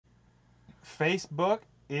Facebook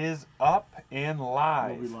is up and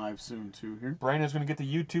live. We'll be live soon too here. Brandon's going to get the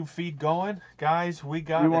YouTube feed going. Guys, we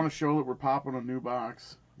got We want to show that we're popping a new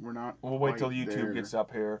box. We're not. We'll wait till YouTube gets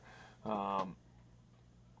up here.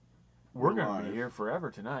 We're going to be here forever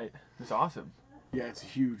tonight. It's awesome. Yeah, it's a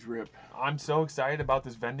huge rip. I'm so excited about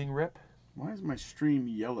this vending rip. Why is my stream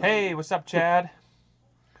yellow? Hey, what's up, Chad?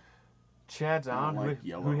 Chad's on. Like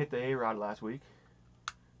who hit the A-Rod last week?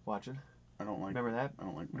 Watching. I don't like. Remember that? I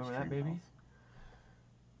don't like. Remember that, baby?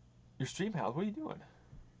 Your stream house. What are you doing?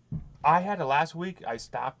 I had it last week. I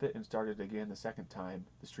stopped it and started it again the second time.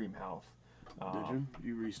 The stream house. Did you?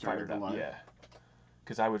 You restarted fired up, live? yeah.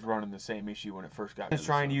 Because I was running the same issue when it first got. Let's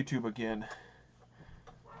try YouTube again.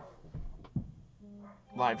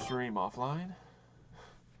 Live stream offline.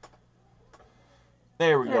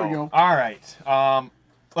 There we go. All right.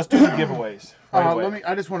 Let's do the giveaways. Right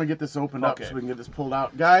I just want to get this opened up so we can get this pulled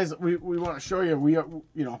out, guys. We want to show you.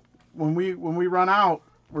 When we run out,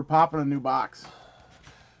 we're popping a new box.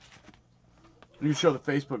 You show the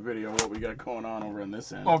Facebook video what we got going on over on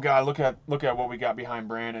this end. Oh God, look at what we got behind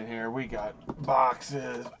Brandon here. We got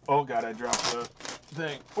boxes. Oh God, I dropped the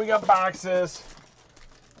thing. We got boxes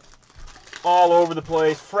all over the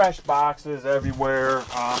place. Fresh boxes everywhere.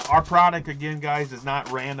 Our product again, guys, is not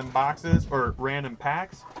random boxes or random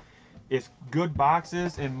packs. It's good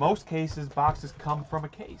boxes. In most cases, boxes come from a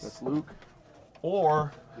case. That's Luke.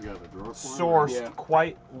 Or sourced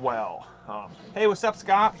quite well. Hey, what's up,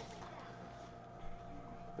 Scott?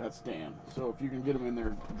 That's Dan. So if you can get them in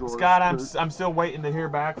their drawers. Scott, I'm still waiting to hear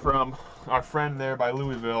back from our friend there by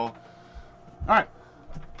Louisville. All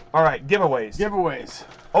right, giveaways.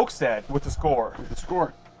 Oakstead with the score.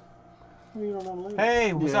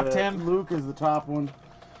 Hey, what's up, Tim? Luke is the top one.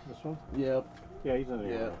 This one? Yep. Yeah, he's in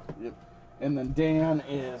there. Yep. And then Dan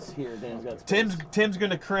is here. Dan's got Tim's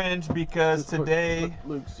gonna cringe because today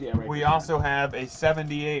we also have a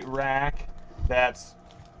 78 rack that's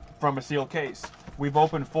from a sealed case. We've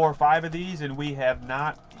opened 4 or 5 of these and we have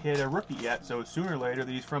not hit a rookie yet. So sooner or later,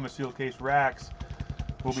 these from a sealed case racks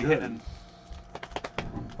will be hitting.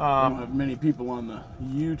 We don't have many people on the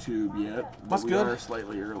YouTube yet. That's good. We are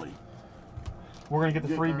slightly early. We're gonna get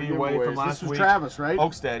the freebie away from last week. This was Travis, right?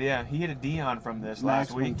 Oakstead, yeah. He hit a Dion from this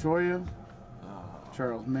last week. Montoya,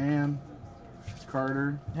 Charles Mann,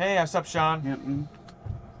 Carter. Hey, what's up, Sean? Hinton,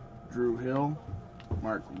 Drew Hill,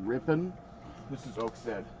 Mark Rippon. This is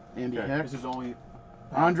Oakstead. Andy Heck. This is only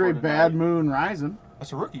Andre Bad Moon Rising.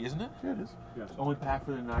 That's a rookie, isn't it? Yeah, it is. Yes. It's only packed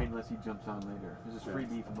for the night unless he jumps on later. This is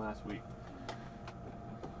freebie from last week.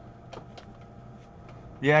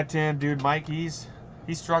 Yeah, Tim, dude, Mike, he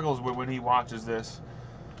struggles with when he watches this.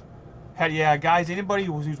 Yeah, guys, anybody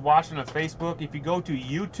who's watching on Facebook, if you go to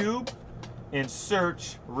YouTube and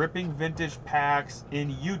search Ripping Vintage Packs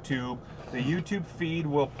in YouTube, the YouTube feed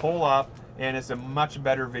will pull up, and it's a much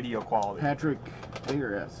better video quality. Patrick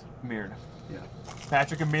A-R-S. Mirren. Yeah.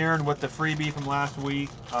 Patrick and Mirren with the freebie from last week.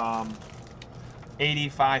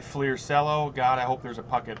 85 Fleer Cello. God, I hope there's a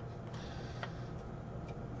pucket.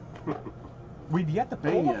 We've yet to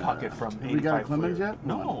pull a pucket from 85 We got a Clemens Fleer. yet?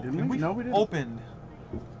 No. Didn't we? No, we didn't. Opened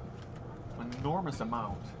an enormous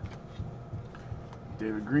amount.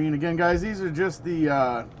 David Green. Again, guys, these are just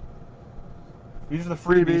the... these are the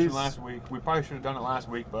freebies from last week. We probably should have done it last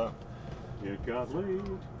week, but... It got late.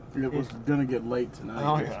 It was going to get late tonight.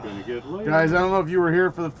 Oh, It's going to get late. Guys, I don't know if you were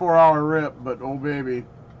here for the 4-hour rip, but oh, baby,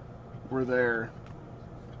 we're there.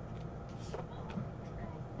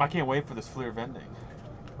 I can't wait for this Fleer vending.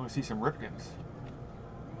 I want to see some Ripkins.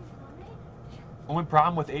 Only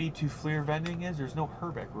problem with 82 Fleer vending is there's no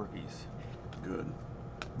Herbeck rookies. Good.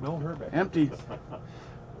 No Herbeck. Empty.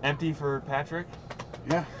 Empty for Patrick?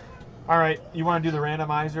 Yeah. All right, you want to do the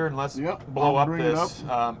randomizer and let's blow up this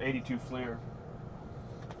 82 Fleer.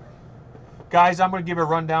 Guys, I'm going to give a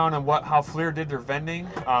rundown on how Fleer did their vending.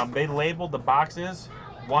 They labeled the boxes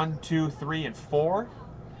 1, 2, 3, and 4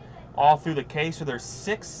 all through the case. So there's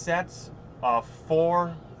 6 sets of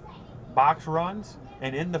 4 box runs,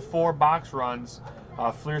 and in the 4 box runs,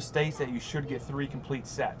 Fleer states that you should get 3 complete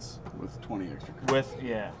sets with 20 extra cards.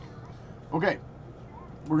 Yeah. Okay,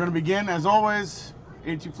 we're going to begin as always.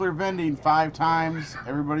 82 Fleer vending 5 times.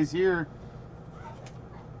 Everybody's here.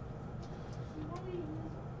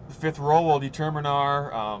 The 5th roll will determine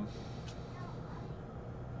our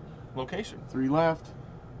location. 3 left.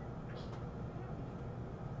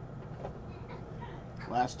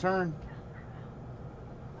 Last turn.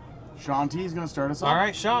 Sean T is going to start us off. All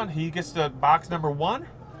right, Sean. He gets the box number 1.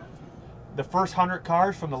 The first 100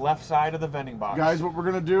 cards from the left side of the vending box. Guys, what we're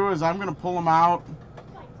going to do is I'm going to pull them out.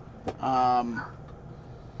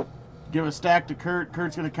 Give a stack to Kurt.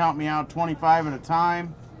 Kurt's going to count me out 25 at a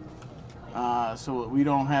time. so that we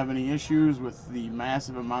don't have any issues with the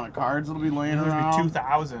massive amount of cards that'll be laying There's around. be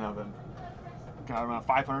 2,000 of them. Got around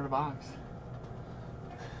 500 a box.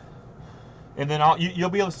 And then you'll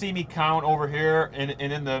be able to see me count over here, and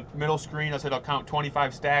in the middle screen, I said I'll count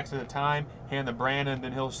 25 stacks at a time. Hand to Brandon,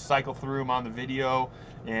 then he'll cycle through them on the video,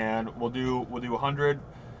 and we'll do 100,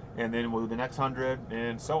 and then we'll do the next 100,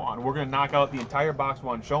 and so on. We're gonna knock out the entire box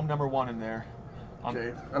one. Show them number one in there.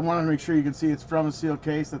 Okay, I want to make sure you can see it's from a sealed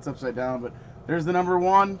case. That's upside down, but there's the number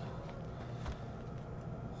one.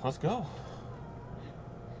 Let's go.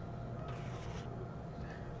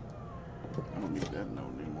 I don't need that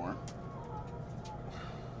note anymore.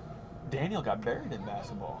 Daniel got buried in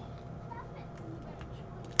basketball.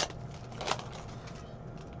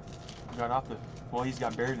 Well, he's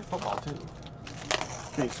got buried in football too.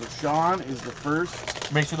 Okay, so Sean is the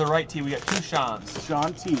first. Make sure the right T. We got 2 Seans.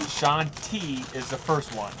 Sean T. Sean T is the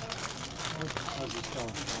first one.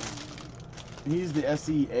 He's the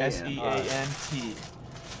S-E-A-N. S-E-A-N-T.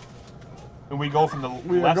 And we go from the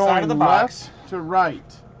We are left going side of the box left to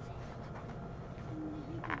right.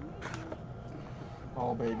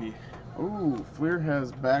 Oh, baby. Ooh, Fleer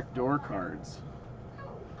has backdoor cards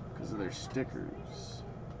because of their stickers.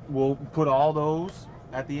 We'll put all those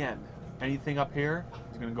at the end. Anything up here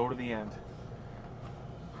is going to go to the end.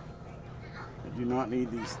 I do not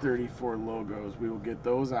need these 34 logos. We will get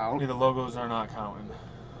those out. Yeah, the logos are not counting.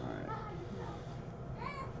 Alright.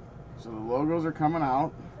 So the logos are coming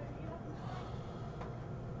out.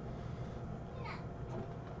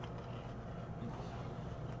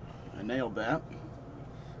 I nailed that.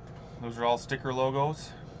 Those are all sticker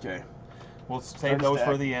logos. Okay. We'll save those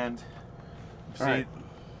for the end. See, Alright.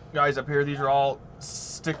 guys up here, these are all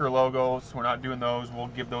sticker logos. We're not doing those. We'll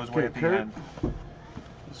give those away at the Kurt, end.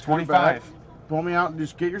 scoot 25. back, pull me out and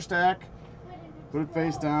just get your stack. Put it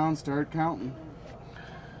face down. Start counting.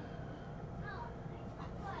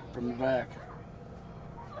 From the back.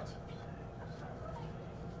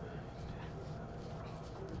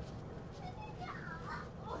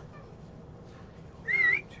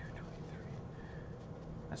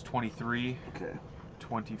 That's 23. Okay.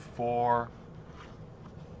 24.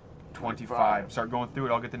 25. Start going through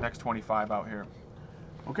it. I'll get the next 25 out here.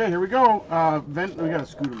 Okay, here we go. We gotta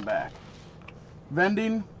scoot them back.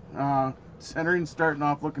 Vending, centering, starting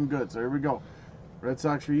off looking good. So here we go. Red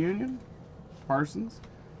Sox reunion, Parsons,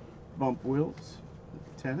 bump wheels,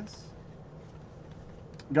 tennis.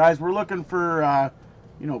 Guys, we're looking for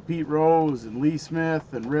Pete Rose and Lee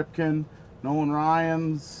Smith and Ripken, Nolan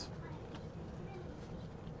Ryans,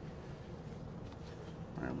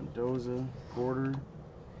 Mendoza, Porter,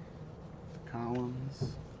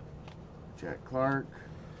 Collins, Jack Clark,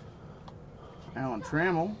 Alan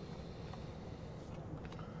Trammell,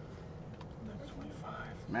 Next 25.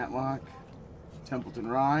 Matlock, Templeton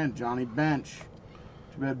Ryan, Johnny Bench.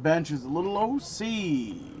 Too bad Bench is a little OC.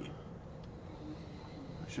 I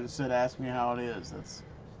should have said ask me how it is. It's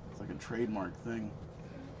like a trademark thing.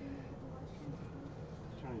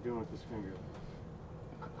 What's trying to do with this finger?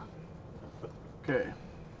 Okay.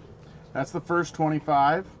 That's the first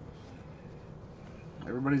 25.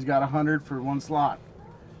 Everybody's got 100 for one slot.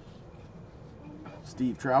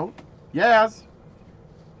 Steve Trout. Yes.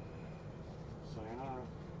 Sayonara.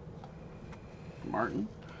 Martin.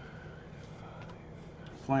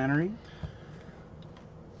 Flannery.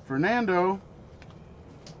 Fernando.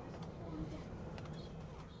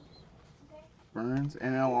 Burns.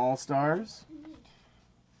 NL All-Stars.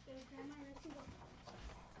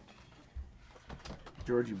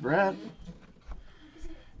 Georgie Brett.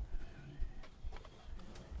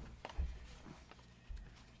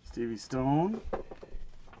 Stevie Stone.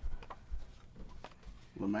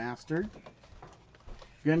 LeMaster.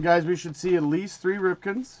 Again, guys, we should see at least 3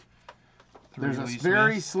 Ripkins. There's a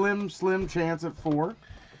very slim chance at 4.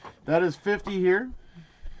 That is 50 here.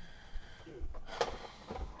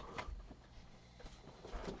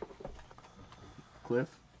 Cliff.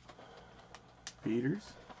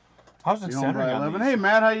 Peters. How's it centering on 11. these? Hey,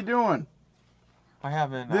 Matt, how you doing? I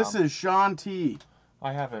haven't. This is Sean T.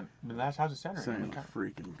 I haven't. But that's how's it centering? Saying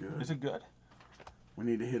freaking good. Is it good? We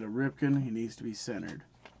need to hit a Ripken. He needs to be centered.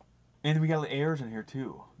 And we got airs in here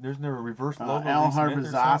too. There's no reverse logo. Al Lee Smith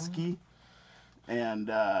or something? Harbazoski and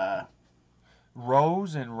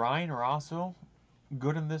Rose and Ryan are also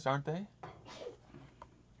good in this, aren't they?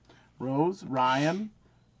 Rose, Ryan,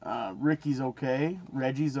 Ricky's okay,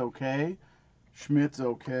 Reggie's okay, Schmidt's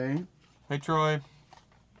okay. Hey Troy.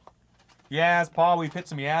 Yaz, Paul, we've hit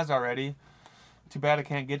some Yaz already. Too bad I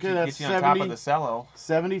can't get you on top of the cello.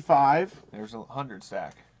 75. There's 100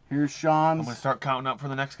 stack. Here's Sean's. I'm gonna start counting up for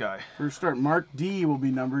the next guy. First start. Mark D will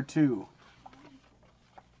be number 2.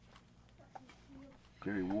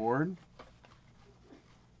 Gary Ward.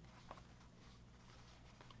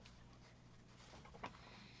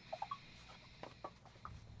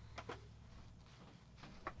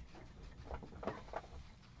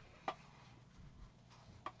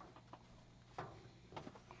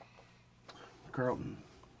 Carlton.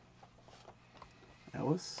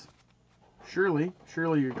 Ellis. Shirley.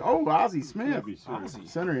 You're... Oh, Ozzie Smith. Ozzie.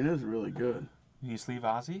 Centering is really good. You sleeve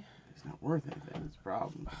Ozzie? He's not worth anything. That's the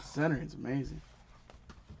problem. The centering's amazing.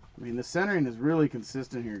 I mean, the centering is really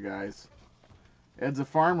consistent here, guys. Ed's a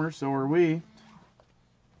farmer, so are we.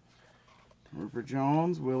 Rupert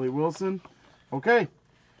Jones, Willie Wilson. Okay,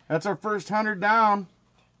 that's our first 100 down.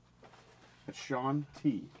 That's Sean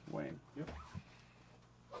T. Wayne. Yep.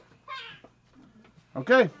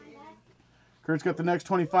 Okay. Kurt's got the next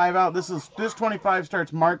 25 out. This 25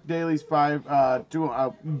 starts Mark Daly's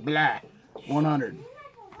 100.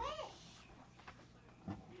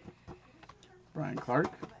 Brian Clark.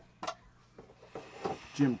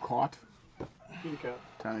 Jim Cott.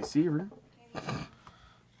 Tommy Seaver.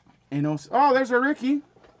 Oh, there's a Ricky.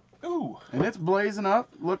 Ooh. And it's blazing up,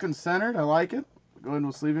 looking centered. I like it. Go ahead and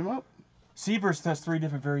we'll sleeve him up. Seavers has 3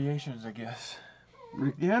 different variations, I guess.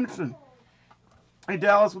 Ricky Henderson. Hey,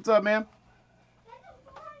 Dallas, what's up, man?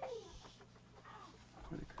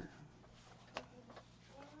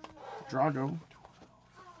 Drago.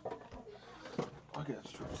 I'll get it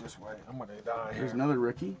stretched this way. I'm gonna die Here's here. another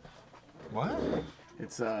Ricky. What?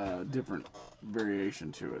 It's a different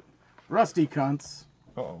variation to it. Rusty Cunts.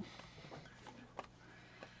 Uh-oh.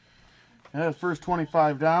 That's first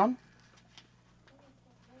 25 down.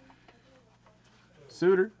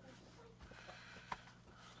 Suter.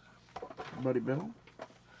 Buddy Bill.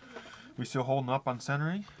 We still holding up on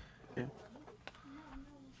centering? Yeah.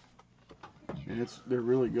 And they're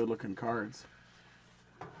really good looking cards.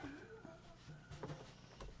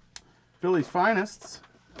 Philly's Finest.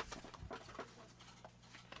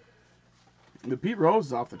 The Pete Rose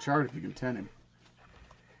is off the chart if you can 10 him.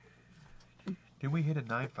 Did we hit a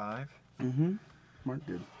 9.5? Mm-hmm. Mark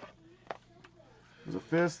did. There's a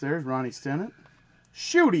fist. There's Ronnie Stennett.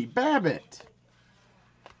 Shooty Babbitt.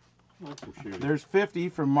 There's 50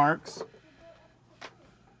 from Marks.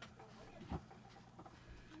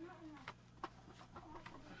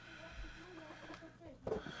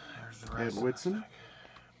 There's the Ed rest. Whitson.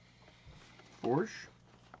 Forsch.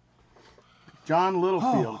 John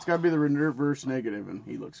Littlefield. Oh. It's got to be the reverse negative, and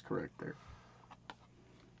he looks correct there.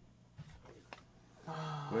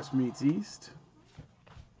 West meets East.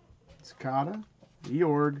 Sakata.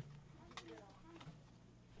 Eorg.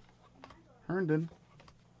 Herndon.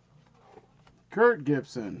 Kurt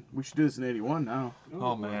Gibson. We should do this in 81 now.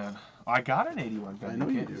 Oh, man. I got an 81. I know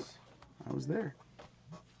you do. I was there.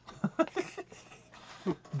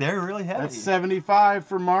 They're really heavy. That's 75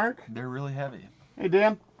 for Mark. They're really heavy. Hey,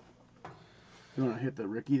 Dan. You want to hit the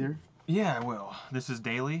Ricky there? Yeah, I will. This is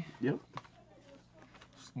daily. Yep.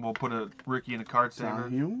 We'll put a Ricky in a card saver.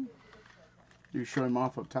 Tom Hume. You show him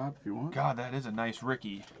off up top if you want. God, that is a nice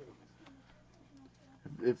Ricky.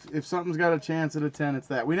 If something's got a chance at a 10, it's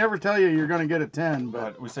that. We never tell you you're going to get a 10,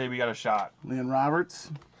 but But we say we got a shot. Leon Roberts.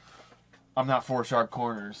 I'm not for sharp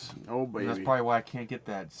corners. Oh, And baby. that's probably why I can't get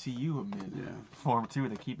that CU amid Yeah. form too.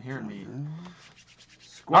 They keep hearing me.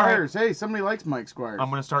 Squires. Hey, somebody likes Mike Squires. I'm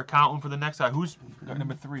gonna start counting for the next guy. Who's got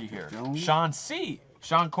number 3 here? Jones. Sean C.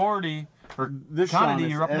 Sean Cordy. Or This Kennedy, Sean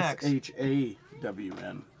is you're up next.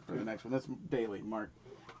 SHAWN for the next one. That's daily, Mark.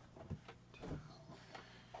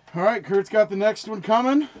 All right, Kurt's got the next one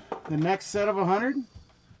coming. The next set of 100.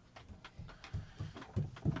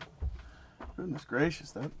 Goodness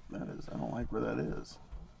gracious, that is. I don't like where that is.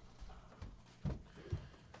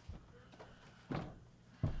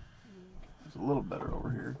 It's a little better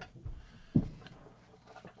over here.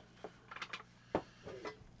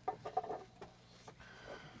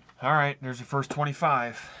 All right, there's your first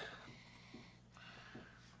 25.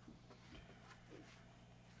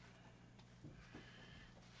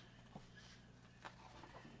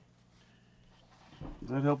 Does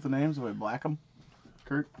that help the names if I black them,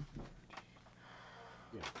 Kurt?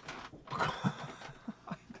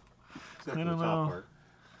 Except I for the don't top know.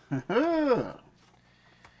 part.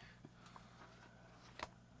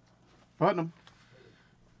 Putnam.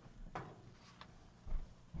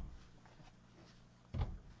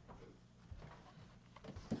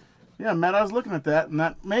 Yeah, Matt, I was looking at that, and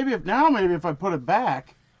that maybe if I put it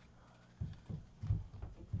back.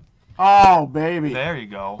 Oh, baby. There you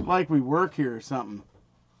go. Like we work here or something.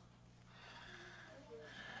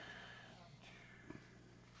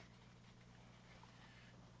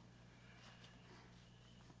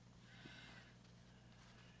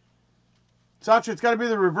 Sacha, it's got to be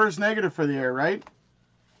the reverse negative for the air, right?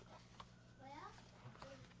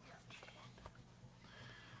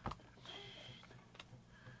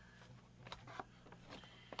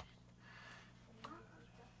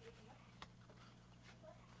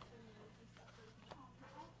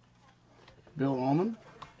 Bill Ullman.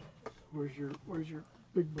 Where's your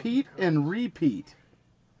big book? Pete and repeat.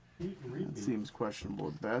 Pete and That repeat. seems questionable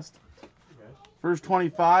at best. Yes. First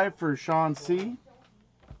 25 for Sean C.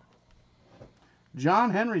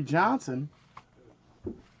 John Henry Johnson.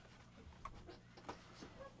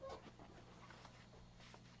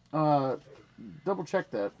 Double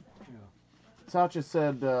check that. Yeah. Sacha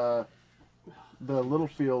said the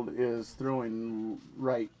Littlefield is throwing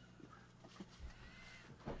right.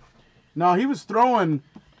 No, he was throwing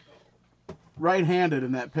right-handed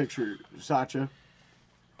in that picture, Sacha.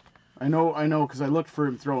 I know, because I looked for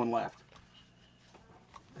him throwing left.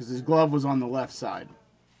 Because his glove was on the left side.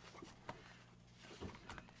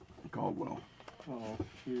 Caldwell. Oh,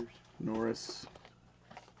 cheaters. Norris.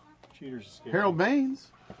 Cheaters escaped. Harold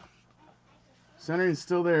Baines. Centering's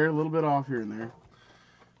still there, a little bit off here and there.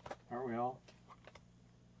 Aren't we all?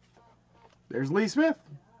 There's Lee Smith.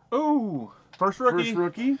 Ooh, first rookie. First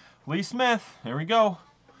rookie. Lee Smith. Here we go.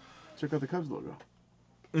 Check out the Cubs logo.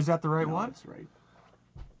 Is that the right No, one? that's right.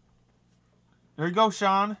 There you go,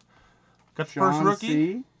 Sean. Got the Sean first rookie.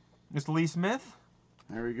 C. It's Lee Smith.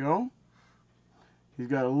 There we go. He's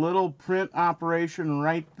got a little print operation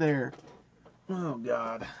right there. Oh,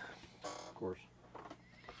 God. Of course.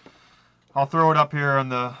 I'll throw it up here on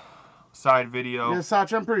the side video. Yeah,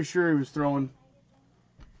 Sach, I'm pretty sure he was throwing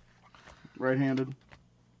right-handed.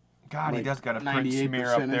 God, he like does got a print 98%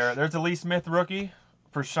 smear up there. -ish. There's a Lee Smith rookie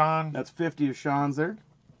for Sean That's 50 of Sean's there.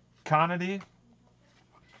 Conady.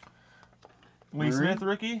 Lee Murray. Smith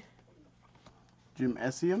rookie. Jim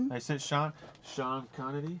Essian. I said Sean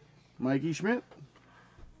Conady. Mikey Schmidt.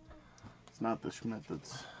 It's not the Schmidt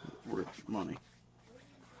that's worth money.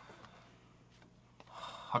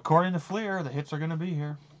 According to Fleer, the hits are going to be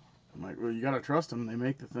here. I'm like, well, you got to trust them. They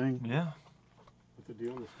make the thing. Yeah. What's the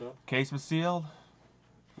deal on the stuff? Case was sealed.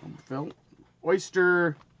 Phil.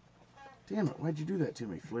 Oyster. Damn it. Why'd you do that to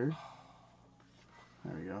me, Fleer?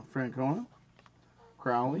 There we go. Francona. I can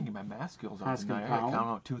Crowley. get my math skills on Hoskin tonight. I got to Powell. count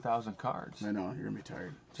out 2,000 cards. I know. You're going to be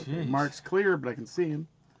tired. It's okay. Jeez. Mark's clear, but I can see him.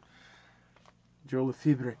 Joe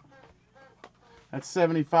Lefebvre. That's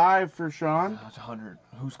 75 for Sean. That's 100.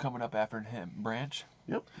 Who's coming up after him? Branch?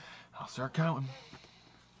 Yep. I'll start counting.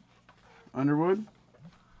 Underwood.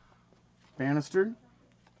 Bannister.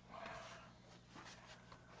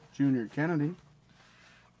 Junior Kennedy.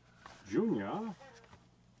 Junior.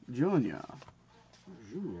 Junior.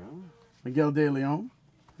 Junior. Miguel De Leon.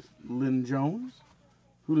 Lynn Jones.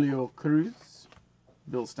 Julio Cruz.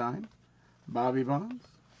 Bill Stein. Bobby Bonds.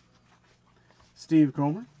 Steve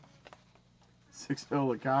Comer. Sixto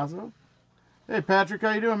Lacazo. Hey, Patrick,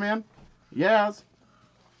 how you doing, man? Yes.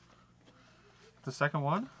 The second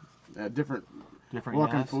one? Different Different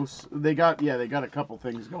looking yes. folks. They got a couple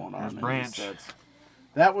things going on. There's in these Branch. sets.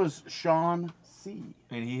 That was Sean C.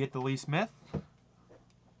 And he hit the Lee Smith.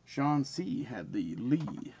 Sean C. had the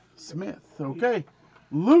Lee Smith. Okay.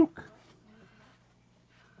 Luke.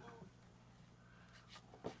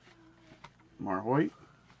 Marhoyt.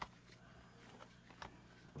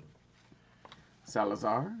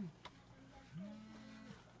 Salazar.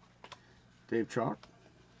 Dave Chalk.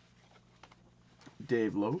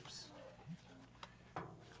 Dave Lopes.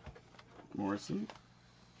 Morrison.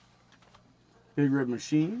 Big Red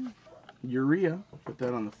Machine. Urea. Put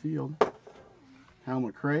that on the field. Hal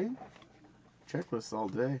McRae. Checklist all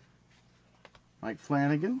day. Mike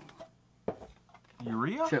Flanagan.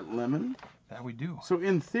 Urea? Chet Lemon. That we do. So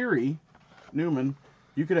in theory, Newman,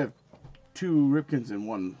 you could have 2 Ripkins in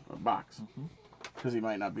one box. Because he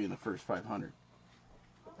might not be in the first 500.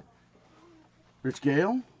 Rich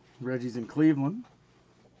Gale. Reggie's in Cleveland.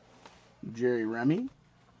 Jerry Remy.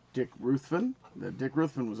 Dick Ruthven. That Dick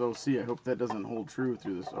Ruthven was OC. I hope that doesn't hold true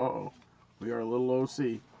through this. Uh-oh. We are a little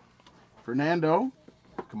OC. Fernando.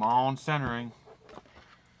 Come on, centering.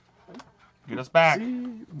 Get us back.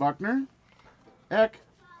 C. Buckner. Eck.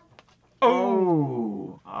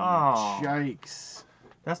 Oh. Oh. Yikes.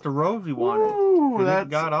 That's the rose we wanted. Ooh, And it that's,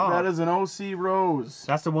 got off. that is an OC rose.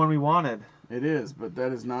 That's the one we wanted. It is, but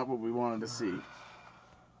that is not what we wanted to see.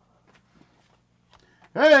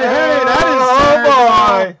 Hey, that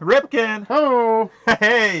oh boy, Ripken. Oh,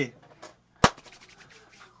 Hey,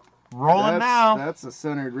 rolling now. That's a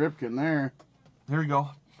centered Ripken there. Here we go.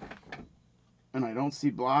 And I don't see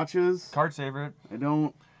blotches. Card saver. I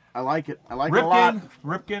don't. I like it. I like it a lot.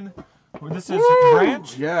 Ripken. This is Woo!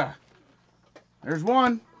 Branch. Yeah. There's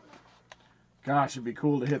one. Gosh, it'd be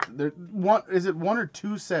cool to hit. There, one is it 1 or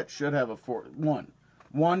 2 sets should have a 4.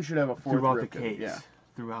 One should have a 4th Throughout Ripken. the case. Yeah.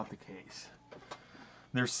 Throughout the case.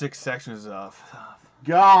 There's 6 sections of.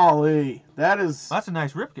 Golly, that's a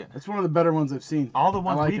nice Ripken. one of the better ones I've seen. All the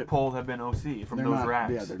ones I like we it. pulled have been OC from They're those not,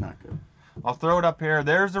 racks. Yeah, they're not good. I'll throw it up here.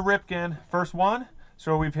 There's the Ripken, first one.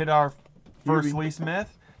 So we've hit our first Beauty. Lee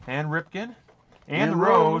Smith and Ripken. And the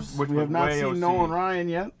Rose, which we was have not way seen OC. Nolan Ryan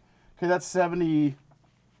yet. Okay, that's 70.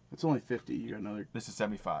 It's only 50. You got another. This is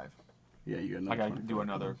 75. Yeah, you got another. I gotta 25. do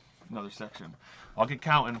another section. I'll get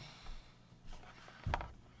counting.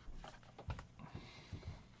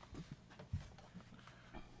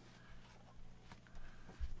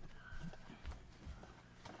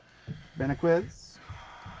 Benequiz.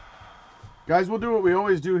 Guys, we'll do what we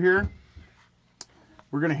always do here.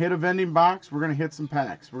 We're going to hit a vending box. We're going to hit some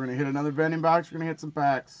packs. We're going to hit another vending box. We're going to hit some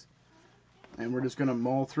packs. And we're just going to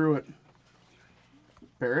mull through it.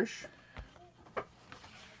 Parrish.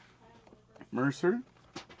 Mercer.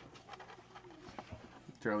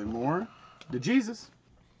 Charlie Moore. DeJesus.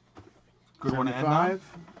 Good one to end on.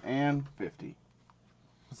 75 and 50.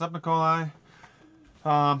 What's up, Nikolai?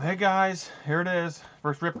 Hey guys, here it is.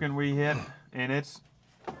 First Ripken we hit, and it's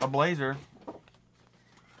a blazer.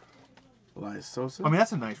 Elias Sosa. I mean,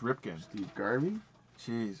 that's a nice Ripken. Steve Garvey.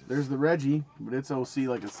 Jesus. There's the Reggie, but it's OC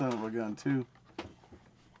like a son of a gun, too.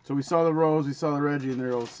 So we saw the Rose, we saw the Reggie, and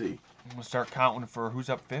they're OC. I'm gonna start counting for who's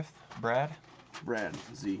up fifth. Brad. Brad,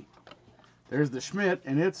 Z. There's the Schmidt,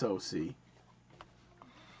 and it's OC.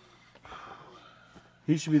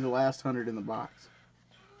 He should be the last 100 in the box.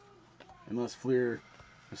 Unless Fleer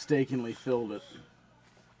mistakenly filled it.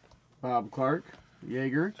 Bob Clark,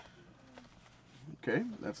 Yeager. Okay,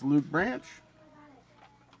 that's Luke Branch.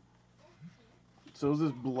 So is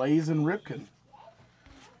this Blazing Ripken.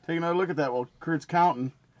 Take another look at that while Kurt's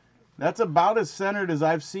counting. That's about as centered as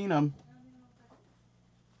I've seen him.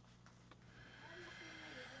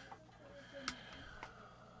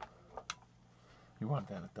 You want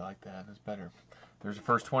that like that? That's better. There's the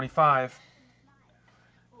first 25.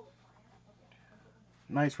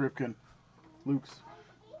 Nice Ripken. Luke's.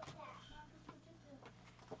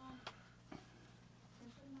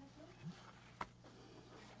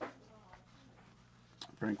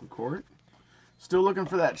 Frank LaCourt. Still looking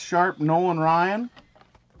for that sharp Nolan Ryan.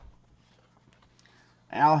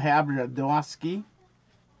 Al Habradowski.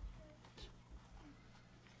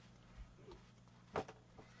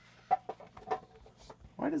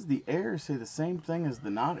 Why does the air say the same thing as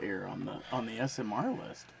the not air on the SMR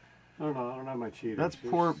list? I don't know. I don't have my cheaters. That's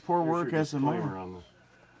poor work, There's your SMR. disclaimer on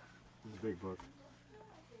the big book.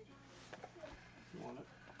 You want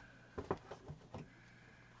it?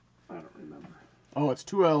 I don't remember. Oh, it's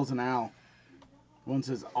 2 L's and Al. One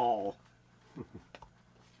says all.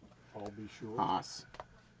 I'll be sure. Haas.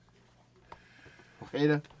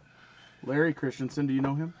 Ojeda. Larry Christensen, do you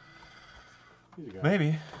know him? He's a guy.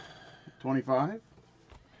 Maybe. 25.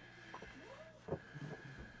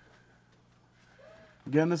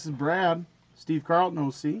 Again, this is Brad. Steve Carlton,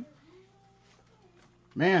 OC.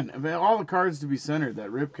 Man, of all the cards to be centered, that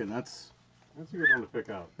Ripken, that's That's a good one to pick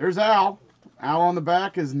out. There's Al. Al on the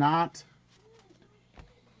back is not.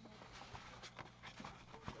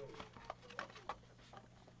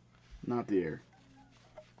 Not the air.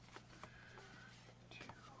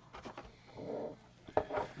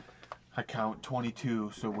 I count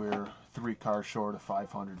 22, so we're 3 cars short of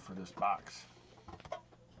 500 for this box.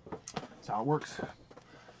 That's how it works.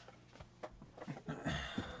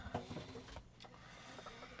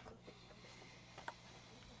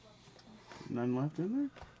 None left in there?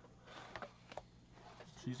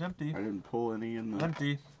 She's empty. I didn't pull any in the.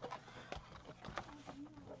 Empty.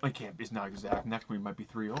 I can't. It's not exact. Next week might be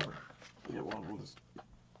 3 over. Yeah, well, we'll just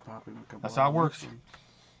pop in a couple. That's out how of it the works. next one.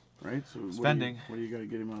 Right? So Spending. What do you got to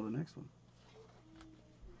get him out of the next one?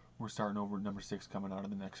 We're starting over number 6 coming out of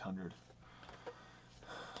the next 100.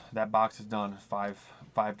 That box is done. Five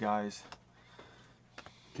guys.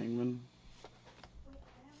 Kingman.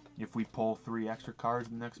 If we pull 3 extra cards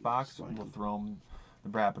in the next box, Fine. we'll throw them the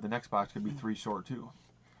Brad. But the next box could be 3 short too.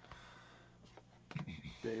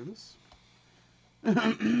 Davis.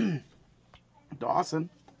 Dawson.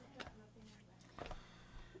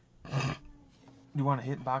 You want to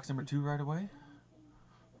hit box number 2 right away?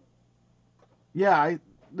 Yeah, I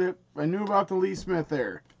knew about the Lee Smith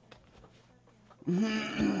there.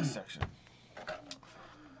 Section.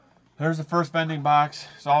 There's the first vending box.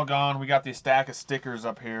 It's all gone. We got the stack of stickers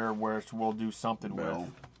up here, which we'll do something Bell.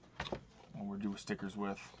 with. What we'll do stickers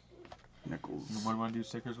with. Nichols. What do you want to do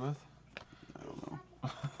stickers with? I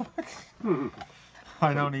don't know.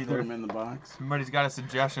 I don't Put either. them in the box. Somebody's got a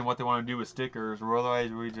suggestion what they want to do with stickers, or otherwise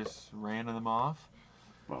we just ran them off.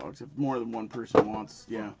 Well, if more than one person wants,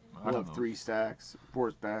 yeah. I We'll don't have know. 3 stacks, 4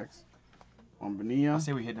 stacks. On Bonilla. I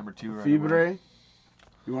say we hit number 2 right away. Fibre.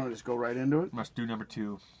 You want to just go right into it? Let's do number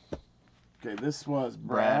 2. Okay, this was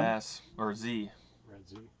Brad Brad. S. Or Z. Red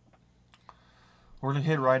Z. We're going to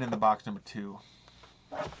hit right in the box number 2.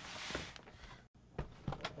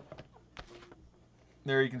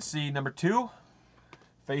 There you can see number 2.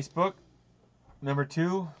 Facebook. Number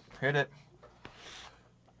 2. Hit it.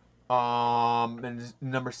 And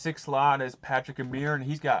number 6 slot is Patrick Amir, and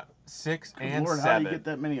he's got 6 Good and Lord, 7. how do you get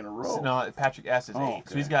that many in a row? No, Patrick S is 8. Okay.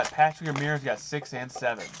 So he's got Patrick Amir's got 6 and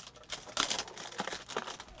 7.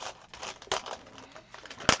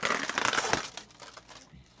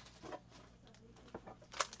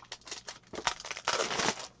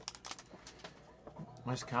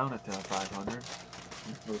 Let's count it to 500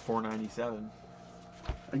 for 497.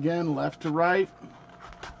 Again, left to right.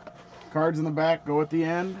 Cards in the back go at the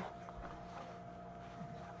end.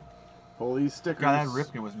 Pull these stickers. God, that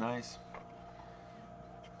Ripken was nice.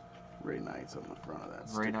 Ray Knight's on the front of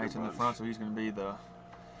that. Ray Knight's in the front, so he's going to be the.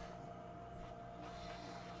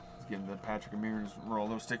 He's getting the Patrick Amir's roll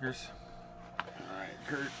those stickers. All right,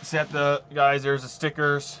 Kurt. Set the guys. There's the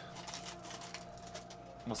stickers.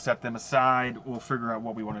 We'll set them aside. We'll figure out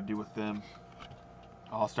what we want to do with them.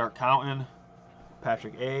 I'll start counting.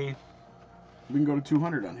 Patrick A. We can go to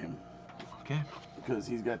 200 on him. Okay. Because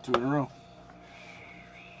he's got 2 in a row.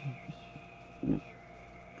 You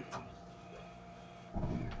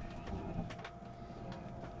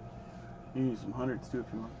need some hundreds too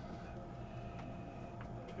if you want.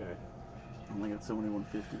 Okay. I only got so many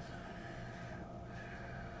 150s.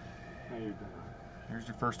 How you doing? Here's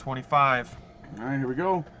your first 25. All right, here we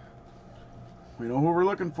go. We know who we're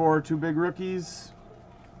looking for. 2 big rookies.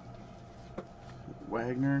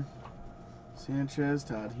 Wagner, Sanchez,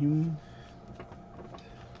 Todd Hume,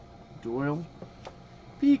 Doyle,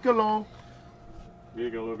 Piccolo.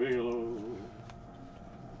 Bigelow, Bigelow.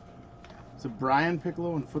 Is it Brian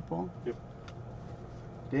Piccolo in football? Yep.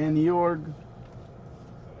 Dan Yorg,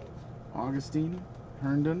 Augustine,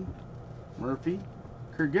 Herndon, Murphy,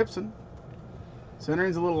 Kurt Gibson.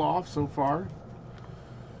 Centering's a little off so far.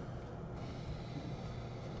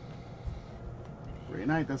 Ray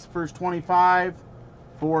Knight, that's the first 25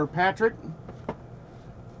 for Patrick.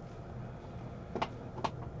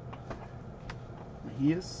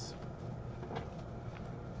 Mejias.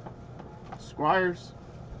 Squires.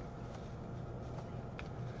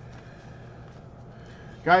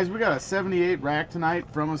 Guys, we got a 78 rack tonight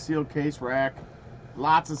from a sealed case rack.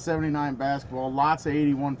 Lots of 79 basketball, lots of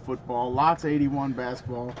 81 football, lots of 81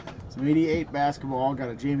 basketball, some 88 basketball. Got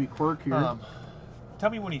a Jamie Quirk here. Tell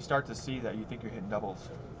me when you start to see that you think you're hitting doubles,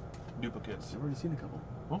 duplicates. I've already seen a couple.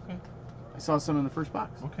 Okay. I saw some in the first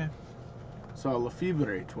box. Okay. Saw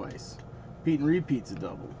Lefebvre twice. Pete and Repeat's a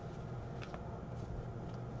double.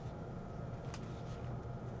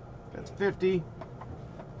 That's 50.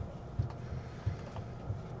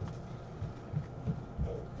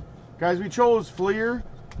 Guys, we chose Fleer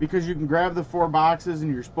because you can grab the 4 boxes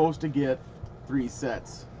and you're supposed to get 3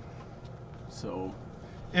 sets. So,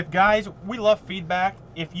 If guys, we love feedback.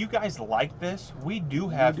 If you guys like this, we do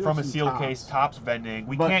have do from have a some sealed tops. case tops vending.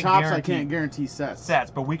 We but can't tops guarantee I can't guarantee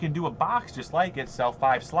sets. but we can do a box just like it, sell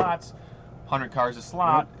 5 slots, 100 cards a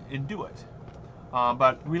slot, and do it.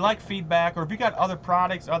 But we like feedback, or if you got other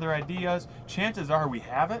products, other ideas, chances are we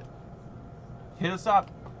have it. Hit us up,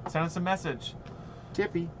 send us a message.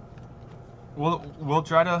 Tippy. We'll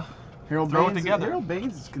try to Harold throw Baines, it together. Harold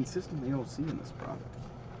Baines is consistently OC in this product.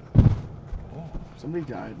 Oh. Somebody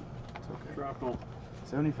died. It's okay. Drop them.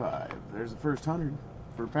 75. There's the first 100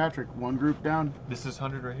 for Patrick. 1 group down. This is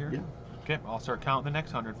 100 right here? Yeah. Okay, I'll start counting the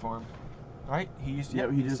next 100 for him. All right, he used to.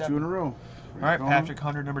 Yep, he just 2 in a row. All right, Going. Patrick,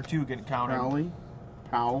 100 number 2 getting counted. Crowley.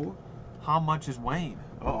 Powell. How much is Wayne?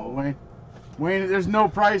 Oh, Wayne. Wayne, there's no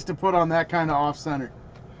price to put on that kind of off center.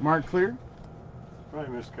 Mark Clear.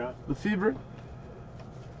 Probably miscut. Lefebvre.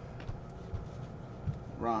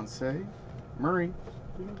 Ron Say. Murray.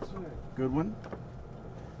 Goodwin.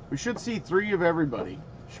 We should see 3 of everybody.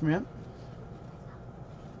 Schmidt.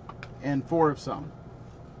 And 4 of some.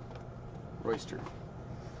 Royster.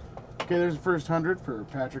 Okay, there's the first 100 for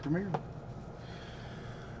Patrick Amir.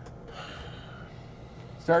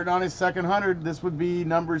 Starting on his second 100, this would be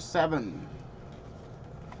number 7.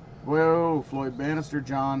 Whoa, Floyd Bannister,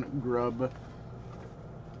 John Grubb.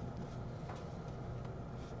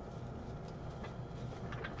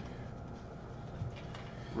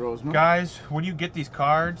 Roseman. Guys, when you get these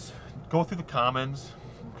cards, go through the commons.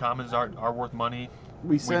 Commons are worth money.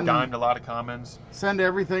 We We dimed a lot of commons. send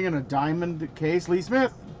everything in a diamond case. Lee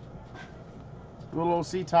Smith. Little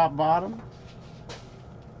OC top bottom.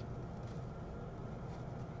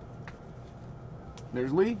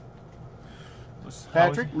 There's Lee.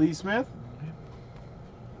 Patrick, Lee Smith.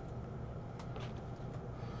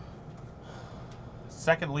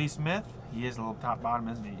 second Lee Smith. He is a little top bottom,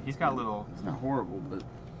 isn't he? He's got a little. It's not horrible, but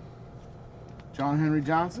John Henry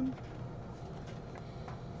Johnson.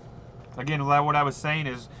 Again, what I was saying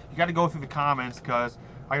is you got to go through the comments because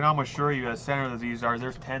I can almost assure you, as center of these are,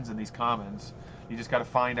 there's tens in these comments. You just got to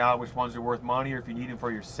find out which ones are worth money, or if you need them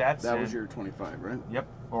for your sets. That was your 25, right? Yep.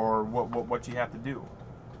 Or what you have to do.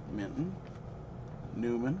 Minton,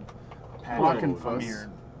 Newman, Patrick Fuss, Amir.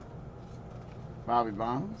 Bobby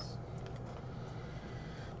Bonds,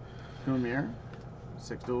 Humier,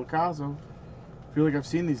 Sixto Lacazo. I feel like I've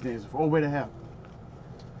seen these names before. Oh, wait, I have.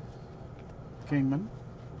 Kingman.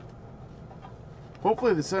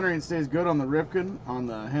 Hopefully the centering stays good on the Ripken, on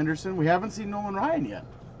the Henderson. We haven't seen Nolan Ryan yet.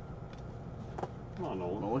 Come on,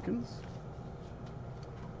 Nolan. Mullikins.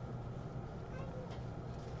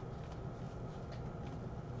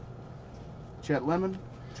 Chet Lemon.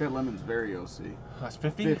 Chet Lemon's very OC. That's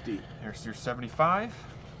 50. 50. There's your 75.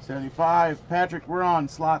 75. Patrick, we're on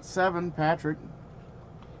slot 7. Patrick.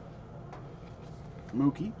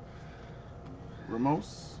 Mookie.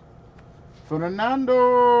 Ramos.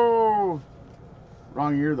 Fernando.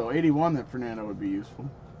 Wrong year, though. 81, that Fernando would be useful.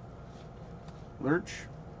 Lurch.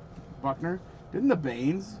 Buckner. Didn't the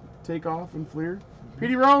Baines take off and Fleer?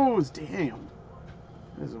 Petey Rose. Damn.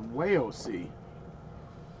 That is a way OC.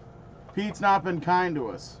 Pete's not been kind to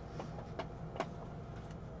us.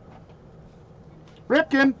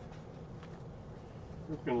 Ripken.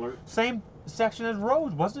 Ripken alert. Same section as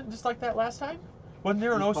Rose, wasn't it? Just like that last time? Wasn't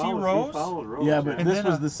there an He OC followed- Rose? He followed Rose. Yeah, but And this then,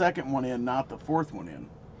 was the second one in, not the fourth one in.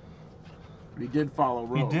 But he did follow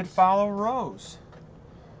Rose. He did follow Rose.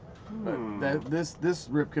 But this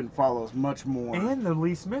Ripken follows much more. And the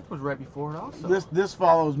Lee Smith was right before it also. This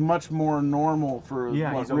follows much more normal for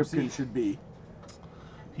Yeah, what he's OC. Ripken should be.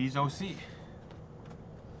 He's OC.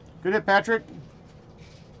 Good hit, Patrick.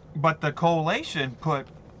 But the collation put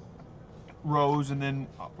Rose and then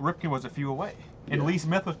Ripken was a few away. And Yeah. Lee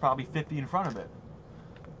Smith was probably 50 in front of it.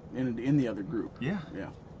 In the other group. Yeah. Yeah.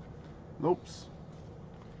 Lopes.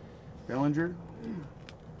 Bellinger.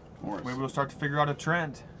 Morris. Maybe we'll start to figure out a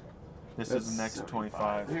trend. This That's is the next 75.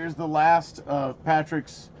 25. Here's the last of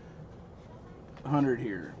Patrick's 100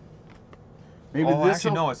 here. Maybe Oh, this.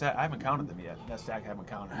 actually, no, I haven't counted them yet. That stack I haven't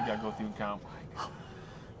counted. You gotta go through and count.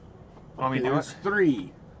 Want me to do There's it?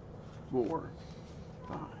 3, 4,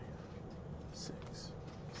 5, 6,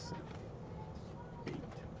 7, 8, 9,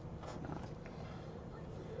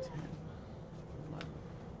 10, 11,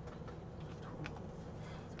 12,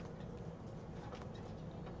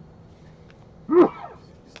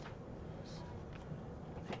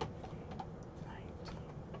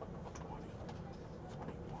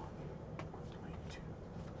 13,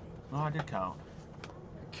 No, I did count.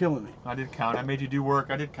 killing me. I did count. I made you do work.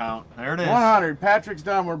 I did count. There it is. 100. Patrick's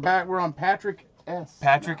done. We're back. We're on Patrick S.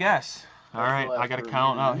 Patrick S. All That's right, the last I got to for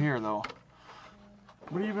count me. out here though.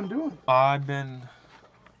 What have you been doing? I've been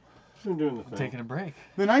He's been doing the thing. taking a break.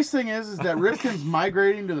 The nice thing is that Ripken's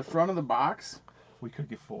migrating to the front of the box, We could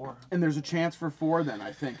get 4. and there's a chance for 4. Then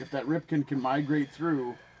I think if that Ripken can migrate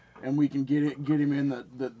through, and we can get him in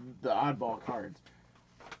the oddball cards,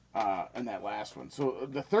 and that last one. So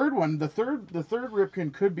the third one, the third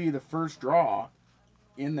Ripken could be the first draw,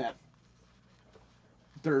 in that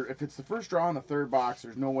third. If it's the first draw in the third box,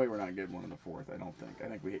 there's no way we're not getting one in the fourth. I don't think. I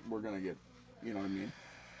think we're gonna get. You know what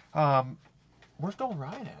I mean? Where's Nolan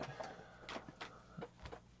Ryan at?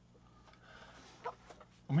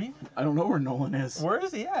 I mean, I don't know where Nolan is. where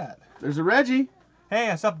is he at? There's a Reggie. Hey,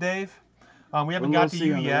 what's up, Dave? We haven't We'll got to see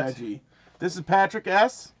you on the yet. Reggie. This is Patrick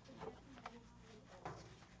S.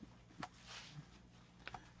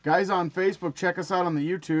 Guys on Facebook, check us out on the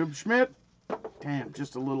YouTube. Schmidt, damn,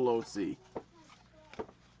 just a little OC.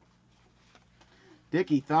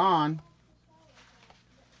 Dickie Thon.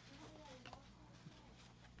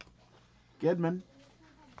 Gedman.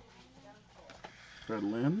 Fred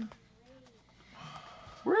Lynn.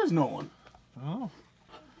 Where is Nolan? Oh.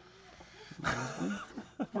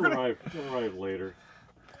 He'll arrive later.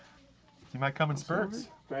 He might come in spurts.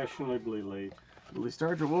 Fashionably late. Billy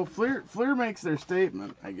Starcher. Well, Fleer makes their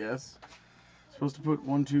statement, I guess. Supposed to put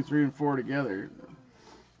 1, 2, 3, and 4 together.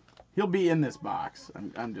 He'll be in this box.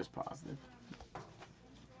 I'm just positive.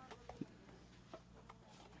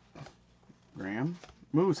 Graham.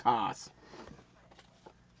 Moose Haas.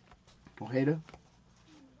 Ojeda.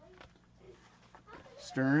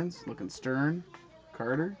 Stearns. Looking stern.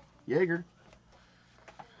 Carter. Yeager.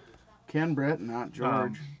 Ken Brett, not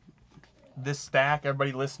George. This stack,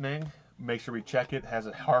 everybody listening, make sure we check it. Has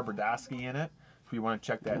a Harbordowski in it. If we want to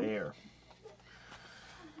check that air.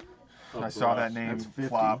 I saw that name That's 50.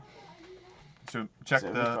 flop. So check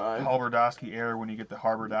 75. the Harbordowski air when you get the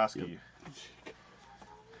Harbordowski.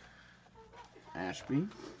 Ashby,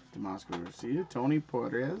 Damasco Garcia, Tony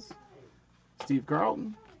Perez, Steve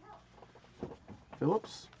Carlton,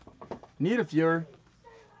 Phillips, Niederfuhr,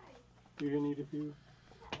 You're gonna need a few.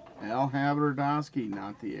 Al Haberdosky,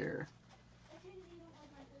 not the air.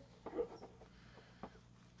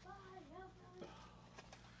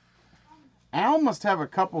 Al must have a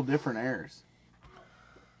couple different airs.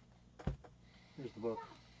 Here's the book.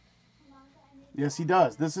 Yes, he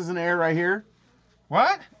does. This is an air right here.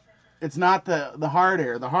 What? It's not the hard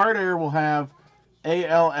air. The hard air will have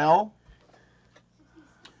ALL.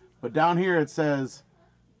 But down here it says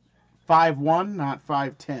 5.1, not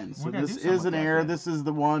 5.10. So We gotta this do something is an with that air. then. This is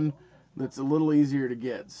the one that's a little easier to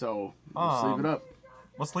get. So let's leave it up.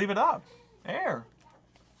 Let's leave it up. Air.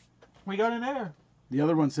 We got an air. The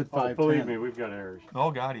other one said Oh, 5.10. believe me, we've got errors.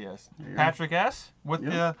 Oh God, yes. There you go. Patrick S. with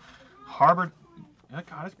Yep. the Harbor. Oh,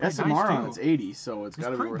 God, it's pretty SMR nice on too. it's 80, so it's It's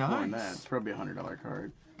got to be pretty worth more than nice. that. It's probably a $100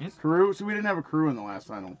 card. It's- Crew. So we didn't have a crew in the last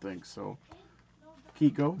one, I don't think. So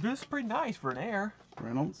Kiko, This is pretty nice for an air.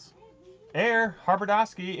 Reynolds, Air,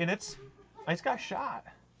 Harbordowski, and it's got shot.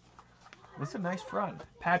 It's a nice front.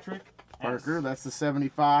 Patrick S. Parker. That's the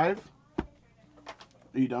 75. Are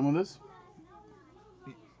you done with this?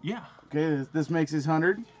 Yeah. Okay, this makes his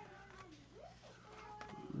 100.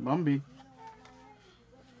 Bumby.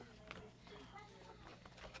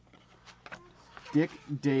 Dick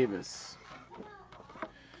Davis.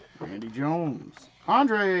 Randy Jones.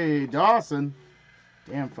 Andre Dawson.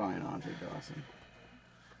 Damn fine, Andre Dawson.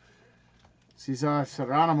 Cesar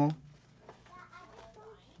Serrano.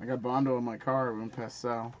 I got Bondo in my car. We went past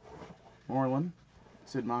Sal. Moreland.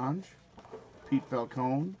 Sid Monge. Pete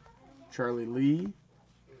Falcone. Charlie Lee.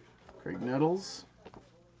 Craig Nettles.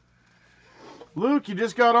 Luke, you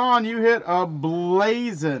just got on. You hit a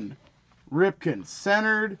blazing Ripken.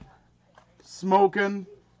 Centered. Smoking.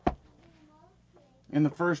 In the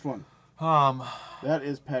first one. That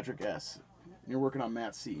is Patrick S. You're working on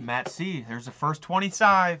Matt C. Matt C. There's the first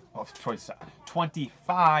 25. Oh,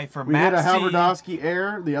 25 for We Matt hit a C. Haberdosky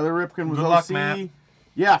Air. The other Ripken was Good OC. luck, Matt.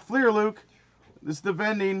 Yeah, Fleer, Luke. This is the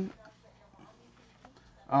vending.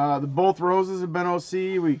 The both roses have been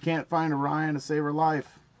OC. We can't find a Ryan to save her life.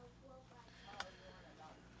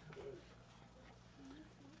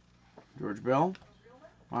 George Bell.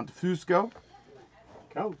 Montefusco.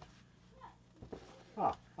 Coach.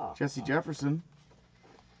 Jesse Jefferson.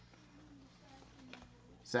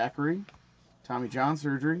 Zachary. Tommy John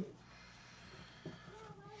surgery.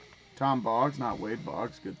 Tom Boggs, not Wade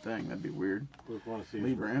Boggs. Good thing. That'd be weird. Luke, want to see Lee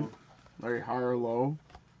his first Brandt. one? Larry Harlow.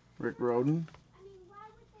 Rick Roden.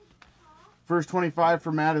 First 25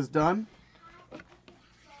 for Matt is done.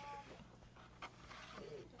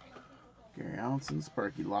 Gary Allenson,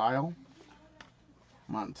 Sparky Lyle.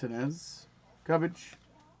 Montanez. Cubbage.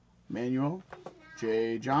 Manuel.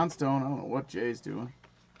 Jay Johnstone. I don't know what Jay's doing.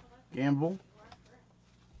 Gamble.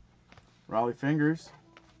 Raleigh Fingers.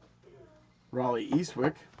 Raleigh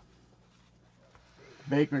Eastwick.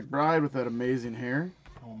 Bake McBride with that amazing hair.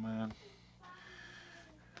 Oh, man.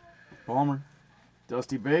 Palmer.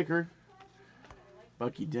 Dusty Baker.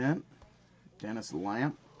 Bucky Dent. Dennis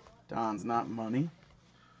Lamp. Don's Not Money.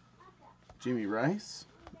 Jimmy Rice.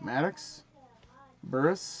 Maddox.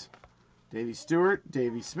 Burris. Davey Stewart.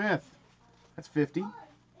 Davey Smith. That's 50.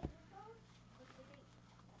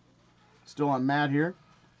 Still on Matt here.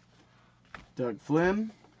 Doug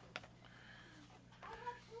Flynn.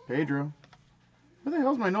 Pedro. Where the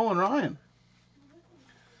hell's my Nolan Ryan?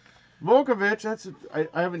 Volkovich.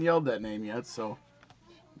 I haven't yelled that name yet, so.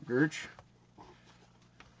 Gerch.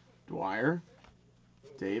 Dwyer.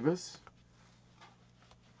 Davis.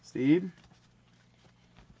 Steed.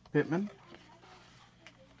 Pittman.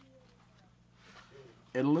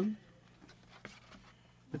 Idlin.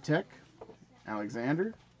 Patek.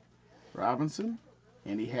 Alexander. Robinson.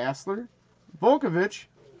 Andy Hassler. Volkovich.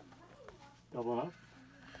 Doubling up.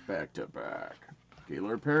 Back to back.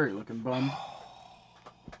 Gaylord Perry looking bum.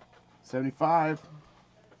 75.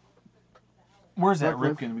 Where's that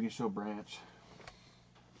Sutcliffe. Ripken? We can show Branch.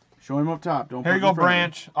 Show him up top. Don't Here put you him go, in front of him.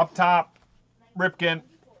 Branch. Up top. Ripken.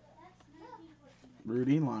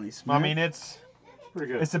 Rudy, Lonnie Smith. I mean, it's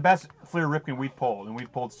Pretty good. the best Fleer Ripken we pulled, and we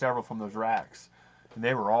pulled several from those racks. And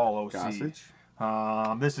they were all OC.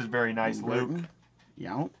 Gossage. This is very nice, Luke. Burton,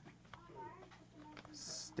 Yount.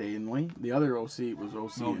 Stanley. The other OC was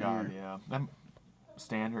OC Oh, in God, here. yeah.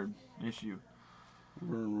 Standard issue.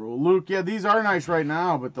 Vern Roll. Luke, yeah, these are nice right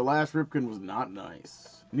now, but the last Ripken was not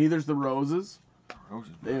nice. Neither's the Roses.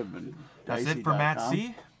 Roses. They have been That's it dicey for Matt .com.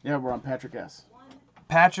 C. Yeah, we're on Patrick S.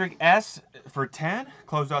 Patrick S. for 10.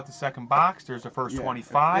 Closed out the second box. There's the first Yeah,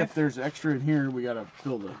 25. If there's extra in here, we got to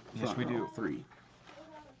fill the Yes, front we row. do. 3.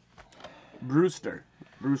 Brewster.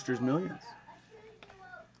 Brewster's Millions.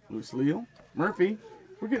 Luce Leal. Murphy.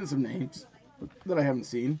 We're getting some names that I haven't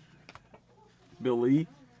seen. Bill Lee.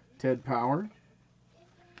 Ted Power.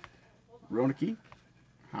 Ronicky.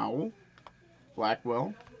 Howell.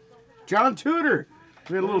 Blackwell. John Tudor.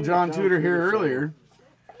 We had a little John Tudor here earlier.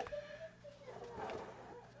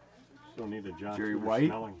 Still need a John Jerry Tudor White.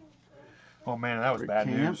 smelling. Oh man, that was Rick bad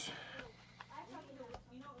Camp. news.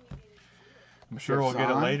 I'm sure we'll get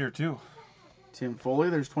it Son. later too. Tim Foley.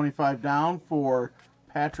 There's 25 down for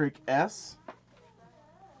Patrick S.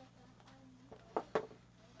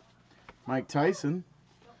 Mike Tyson.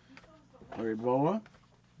 Larry Boa.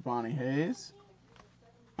 Bonnie Hayes.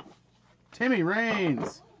 Timmy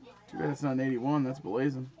Raines. Too bad it's not an 81. That's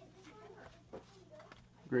blazing.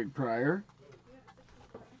 Greg Pryor.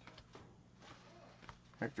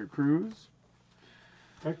 Hector Cruz.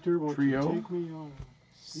 Hector, won't Trio. you take me on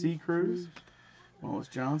C. Cruz. Wallace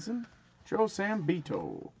Johnson. Joe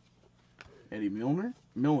Sambito. Eddie Miller.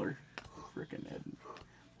 Frickin' Ed.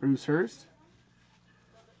 Bruce Hurst.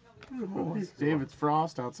 Oh, it's David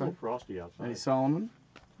Frost So outside. frosty outside. Eddie Solomon.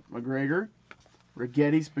 McGregor.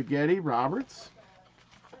 Rigetti Spaghetti. Roberts.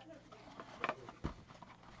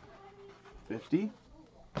 50.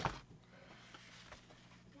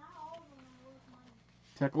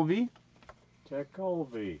 Teckelvey. Tech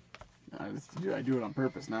Colby. I do it on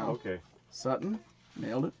purpose now. Okay. Sutton.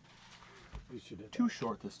 Nailed it. You should have. Too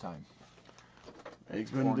short this time.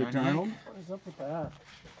 Eggs Benedict Arnold. What is up with that?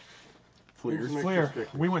 Fleers. Extra Fleer,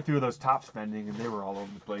 stickers. we went through those top spending and they were all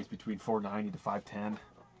over the place between 490 to 510.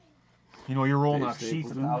 You know, you're rolling Dave off sheets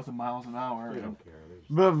Stapleton. 1,000 miles an hour. We And don't care. There's-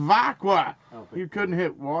 Bavacqua. I don't think You couldn't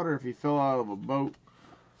hit water if he fell out of a boat.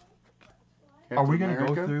 are we Captain going to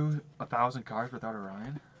go America. through 1,000 cars without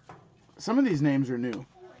Orion? Some of these names are new.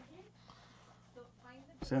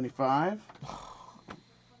 75.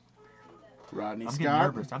 Rodney I'm getting Scott.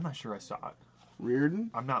 nervous. I'm not sure I saw it.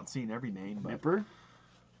 Reardon. I'm not seeing every name, but Nipper.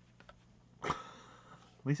 at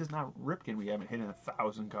least it's not Ripken. We haven't hit in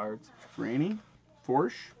 1,000 cards. Franny.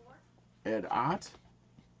 Forsch. Ed Ott.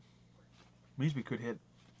 Means we could hit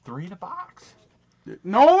 3 in a box.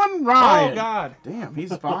 Nolan Ryan. Oh, God. Damn,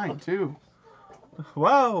 he's fine too.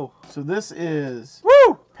 Whoa. So this is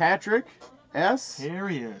Woo! Patrick S. Here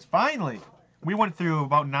he is. Finally. We went through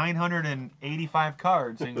about 985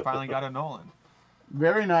 cards and finally got a Nolan.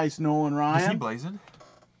 Very nice Nolan Is he Ryan. blazing?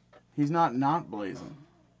 He's not blazing.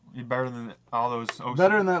 He's better than all those. OC.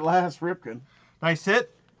 Better than that last Ripken. Nice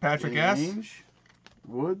hit, Patrick S. Ainge,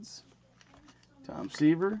 Woods. Tom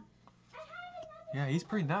Seaver. Yeah, he's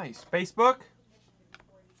pretty nice. Facebook.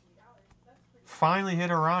 Finally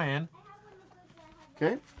hit Orion.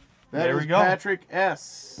 Okay. That There is we go. Patrick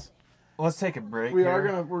S. Let's take a break.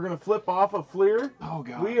 We're gonna flip off a Fleer. Oh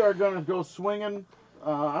God. We are gonna go swinging.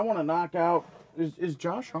 I want to knock out. Is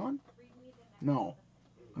Josh on? No.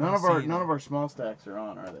 None of our small stacks are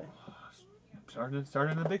on, are they?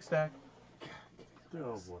 Starting in the big stack.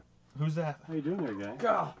 Oh boy. Who's that? How you doing there, guy?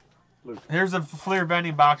 God. Luke. Here's a Fleer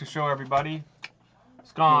vending box to show everybody.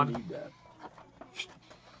 It's Don't gone. need that.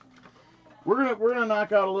 We're gonna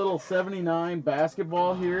knock out a little 79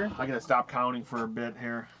 basketball here. I gotta stop counting for a bit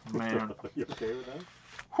here, man. You okay with that?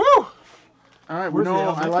 Whew! All right, Where's the I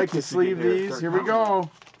elementary like to kids to sleeve get there and these. start Here we counting?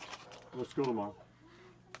 go. Let's go tomorrow.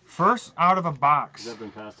 First out of a Has box. that been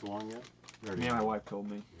passed along yet? Already. Yeah, my wife told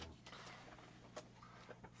me.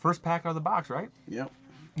 First pack out of the box, right? Yep.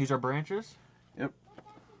 These are branches. Yep.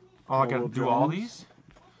 Oh, I gotta Lowell do all Jones. these.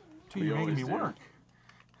 Dude, We you're making me always do. work.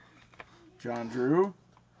 John Drew.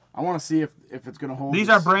 I want to see if it's gonna hold. These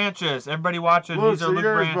this- are branches. Everybody watching, Luke, these are so Luke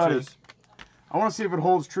yours, buddy. branches. I want to see if it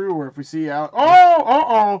holds true, or if we see out.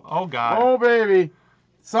 Oh, Oh God. oh, baby,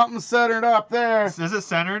 something's centered up there. Is it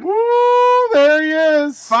centered? Woo! There he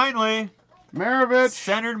is. Finally, Maravich.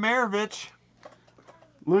 centered Maravich.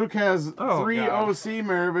 Luke has Oh, 3 God. OC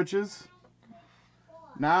Maraviches.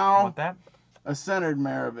 Want Now that, a centered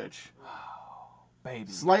Maravich.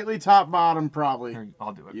 baby? Slightly top bottom, probably. Here,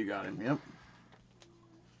 I'll do it. You got him. Yep.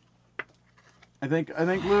 I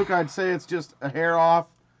think Luke, I'd say it's just a hair off,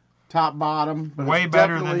 top bottom. But Way it's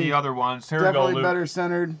better than definitely- the other ones. Here we go, Definitely Luke. better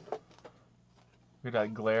centered. Get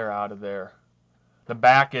that glare out of there. The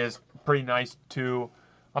back is pretty nice too.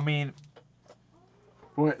 I mean,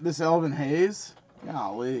 Boy, this Elvin Hayes,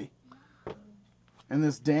 golly. And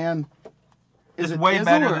this Dan. it's it way Izzle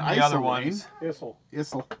better or than the other Isolane? ones. Issel.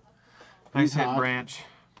 Issel. Nice He's hit, hot. branch.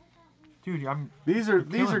 Dude, These are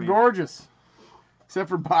killing me. gorgeous. Except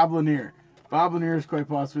for Bob Lanier. Bob Lanier is quite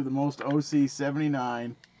possibly the most OC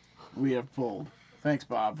 79 we have pulled. Thanks,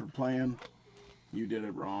 Bob, for playing. You did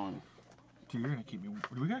it wrong. Dude, you're gonna keep me.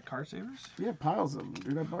 Do we got card savers? Yeah, piles of them,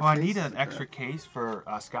 dude. I bought Oh, I need cases an of extra crap. case for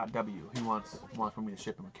Scott W. He wants for me to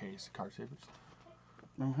ship him a case. Card savers.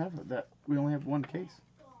 I don't have that. We only have one case.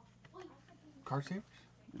 Card savers?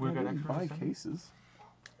 I We got didn't extra. buy cases.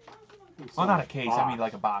 Oh, not a case. I mean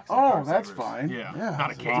like a box. Of Oh, card that's savers. fine. Yeah, Yeah.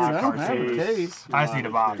 not a case. Dude, of I don't card have a savers. case. I just need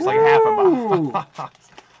a box, Ooh. like half a box.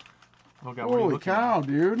 Oh God, what are you Holy looking cow, at?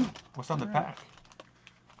 dude. What's on the pack?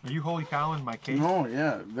 Are you holy cow in my case? Oh,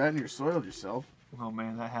 yeah. That and you soiled yourself. Oh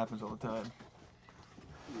man, that happens all the time.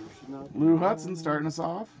 Lou Hudson starting us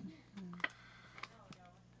off.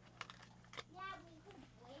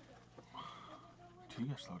 Dude,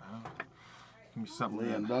 you gotta slow down. Give me something.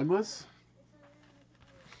 Liam That... Douglas.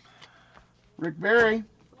 Rick Barry.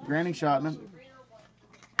 Granny Shotman.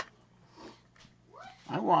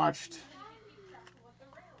 I watched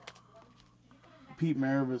Pete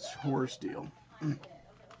Maravich's horse deal. And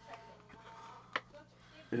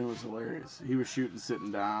it was hilarious. He was shooting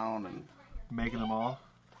sitting down and Making them all.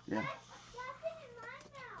 yeah.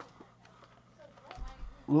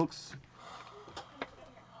 Looks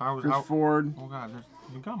How Chris Ford. Oh God,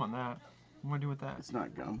 there's gum on that. What am I do with that? It's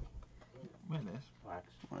not gum. What is this?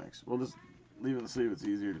 Wax. We'll just leave it in the sleeve. It's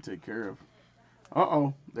easier to take care of.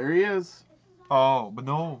 Uh-oh. There he is. Oh, but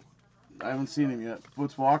no. I haven't seen him yet.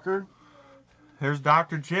 Foots Walker. Here's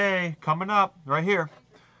Dr. J coming up right here.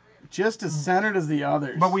 Just as centered as the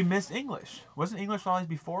others. But we missed English. Wasn't English always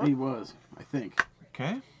before? He was, I think.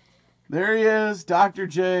 Okay. There he is. Dr.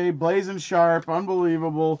 J. Blazing sharp.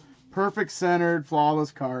 Unbelievable. Perfect centered.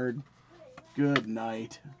 Flawless card. Good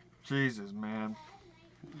night. Jesus, man.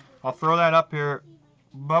 I'll throw that up here,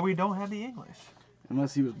 but we don't have the English.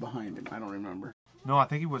 Unless he was behind him. I don't remember. No, I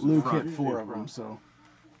think he was in Luke front. hit 4 of them, so.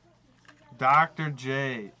 Dr.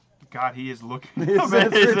 J. God, he is looking It's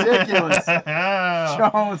amazing. ridiculous. Oh,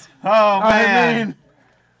 Jones. man. I mean,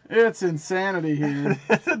 it's insanity here.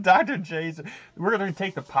 Dr. J's. We're going to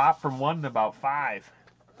take the pop from 1 to about 5.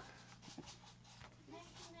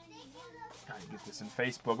 Gotta get this in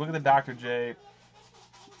Facebook. Look at the Dr. J.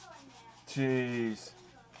 Jeez.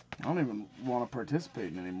 I don't even want to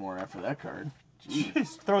participate in anymore after that card. Jeez.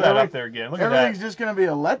 Jeez. Throw that up there again. Look at Everything's that. just going to be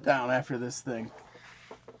a letdown after this thing.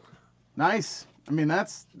 Nice. I mean,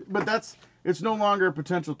 it's no longer a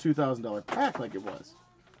potential $2,000 pack like it was.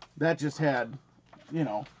 That just had,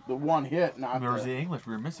 the one hit, not There was the English.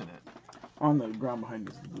 We were missing it. on the ground behind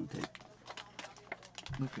us, the blue tape.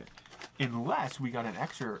 Look at, unless we got an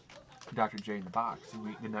extra Dr. J in the box, and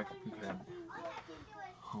we could have.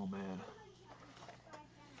 Oh man.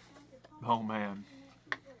 Oh man.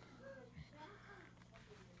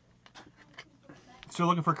 Still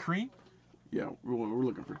looking for cream? Yeah, we're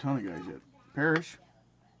looking for a ton of guys yet. Parrish,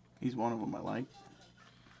 he's one of them I like.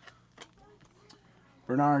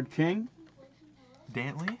 Bernard King.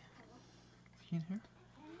 Dantley? Is he in here?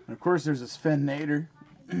 And of course, there's a Sven Nader.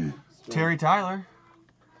 Terry Tyler.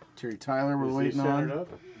 Terry Tyler we're waiting on. He's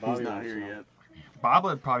Bobby not here yet.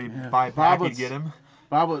 Boblet probably Yeah. buy a pack and Boblet's- get him.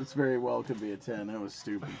 Boblet's very well could be a 10. That was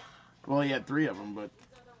stupid. Well, he had 3 of them, but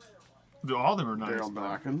All of them are nice. Daryl but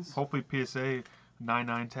Dawkins. Hopefully PSA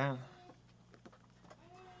 9910.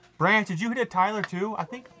 Branch, did you hit a Tyler too? I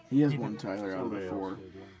think He has He one did. Tyler out of the 4.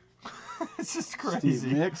 it's just Steve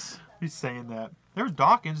crazy. Mix. He's saying that. There's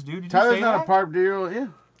Dawkins, dude. Did Tyler's you say not that? a part deal, yeah.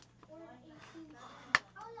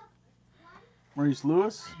 Maurice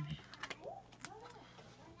Lewis.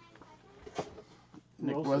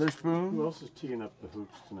 Nick Who Weatherspoon. else is teeing up the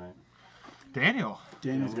hoops tonight? Daniel.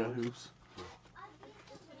 Daniel's got hoops.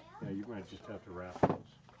 Yeah, you might just have to wrap those.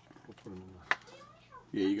 We'll put them in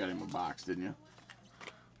the... Yeah, you got him a box, didn't you?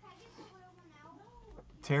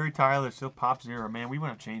 Terry Tyler still pop 0. Man, we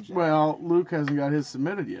want to change that. Well, Luke hasn't got his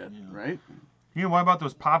submitted yet, right? You know what about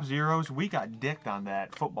those pop 0s? We got dicked on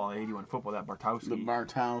that football, 81 football, that The Bartowski.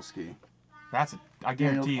 Bartowski. That's I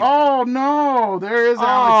guarantee you. Oh, no! There is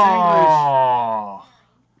Alex English. Oh.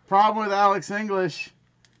 Problem with Alex English.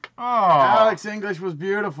 Oh. Alex English was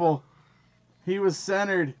beautiful. He was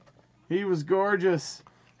centered. He was gorgeous.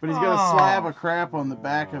 But he's got a slab of crap on the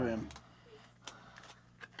back of him.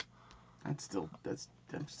 I'm still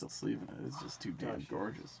sleeving it. It's just too damn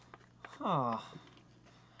gorgeous. Oh.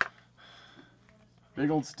 Big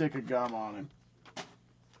old stick of gum on him.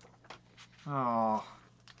 Oh.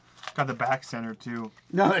 Got the back center too.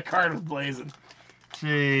 No, that card was blazing.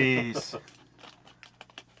 Jeez.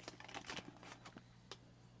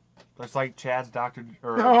 That's like Chad's doctor.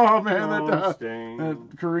 Or, Oh man, Oh, that stain.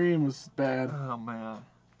 Kareem was bad. oh man.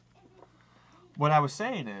 What I was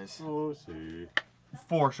saying is, Oh, see.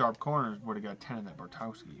 4 sharp corners would have got 10 in that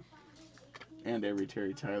Bartowski. And every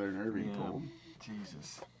Terry Tyler and Irving Yeah. pulled.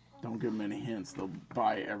 Jesus. Don't give them any hints. They'll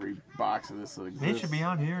buy every box of this that exists. They should be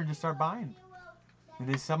on here and just start buying. And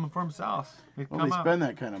they sell them for themselves. Well, they spend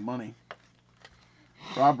that kind of money.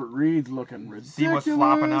 Robert Reed's looking ridiculous. See what's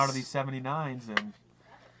flopping out of these 79s and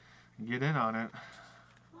get in on it.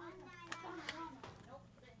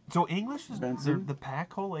 So English is the pack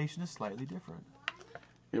collation is slightly different.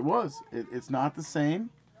 It was. It's not the same,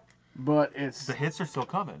 but it's... The hits are still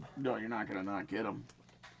coming. No, you're not going to not get them.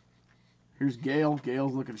 Here's Gale.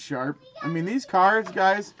 Gale's looking sharp. I mean, these cards,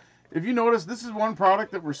 guys, if you notice, this is one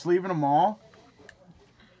product that we're sleeving them all.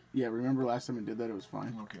 Yeah, remember last time we did that? It was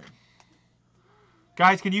fine. Okay.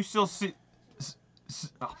 Guys, can you still see...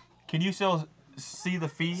 Can you still see the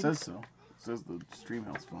feed? It says so. It says the stream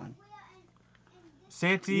health's fine.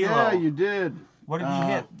 Santillo. Yeah, you did. What did you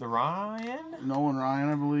hit? The Ryan? Nolan Ryan,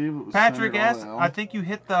 I believe. It was Patrick Senator S. OL. I think you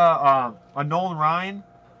hit the a Nolan Ryan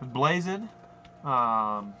with Blazin.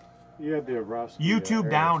 You had the Ross. YouTube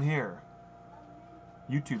down here.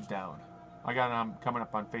 YouTube's down. I got it coming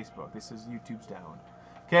up on Facebook. This is YouTube's down.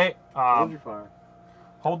 Okay. Hold your fire.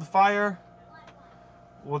 Hold the fire.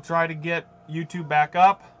 We'll try to get YouTube back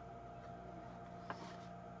up.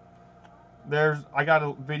 I got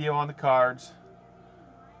a video on the cards.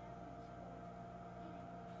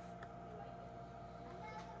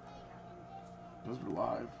 Those were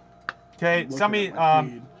live. Okay, somebody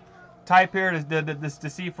type here to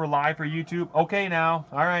see if we're live for YouTube. Okay, now.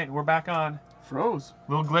 All right, we're back on. Froze.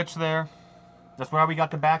 Little glitch there. That's why we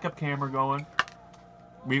got the backup camera going.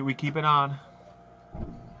 We keep it on.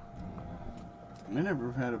 I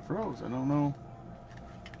never had it froze. I don't know.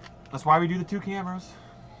 That's why we do the 2 cameras.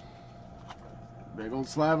 Big old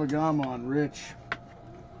slab of gum on Rich.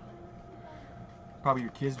 Probably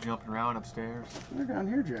your kids jumping around upstairs. They're down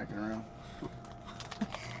here jacking around.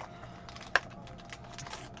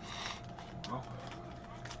 Oh.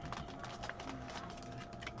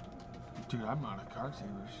 Dude, I'm out of card savers.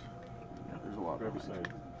 Yeah, there's a lot of Riverside.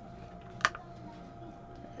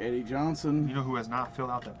 Eddie Johnson. You know who has not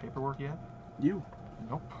filled out that paperwork yet? You.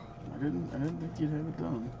 Nope. I didn't think you'd have it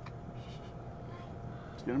done.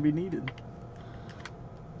 It's gonna be needed.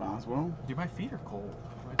 Boswell. Dude, my feet are cold.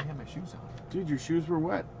 Why do I have my shoes on? Dude, your shoes were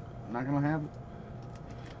wet. I'm not gonna have it.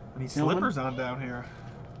 I need Hillman? slippers on down here.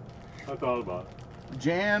 I thought about it.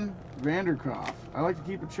 Jan Vanderkopf. I like to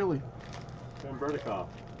keep it chilly. Jan Berdikoff.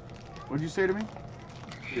 What'd you say to me?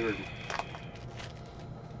 You heard me.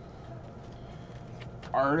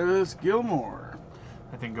 Artis Gilmore.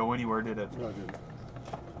 I didn't go anywhere, did it? No, I didn't.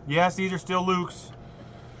 Yes, these are still Luke's.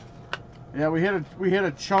 Yeah, we hit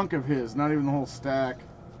a chunk of his, not even the whole stack.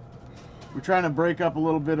 We're trying to break up a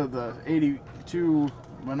little bit of the 82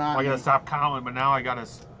 monotony. I gotta stop counting, but now I got a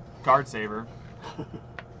card saver.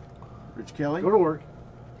 Rich Kelly. Go to work.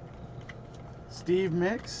 Steve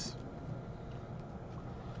Mix.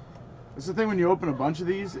 That's the thing when you open a bunch of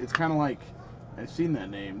these, it's kind of like, I've seen that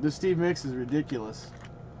name. This Steve Mix is ridiculous.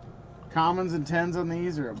 Commons and 10s on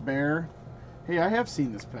these are a bear. Hey, I have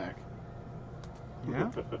seen this pack.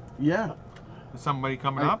 Yeah? Yeah. Is somebody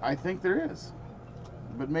coming up? I think there is.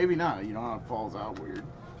 But maybe not. You know how it falls out weird.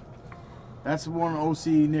 That's the one OC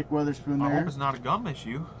Nick Weatherspoon I there. hope it's not a gum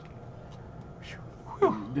issue.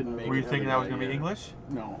 Didn't make Were you it to thinking the that was guy going to be yet. English?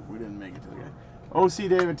 No, we didn't make it to the guy. OC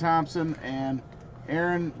David Thompson and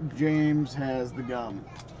Aaron James has the gum.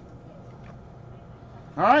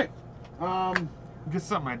 All right. Get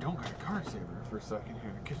something I don't got a card saver for a second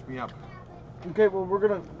here. Catch me up. Okay, well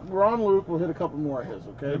we're on Luke. We'll hit a couple more of his,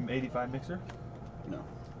 okay? 85 mixer? No.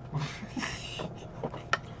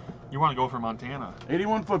 You want to go for Montana.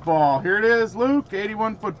 81 football. Here it is, Luke.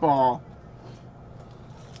 81 football.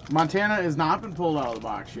 Montana has not been pulled out of the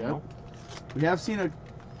box yet. Nope. We have seen a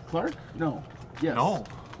Clark? No. Yes. No.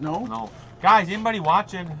 No? No. Guys, anybody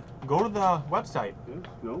watching, go to the website. Yes?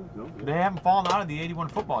 No? No? They haven't fallen out of the 81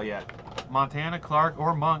 football yet. Montana, Clark,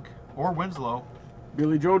 or Monk, or Winslow,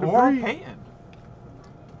 Billy Joe or Dupree. Peyton.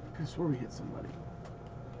 I swear we hit somebody.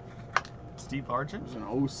 Steve It Largent, was an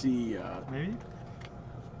OC. maybe?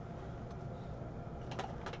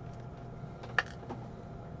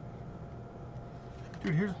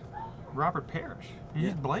 Dude, here's Robert Parrish. He's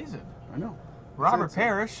Yeah. blazing. I know. Robert Said so.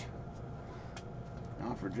 Parrish.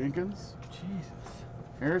 Now for Jenkins. Jesus.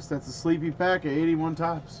 Harris, that's a sleepy pack of 81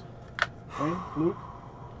 tops. Okay, Luke.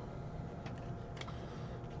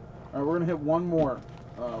 All right, we're gonna hit one more.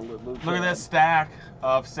 Luke. Look at this stack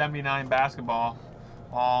of 79 basketball,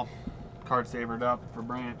 all card savored up for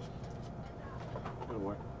Branch. Go to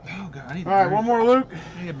work. Oh God, I need All right, one more, Luke.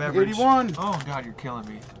 I need a beverage. 81. Oh God, you're killing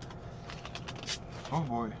me. Oh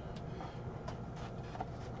boy.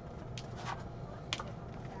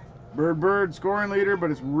 Bird scoring leader,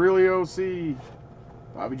 but it's really OC.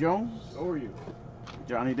 Bobby Jones, So are you?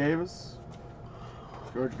 Johnny Davis,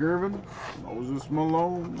 George Gervin, Moses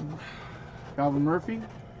Malone, Calvin Murphy,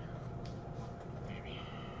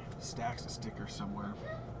 Stacks of stickers somewhere.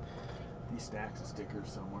 These stacks of stickers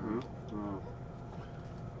somewhere. Mm-hmm.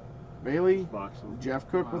 Bailey, Box them. Jeff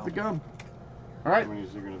Cook with Wow. the gun. All right, How many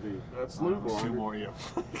is there going to be? that's Luke. Luke's. 2 more, yeah.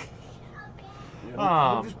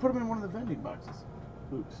 We'll just put them in one of the vending boxes.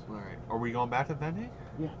 Luke's. All right. Are we going back to vending?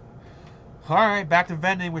 Yeah. All right, back to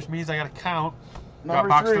vending, which means I got to count. Number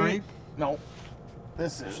Got box 3. 3. No.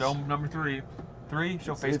 This is. Show number 3. 3.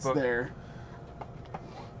 Show It's Facebook. there.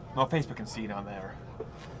 No, Facebook can see it on there.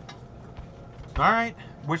 All right,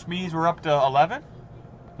 which means we're up to 11.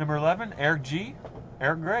 Number 11, Eric G.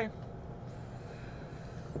 Eric Gray.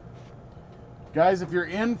 Guys, if you're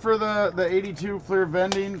in for the 82 Fleer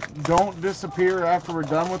vending, don't disappear after we're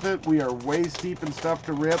done with it. We are waist deep in stuff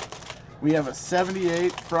to rip. We have a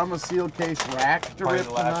 78 from a sealed case rack to Probably rip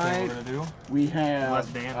the last thing tonight. we're going to do. We have Unless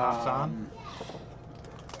Dan hops on.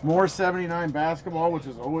 more 79 basketball, which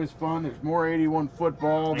is always fun. There's more 81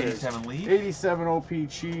 football. There's 87 Leaf. 87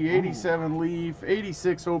 OPG, 87 Leaf,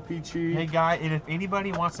 86 OPG. Hey, guy, and if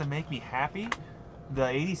anybody wants to make me happy, the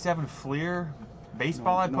 87 Fleer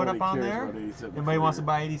baseball I put Nobody up on cares there, about 87 anybody wants to Fleer.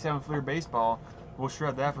 buy 87 Fleer baseball, we'll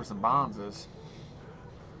shred that for some bonzes.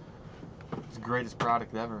 It's the greatest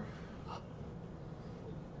product ever.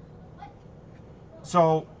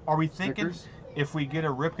 So, are we thinking Stickers? if we get a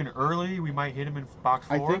Ripken early, we might hit him in box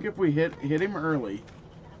 4? I think if we hit him early,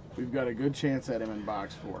 we've got a good chance at him in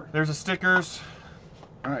box 4. There's the stickers.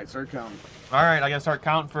 All right, start counting. All right, I got to start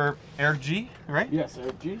counting for Eric G, right? Yes,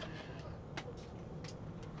 Eric G.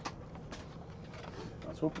 I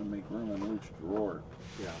was hoping to make room in Luke's drawer.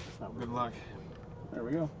 Yeah, that's not Good really- luck. There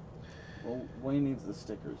we go. Well, Wayne needs the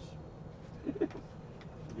stickers. I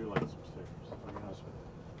do like some stickers. I'll be honest with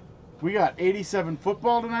you. We got 87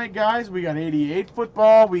 football tonight, guys. We got 88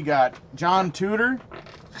 football. We got John Tudor.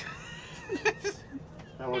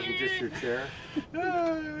 That wasn't just your chair?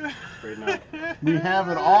 Afraid not. We have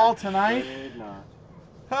it all tonight. Afraid not.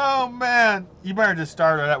 Oh, man. You better just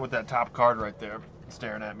start it out with that top card right there,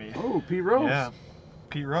 staring at me. Oh, Pete Rose. Yeah.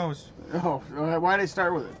 Pete Rose. Oh, why did they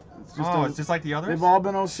start with it? It's It's just like the others? they've all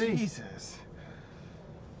been OC. Jesus.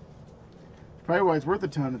 Probably why it's worth a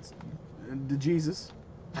ton. It's the Jesus.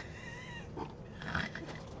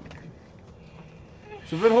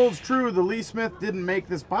 So if it holds true, the Lee Smith didn't make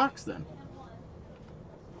this box then.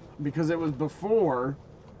 Because it was before.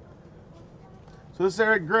 So this is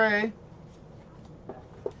Eric Gray.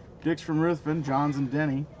 Dick's from Ruthven, Johns and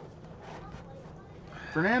Denny.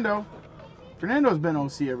 Fernando. Fernando's been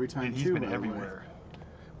OC every time And he's too. been by the way. everywhere.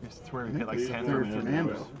 I swear he I hit like think 10 third times.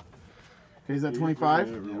 Fernando. Okay, is that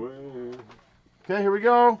 25? Everywhere. Okay, here we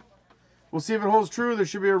go. We'll see if it holds true. There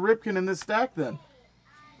should be a Ripken in this stack then.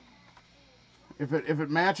 If it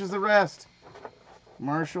matches the rest.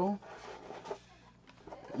 Marshall.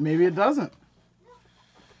 Maybe it doesn't.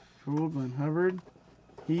 Cool, Glenn Hubbard.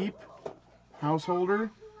 Heap. Householder.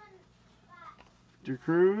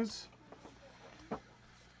 DeCruz.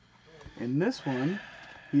 In this one,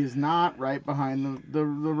 he is not right behind the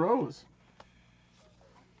rows.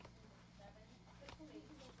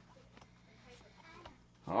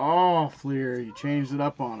 Oh, Fleer, you changed it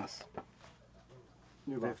up on us.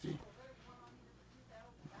 New box. 50.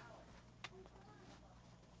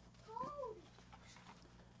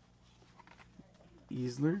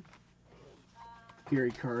 Easler.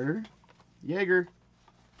 Gary Carter. Yeager.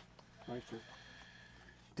 Nicer.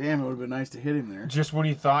 Damn, it would have been nice to hit him there. Just when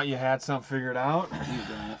you thought you had something figured out,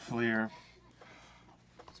 Fleer.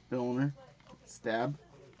 Spillner. Stab.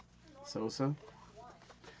 Sosa.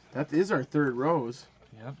 That is our third rose.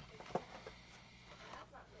 Yep.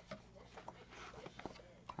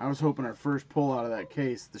 I was hoping our first pull out of that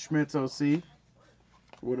case, the Schmitz OC,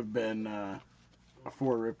 would have been a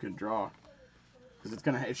 4 Ripken draw. Because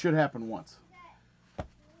it should happen once.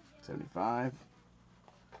 75.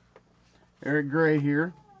 Eric Gray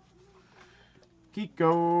here.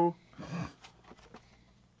 Kiko.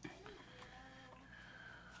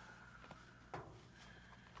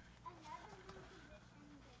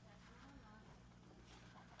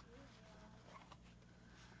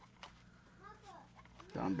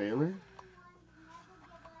 Don Baylor.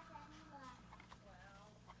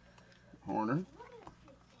 Horner.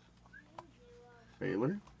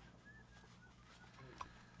 Baylor.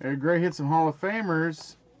 Eric Gray hit some Hall of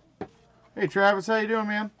Famers. Hey Travis, how you doing,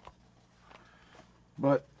 man?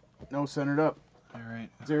 But no centered up. All right.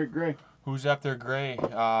 It's Eric Gray. Who's up there, Gray?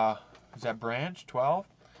 Is that Branch? 12?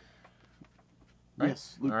 Right?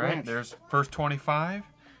 Yes, Luke All right. Branch. There's first 25,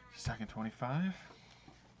 second 25.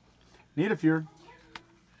 Need a few.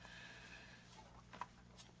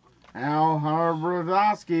 Al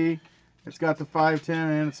Harbrodowski. It's got the 510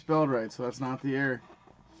 and it's spelled right, so that's not the error.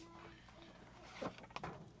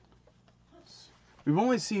 We've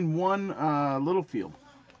only seen one Littlefield.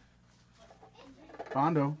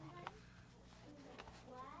 Bondo.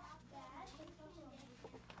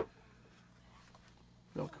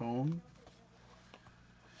 Belcone.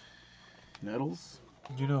 Nettles.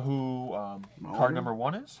 Do you know who card number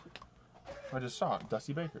 1 is? I just saw it.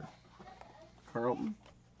 Dusty Baker. Carlton.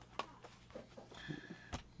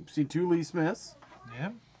 We've seen 2 Lee Smiths. Yeah.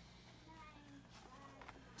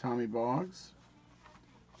 Tommy Boggs.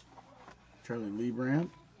 Charlie Leibrandt.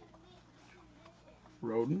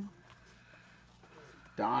 Roden.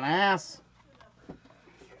 Don Ass.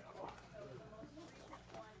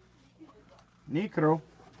 Necro.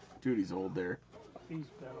 Dude, he's old there. He's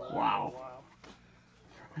been a Wow. while.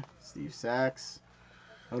 Steve Sachs.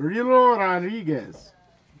 Aurelio Rodriguez.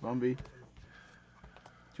 Bumby.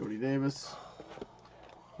 Jody Davis.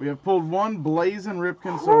 We have pulled 1 Blazin'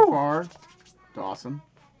 Ripken so far. Dawson.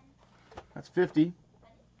 That's 50.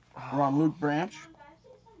 We're on Luke Branch.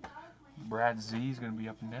 Brad Z is going to be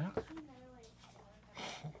up next.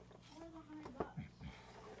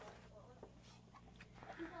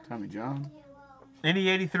 Tommy John. Any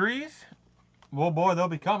 83s? Well, boy, they'll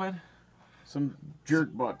be coming. Some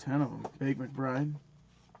jerk bought 10 of them. Big McBride.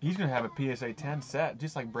 He's going to have a PSA 10 set,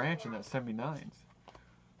 just like Branch in that 79s.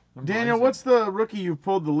 Daniel, what's the rookie you've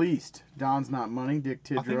pulled the least? Don's Not Money. Dick I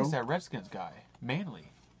think it's Tidrow. that Redskins guy,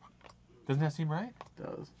 Manley. Doesn't that seem right?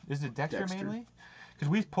 Does. Is it Dexter. Dexter. Manley? Because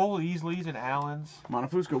we pulled Easleys and Allens.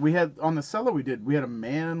 Montefusco. We had, on the cellar we had a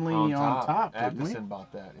Manly on top didn't we? Atkinson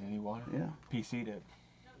bought that, and he won it. Yeah. PC'd it.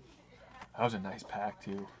 That was a nice pack,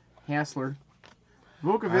 too. Hassler.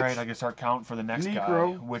 All Vukovic. right, I can start counting for the next guy,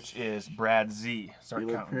 Necro. which is Brad Z. Start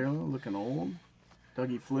Taylor counting. Parallel, looking old.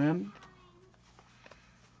 Dougie Flynn.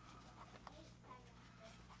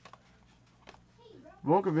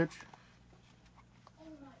 Vukovic.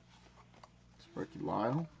 Sparky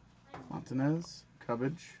Lyle. Montanez.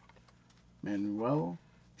 Cubbage. Manuel.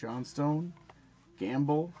 Johnstone.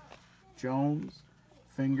 Gamble. Jones.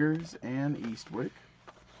 Fingers. And Eastwick.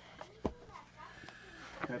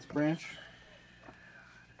 That's Branch.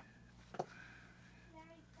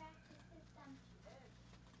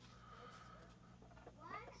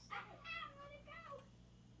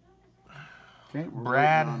 Okay, we're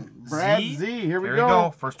Brad waiting on Brad Z. Z. Here we There go. you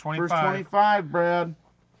go. First 25. First 25, Brad.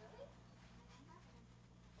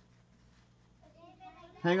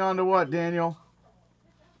 Hang on to what, Daniel?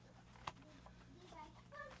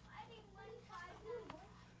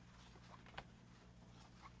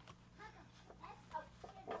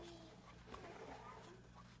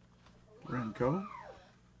 Renko.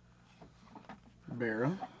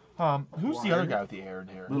 Barra. Who's the Wire. other guy with the air in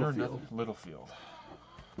here? Is there Littlefield. another- Littlefield.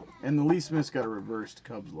 And the Lee Smith's got a reversed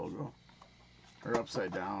Cubs logo. Or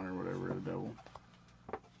upside down or whatever, the devil.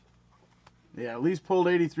 Yeah, at least pulled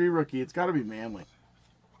 83 rookie. It's got to be Manly.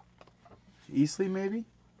 Eastley, maybe?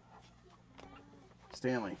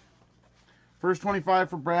 Stanley. First 25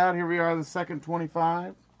 for Brad. Here we are, the second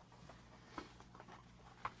 25.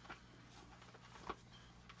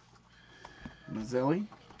 Mazzelli.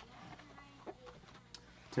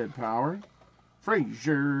 Ted Power.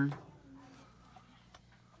 Frazier.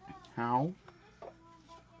 Howe.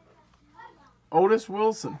 Otis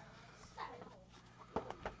Wilson.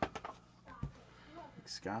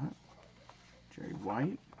 Scott. Jerry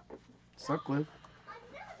White. Sutcliffe.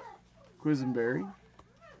 Quisenberry.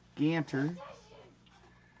 Ganter.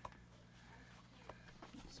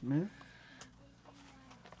 Smith.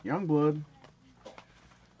 Youngblood.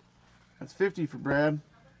 That's 50 for Brad.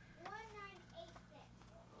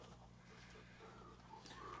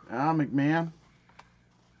 McMahon.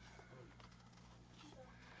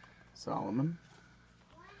 Solomon.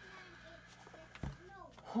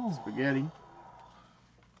 Spaghetti.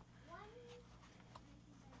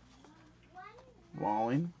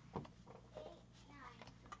 Walling.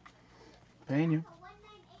 Pena.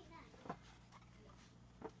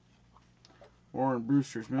 Warren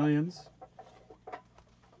Brewster's Millions.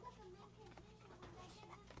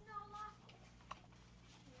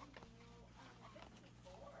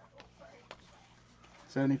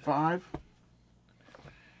 $75.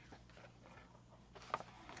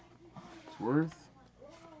 It's worth.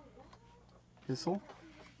 Kissel.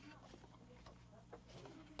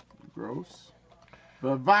 Gross.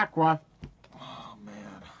 Bavacqua. Oh, man.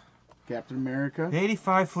 Captain America.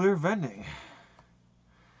 85 Fleer Vending.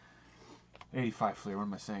 85 Fleer, what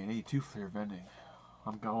am I saying? 82 Fleer Vending.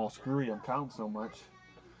 I'm all screwy. I'm counting so much.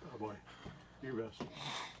 Oh boy, your best.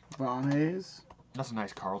 Von Hayes. That's a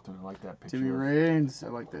nice Carlton. I like that picture. Timmy Raines. I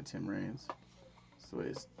like that Tim Raines. So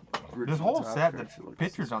his This whole set, the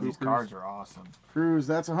pictures on these cards are awesome. Cruz,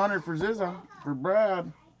 that's 100 for Zizza. For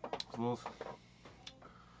Brad.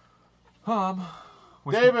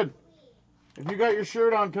 David, if you got your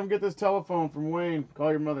shirt on, come get this telephone from Wayne.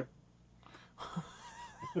 Call your mother.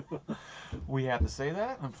 We have to say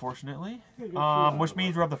that, unfortunately. Which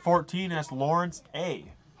means we're up to 14. That's Lawrence A.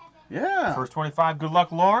 Yeah. First 25. Good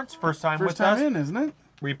luck, Lawrence. First time with us. First time in, isn't it?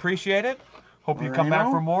 We appreciate it. Hope you come back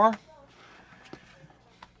for more.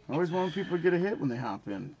 I always want people to get a hit when they hop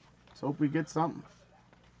in. Let's hope we get something.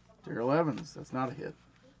 Darrell Evans. That's not a hit.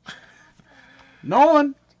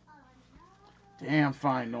 Nolan. Damn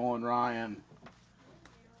fine, Nolan Ryan.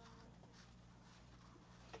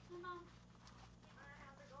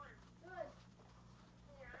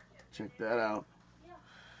 Check that out.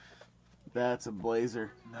 That's a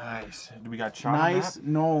blazer. Nice. Do we got shot Nice on that?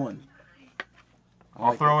 Nolan.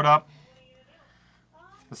 I'll throw it up.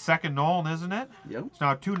 The second Nolan, isn't it? Yep. It's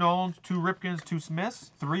now 2 Nolans, 2 Ripkins, 2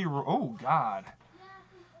 Smiths, 3. Oh, God.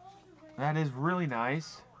 That is really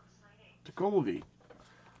nice. Jacoby.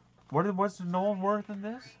 What's the Nolan worth in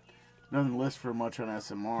this? Doesn't list for much on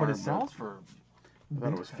SMR. But it sells for. I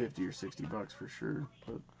thought it was 50 or 60 bucks for sure.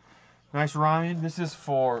 But nice, Ryan. This is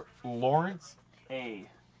for Lawrence A.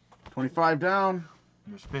 25 down.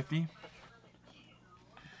 Here's 50.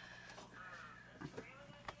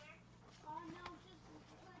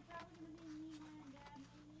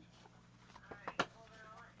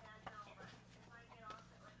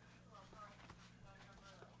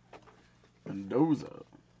 Mendoza.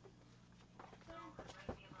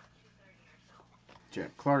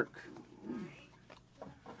 Jack Clark.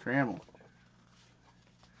 Trammell.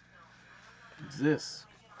 This.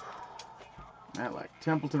 Matlack.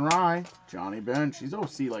 Templeton Rye. Johnny Bench. He's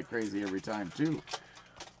OC like crazy every time, too.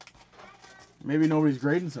 Maybe nobody's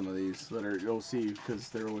grading some of these that are OC because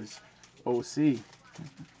they're always OC.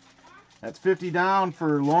 That's 50 down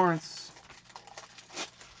for Lawrence.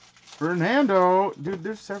 Fernando. Dude,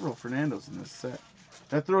 there's several Fernandos in this set.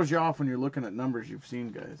 That throws you off when you're looking at numbers you've seen,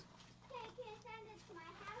 guys.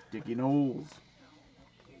 Dickie Knowles.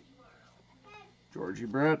 Georgie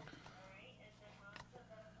Brett.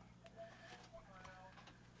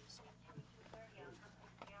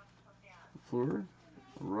 Fleur.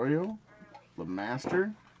 Arroyo.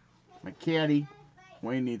 LeMaster. McCaddy.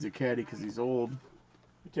 Wayne needs a caddy because he's old.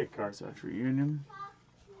 You take cards. Such reunion.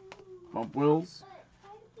 Bump Wills.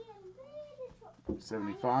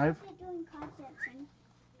 75. Oh,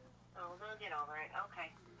 we'll get over it.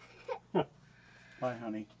 Okay. Bye,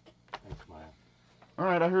 honey. Thanks, Maya. All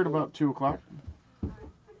right, I heard about 2 o'clock.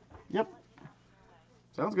 Yep.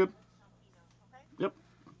 Sounds good. Yep.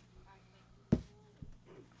 You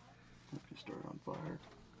start on fire.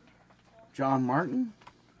 John Martin.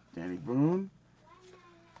 Danny Boone.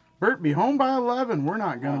 Bert, be home by 11. We're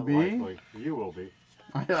not going to be. Likely. You will be.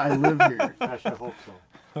 I live here. I should hope so.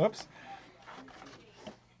 Oops.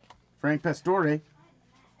 Frank Pastore.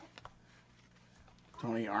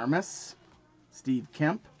 Tony Armas. Steve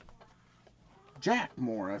Kemp. Jack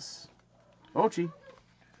Morris. Ochi.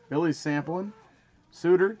 Billy Samplin.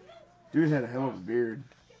 Suter. Dude had a hell of a beard.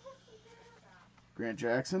 Grant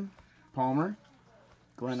Jackson. Palmer.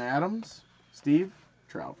 Glenn Adams. Steve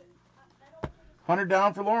Trout. 100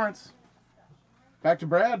 down for Lawrence. Back to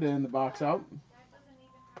Brad in the box out.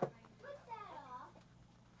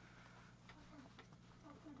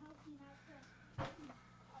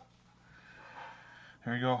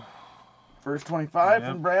 Here you go. First 25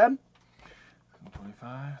 from Brad.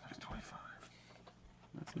 25. That's 25.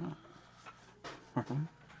 That's not.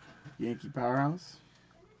 Yankee Powerhouse.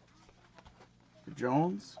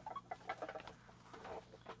 Jones.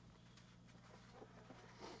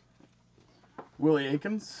 Willie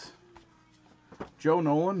Aikens. Joe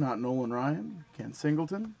Nolan, not Nolan Ryan. Ken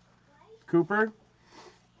Singleton. Cooper.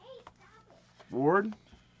 Ward.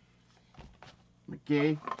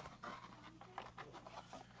 McKay.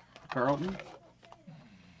 Carlton.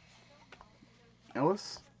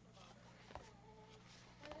 Ellis.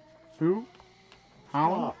 Who?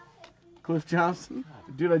 Holland. Cliff Johnson.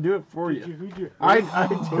 Dude, I do it for you. I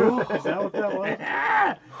do. Is that what that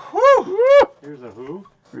was? Woo! Woo! Here's a who?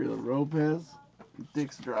 Rila Lopez.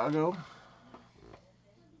 Dix Drago.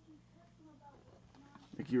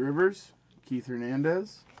 Mickey Rivers. Keith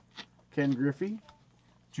Hernandez. Ken Griffey.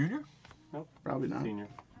 Junior? Nope. Probably not. Senior.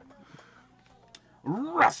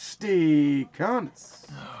 Rusty Kuntz.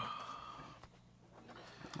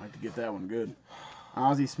 I'd like to get that one good.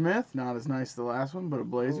 Ozzie Smith, not as nice as the last one, but a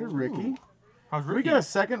blazer. Ricky. How's Have Ricky? we got a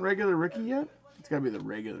second regular Ricky yet? It's got to be the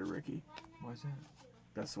regular Ricky. Why is that?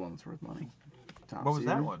 That's the one that's worth money. top What was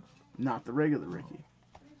that seeder. one? Not the regular Ricky.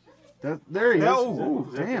 There he is. No. Oh,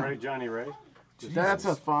 Is that the damn. right Johnny Ray? That's a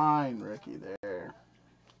Jesus. fine Ricky there.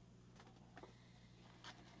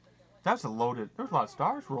 That's a loaded. There's a lot of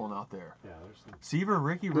stars rolling out there. Yeah, there's some. Seaver,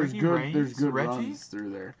 Ricky, There's Ricky, good, Reigns, there's good Reggie. runs through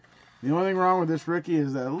there. The only thing wrong with this Ricky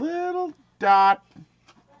is that little dot.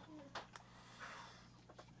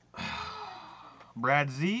 Brad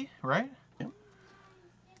Z, right?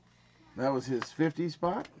 That was his 50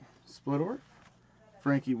 spot. Splittorf.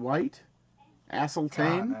 Frankie White. God,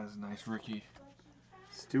 Asseltane. that is a nice Ricky.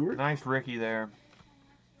 Stewart. Nice Ricky there.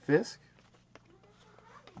 Fisk.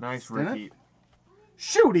 Nice Stinnett? Ricky.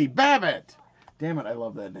 Shooty Babbitt. Damn it, I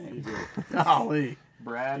love that You name. do. Golly.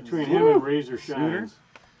 Brad Between Z. him and Razor Shooter. Shines.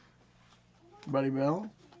 Buddy Bell.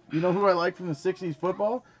 You know who I like from the 60s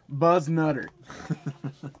football? Buzz Nutter.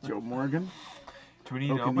 Joe Morgan. Do we need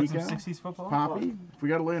to open some Okanika? 60s football? Poppy. If we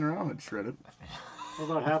got it laying around, I'd shred it. What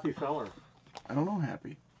about Happy Feller? I don't know,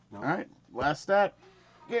 Happy. No. All right, last stat.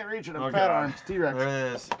 Can't reach it. I'm Oh, fat God. arms. T-Rex. There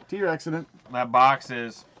it is. T-Rex in it. That box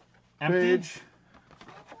is empty. Page.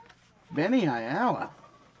 Benny Ayala.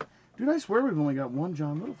 Dude, I swear we've only got one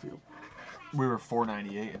John Littlefield. We were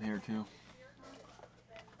 498 in here too.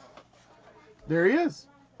 There he is.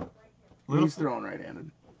 Little- He's throwing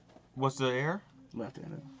right-handed. What's the air?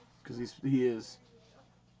 Left-handed. Because he is.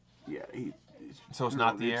 Yeah, he's. So it's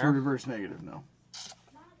not the It's air? a reverse negative, no.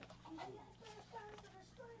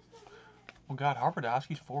 Oh God,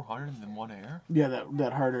 Harperdowski's 400 and then one air. Yeah,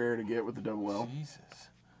 that harder air to get with the double L. Jesus.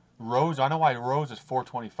 Rose, I know why Rose is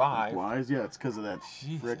 425. Wise, yeah, it's because of that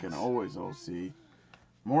Jesus. frickin' always OC.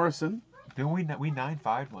 Morrison, Didn't we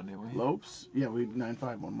 9-5 one, didn't we? Lopes, yeah, we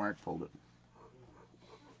 9-5 when Mark pulled it.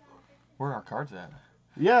 Where are our cards at?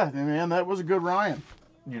 Yeah, man, that was a good Ryan.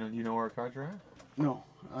 You know where our cards are at? No,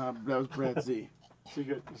 that was Brad Z.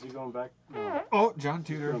 Is he going back? No. Oh, John He's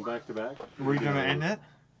Tudor. going back to back? Were you gonna end it?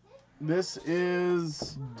 This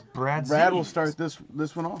is Brad Brad will start this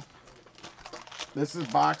one off. This is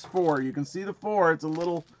box 4. You can see the 4. It's a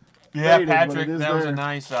little Yeah, faded, but Patrick, it is that was a there.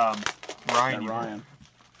 nice that Ryan. Ryan.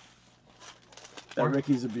 That Where-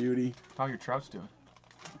 Ricky's a beauty. How your trout's doing?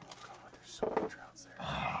 There's so many trouts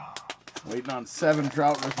there. Waiting on 7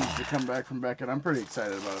 trout rookies to come back from Beckett. I'm pretty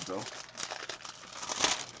excited about it though.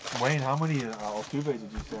 Wayne, how many Altuves did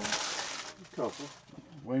you send? Couple.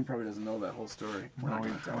 Wayne probably doesn't know that whole story. We're not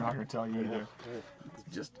gonna tell him. tell you either.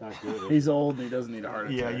 Just Not good. he's old and he doesn't need a heart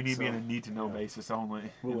attack. Yeah, you need to be so on a need-to-know basis only.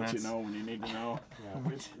 We'll And let you that's- know when you need to know.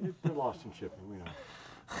 Yeah, they're lost in shipping. We know.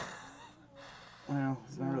 Well,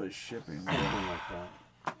 it's not really shipping. Something like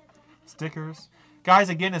that. Stickers. Guys,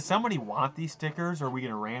 again, does somebody want these stickers? Or are we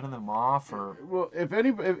going to random them off? Or Well,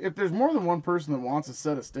 if there's more than one person that wants a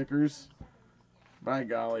set of stickers, by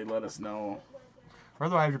golly, let us know.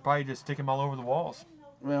 otherwise, you're probably just stick them all over the walls.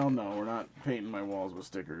 Well, no, we're not painting my walls with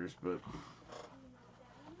stickers, but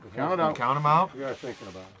We count it have- out. Count them out. We are thinking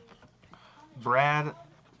about it. Brad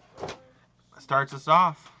starts us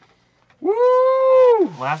off. Woo!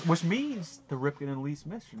 Which means the Ripken and Lee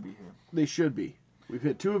Smith should be here. They should be. We've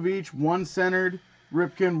hit 2 of each. 1 centered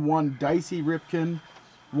Ripken, 1 dicey Ripken.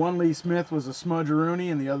 1 Lee Smith was a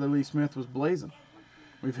smudgeroonie, and the other Lee Smith was blazing.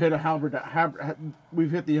 We've hit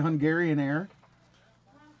we've hit the Hungarian air.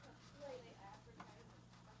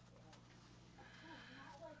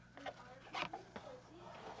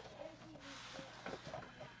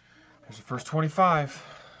 There's the first 25.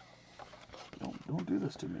 Don't do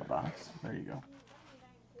this to me, box. There you go.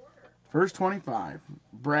 First 25.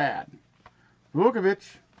 Brad.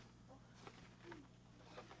 Vukovic.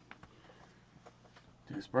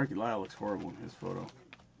 Dude, Sparky Lyle looks horrible in his photo.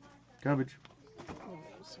 Cubbage.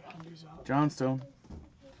 Johnstone.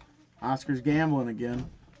 Oscar's gambling again.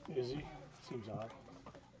 Is he? Seems odd.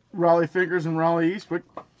 Raleigh Finkers and Raleigh Eastwick.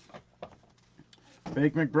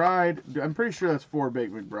 Bake McBride. I'm pretty sure that's 4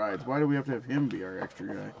 Bake McBrides. Why do we have to have him be our extra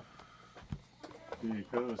guy?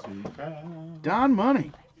 Because he can. Don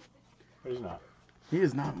Money. But he's not. He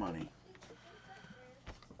is not money.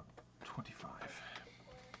 25.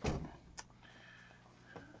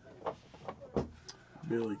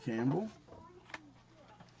 Billy Campbell.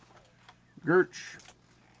 Gertch.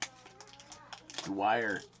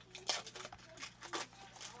 Dwyer.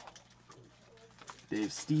 Dave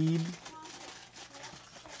Steeb.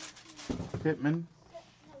 Pittman.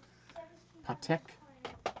 Patek.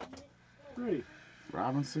 Ready.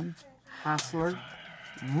 Robinson. Hassler.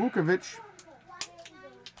 Vukovic.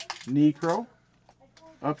 Necro.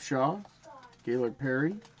 Upshaw. Gaylord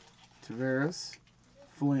Perry. Tavares.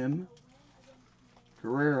 Flynn.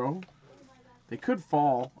 Guerrero. They could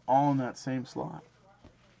fall all in that same slot.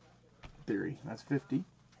 Theory. That's 50.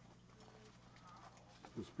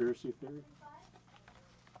 Conspiracy theory.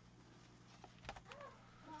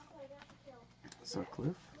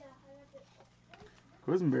 Sutcliffe.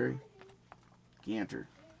 Quisenberry. Ganter.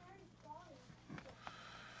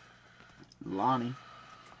 Lonnie.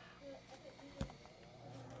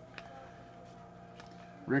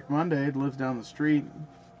 Rick Monday lives down the street.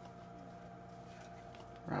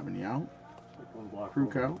 Robin Yount. Crew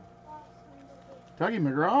Cow. Dougie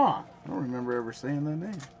McGraw. I don't remember ever saying that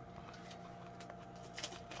name.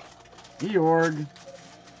 Eorg.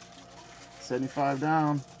 75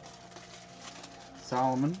 down.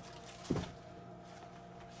 Solomon.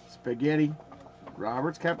 Spaghetti.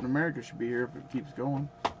 Roberts. Captain America should be here if it keeps going.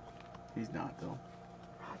 He's not, though.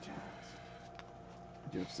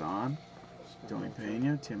 Jeff Zahn. Tony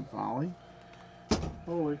Pena. Tim Foley.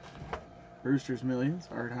 Holy. Brewster's Millions.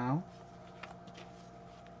 Art Howe.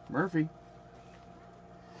 Murphy.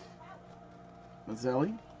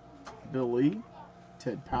 Mazzelli. Bill Lee.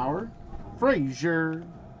 Ted Power. Frazier.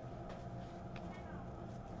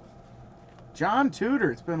 John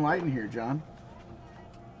Tudor. It's been light in here, John.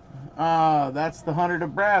 That's the 100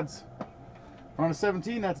 of Brad's. On a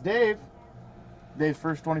 17, that's Dave. Dave's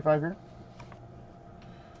first 25 here.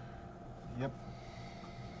 Yep.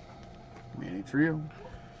 Manny Trio.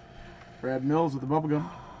 Brad Mills with the bubblegum.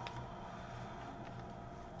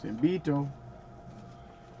 Zambito.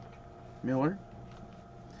 Miller.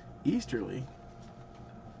 Easterly.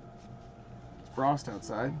 It's frost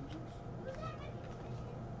outside.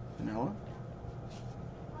 Vanilla.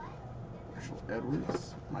 Marshall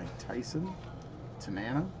Edwards. Mike Tyson.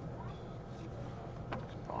 Tanana.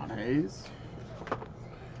 Vaughn Hayes.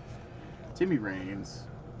 Timmy Raines.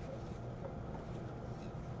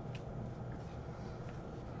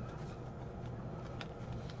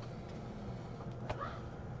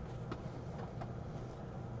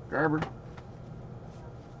 Garber.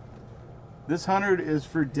 This 100 is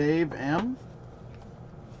for Dave M.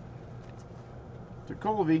 To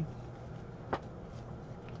Colby.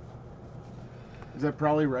 Is that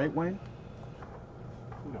probably right, Wayne?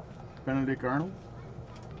 No. Benedict Arnold.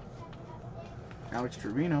 Alex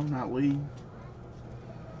Trevino, not Lee.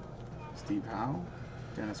 Steve Howe.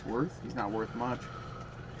 Dennis Worth. He's not worth much.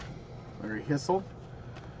 Larry Hissel.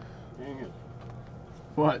 Dang it.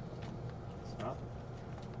 What? Stop.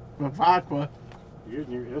 Bavacqua. You're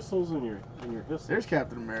using your Issels and your Hissels. There's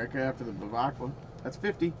Captain America after the Bavacqua. That's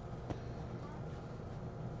 50.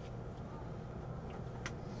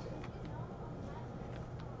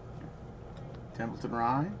 Templeton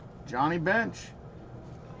Rye. Johnny Bench.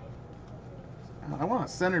 I want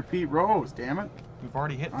to center Pete Rose, damn it. We've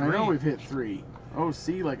already hit 3. I know we've hit 3. OC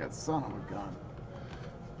like a son of a gun.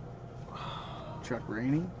 Chuck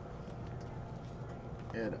Rainey.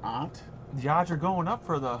 Ed Ott. The odds are going up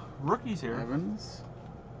for the rookies here. Evans.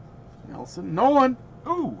 Nelson. Nolan.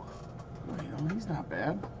 Ooh. Well, you know, he's not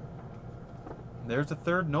bad. There's the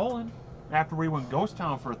third Nolan. After we went Ghost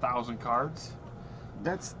Town for 1,000 cards.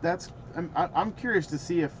 I'm curious to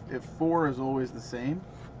see if 4 is always the same.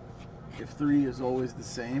 If 3 is always the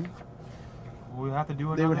same. We'll have to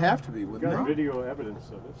do it. They would have to be, We wouldn't got they? video evidence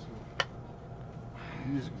of it. So.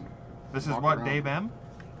 You just This is walk what, around. Dave M?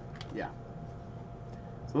 Yeah.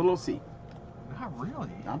 It's a little OC. Not really.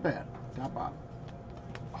 Not bad. Top bottom.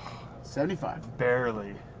 75.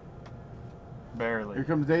 Barely. Barely. Here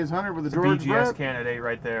comes Dave's 100 with the It's a George BGS Brett. candidate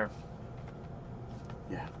right there.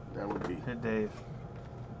 Yeah, that would be. Hit Dave.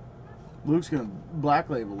 Luke's going to black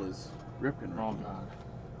label his Ripken. Oh, God.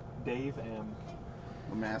 Dave M.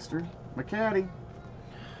 A master. McCaddy.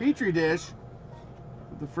 Petri dish.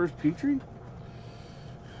 With the first Petri.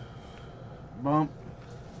 Bump.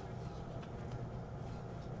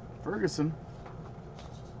 Ferguson.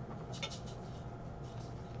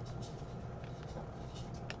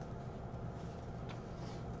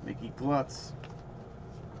 Mickey Glutz.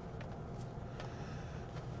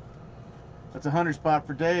 That's a 100 spot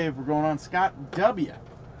for Dave. We're going on Scott W.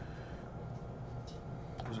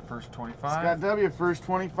 Was it first 25? Scott W. First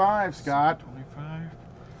 25, Scott. 25.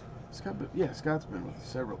 Scott, yeah, Scott's been with us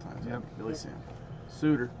several times. Yep. Billy Sam.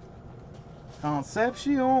 Suter.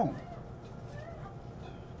 Concepcion.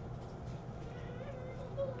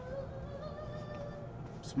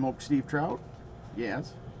 Smoked Steve Trout.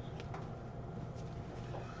 Yes.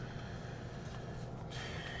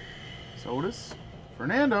 Sodas.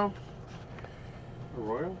 Fernando.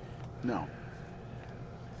 Royal, No.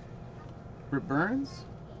 Britt Burns.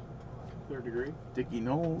 3rd degree. Dickie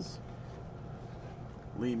Knowles.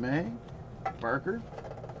 Lee May. Barker.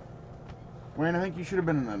 Wayne, I think you should have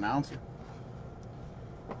been an announcer.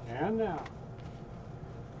 And now.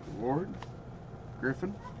 Ward.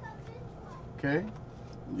 Griffin. Okay.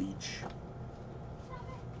 Leach.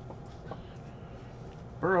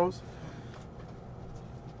 Burrows.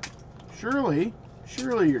 Shirley.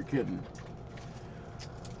 Surely you're kidding.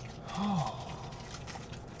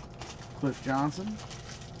 Cliff Johnson.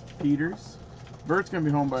 Peters. Bert's going to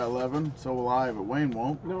be home by 11, so will I, but Wayne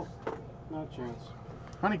won't. No, not a chance.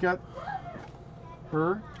 Honeycutt.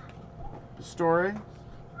 Her. Pastore.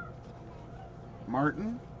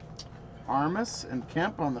 Martin. Armas and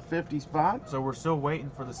Kemp on the 50 spot. So we're still waiting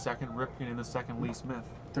for the second Ripken and the second Lee Smith.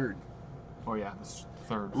 Third. Oh yeah, this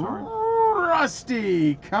third. Sorry.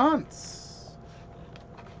 Rusty Kuntz.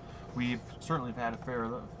 We've certainly had a fair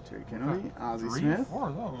of those. Terry Kennedy. Ozzie Three, Smith. 4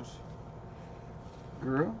 of those.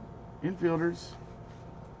 Gura. Infielders.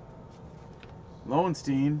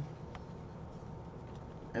 Lowenstein.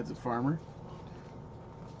 Edson Farmer.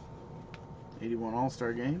 81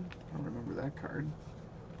 All-Star Game. I don't remember that card.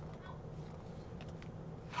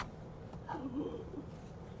 A few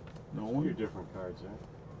Nolan. different cards there.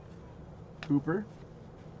 Cooper.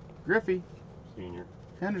 Griffey. Senior.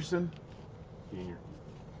 Henderson. Senior.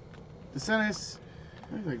 DeSantis.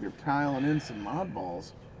 Looks like they're piling in some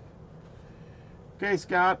oddballs. Okay,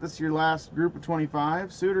 Scott, this is your last group of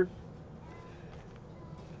 25. Suter.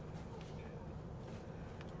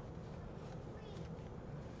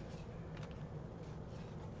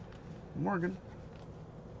 Morgan.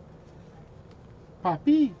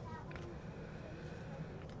 Poppy.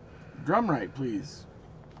 Drum right, please.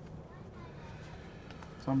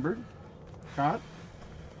 Sunbird. Cott.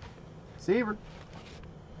 Seaver.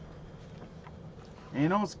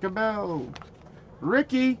 Enos Cabell.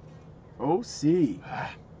 Ricky. OC.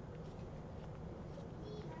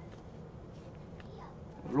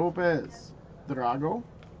 Lopez. Drago.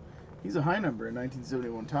 He's a high number in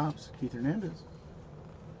 1971 tops. Keith Hernandez.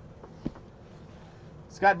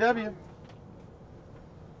 Scott W.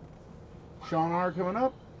 Sean R. coming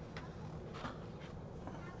up.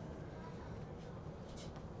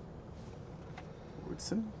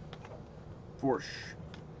 Woodson. Forsh.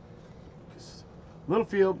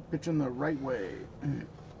 Littlefield pitching the right way.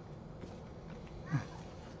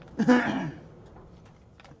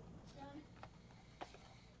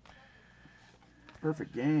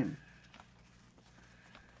 Perfect game.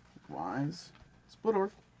 Wise.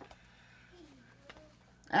 Splittorf.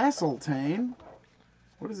 Asseltane.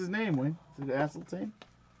 What is his name, Wayne? Is it Asseltane?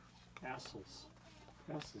 Castles.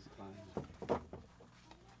 Castles time.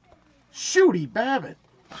 Shooty Babbitt.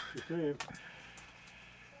 Okay.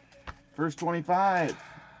 First 25.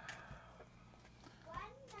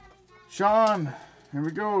 Sean, here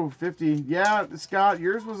we go. 50. Yeah, Scott,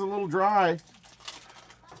 yours was a little dry.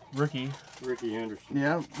 Ricky. Ricky Anderson.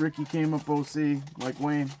 Yeah, Ricky came up OC like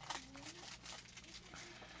Wayne.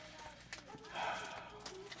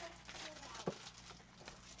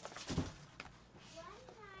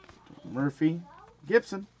 Murphy.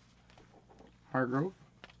 Gibson. Hargrove.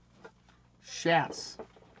 Schatz.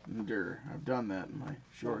 I've done that in my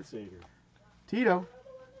shorts. Sager. Tito.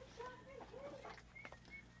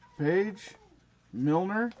 Page.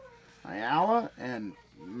 Milner. Ayala and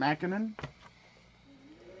Mackinnon.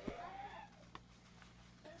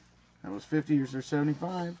 That was 50 or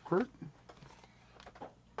 75. Quirt.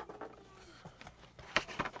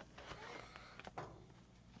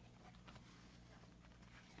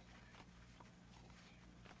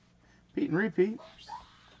 Pete and repeat.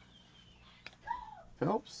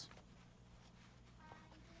 Phelps.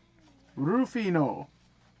 Rufino.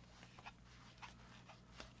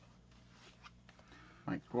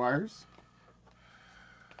 Mike Squires.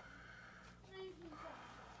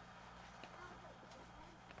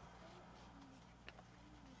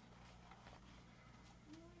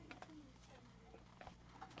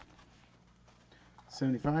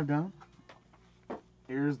 $75 down.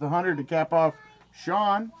 Here's the 100 to cap off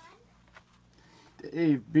Sean.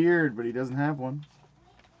 Dave Beard, but he doesn't have one.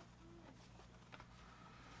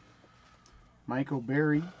 Michael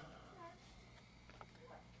Berry.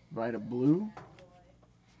 Vida Blue.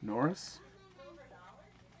 Norris.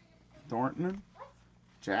 Thornton.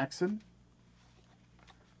 Jackson.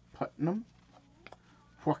 Putnam.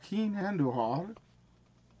 Joaquin Andujar.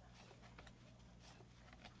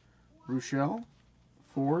 Rochelle.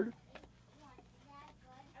 Ford.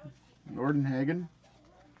 Nordenhagen.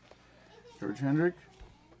 George Hendrick.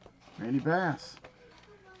 Randy Bass.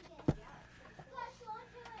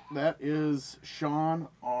 That is Sean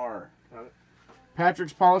R. Got it.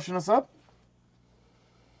 Patrick's polishing us up.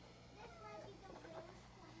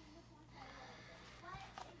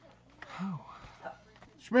 Oh.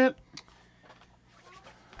 Schmidt.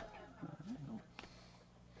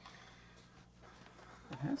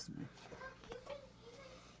 It has to be.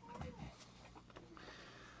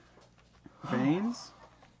 Baines.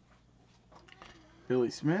 Billy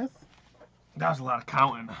Smith. That was a lot of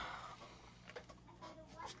counting.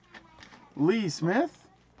 Lee Smith.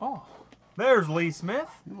 Oh, there's Lee Smith.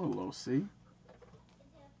 A little OC.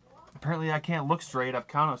 Apparently I can't look straight. I've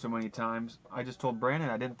counted so many times. I just told Brandon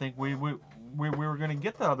I didn't think we were going to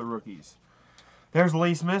get the other rookies. There's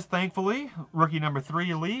Lee Smith, thankfully. Rookie number 3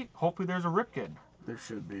 elite. Hopefully there's a Ripken. There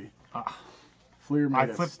should be. I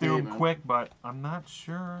flipped through them quick, but I'm not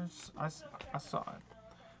sure I saw it.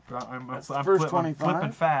 But I'm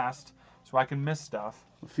flipping fast so I can miss stuff.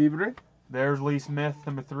 Febre. There's Lee Smith,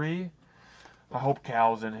 number 3. I hope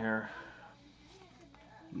Cal's in here.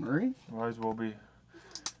 Murray? Otherwise we'll be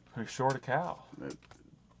short of Cal. That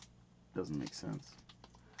doesn't make sense.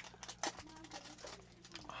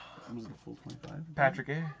 Was it a full 25? Patrick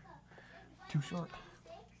A. Too short.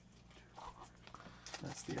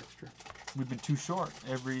 That's the extra. We've been too short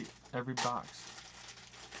every box.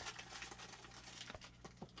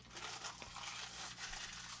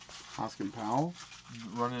 Hoskin Powell.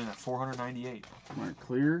 Running at 498. Mark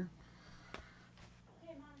Clear.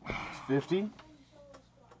 50.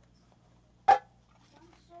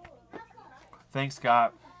 Thanks,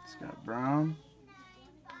 Scott. Scott Brown.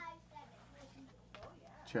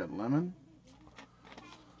 Chad Lemon.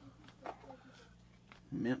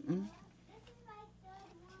 Minton.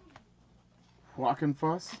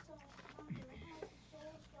 Walkenfuss.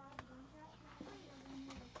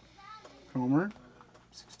 Comer.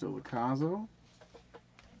 Still Lacazo.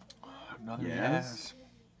 Another yes.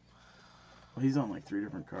 Well, he's on like 3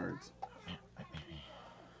 different cards.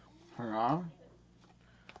 Hurrah.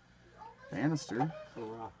 Bannister.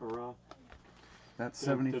 Hurrah, hurrah. That's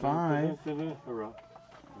 75. Hurrah.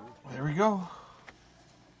 There we go.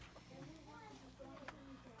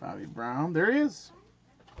 Bobby Brown. There he is.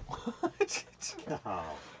 Oh.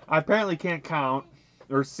 I apparently can't count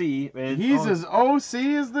or see. And He's as OC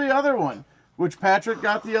as the other one, which Patrick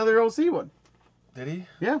got the other OC one. Did he?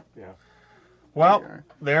 Yeah. Yeah. Well,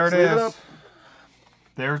 there it Sleeve it is. up.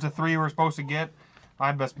 There's the 3 we're supposed to get.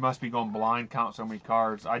 I must be going blind, count so many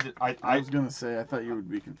cards. I was gonna say I thought you would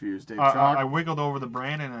be confused, Dave. I wiggled over the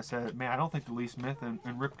brand and I said, "Man, I don't think the Lee Smith and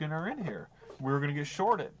Ripken are in here. We were gonna get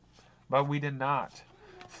shorted, but we did not."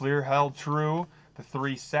 Fleer held true. The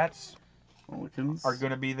 3 sets Mulligans are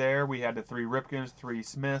gonna be there. We had the 3 Ripkens, 3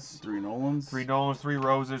 Smiths, 3 Nolans. 3 Nolans, 3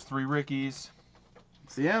 Roses, 3 Rickies.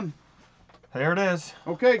 It's the end. There it is.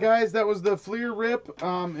 Okay, guys, that was the Fleer Rip.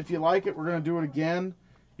 If you like it, we're gonna do it again.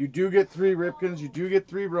 You do get 3 Ripkins. You do get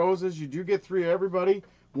 3 Roses. You do get 3 everybody.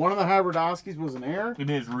 One of the Hybridowskis was an air. It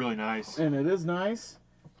is really nice. And it is nice.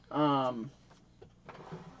 You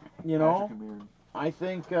know, I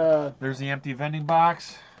think... There's the empty vending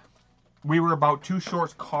box. We were about 2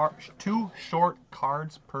 short cards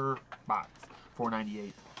per box.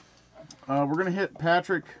 $4.98. We're going to hit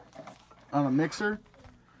Patrick on a mixer.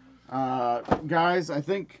 Guys, I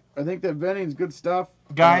think that vending's good stuff.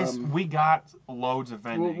 Guys, we got loads of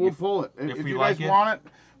vending. We'll pull it. If we you like guys want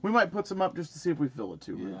it, we might put some up just to see if we fill it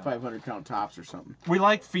too. Yeah. 500 count tops or something. We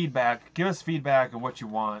like feedback. Give us feedback on what you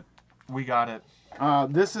want. We got it.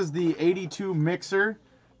 This is the 82 mixer.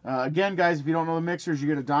 Again, guys, if you don't know the mixers, you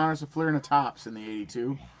get a Donruss, a Fleer, and a Tops in the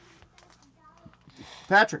 82.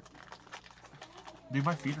 Patrick. Dude,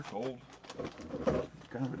 my feet are cold.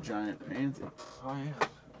 Kind of a giant pansy. Oh, yeah.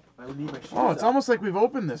 I would need my shoes Oh, it's almost like we've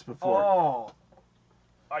opened this before. Oh.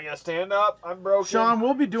 I gotta stand up. I'm broken. Sean,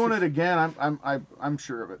 we'll be doing it again. I'm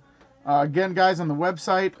sure of it. Again, guys, on the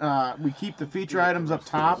website, we keep the feature items up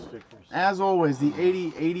top. As always, the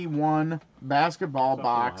 80-81 basketball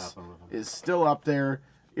box is still up there.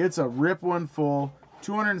 It's a rip one full.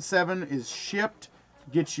 207 is shipped.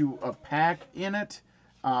 Gets you a pack in it.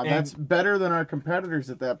 That's better than our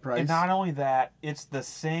competitors at that price. And not only that, it's the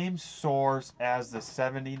same source as the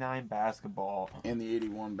 79 basketball. And the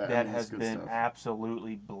 81 that has been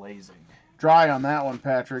absolutely blazing. Dry on that one,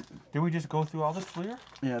 Patrick. Did we just go through all this Fleer?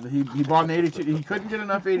 Yeah, he bought an 82. He couldn't get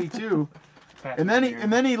enough 82. And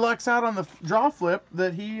then he lucks out on the draw flip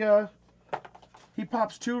that he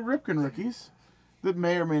pops 2 Ripken rookies that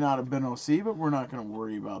may or may not have been OC, but we're not going to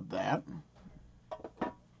worry about that.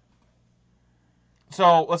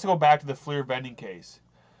 So let's go back to the Fleer vending case.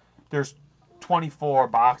 There's 24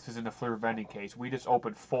 boxes in the Fleer vending case. We just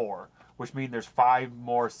opened 4, which means there's 5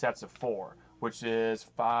 more sets of 4, which is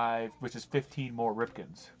 15 more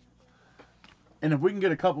Ripkens. And if we can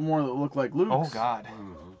get a couple more that look like Luke's. Oh God.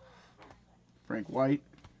 Frank White.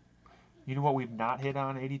 You know what we've not hit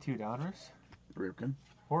on 82 Donruss? Ripken.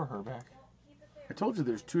 Or Herbeck. I told you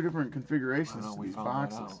there's 2 different configurations I know, to we these found that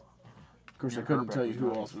boxes. out. Of course, Yeah, I couldn't Herbeck tell you was who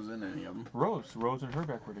nice. else was in any of them. Rose and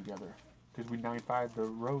Herbeck were together. Because we 9-5'd the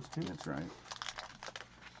Rose too. That's right.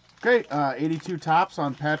 Okay, 82 tops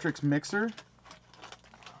on Patrick's mixer.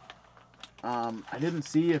 I didn't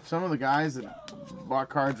see if some of the guys that bought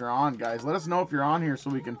cards are on. Guys, let us know if you're on here so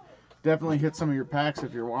we can definitely hit some of your packs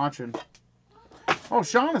if you're watching. Oh,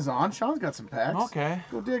 Sean is on. Sean's got some packs. Okay.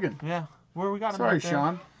 Go digging. Yeah. Where we got him? Sorry, right there.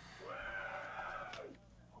 Sean.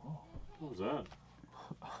 What was that?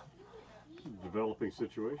 Developing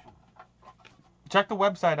situation. Check the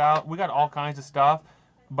website out. We got all kinds of stuff,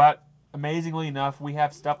 but amazingly enough, we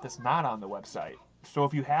have stuff that's not on the website. So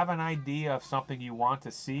if you have an idea of something you want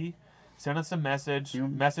to see, send us a message.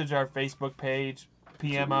 Message our Facebook page.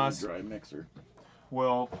 PM us. Dry mixer.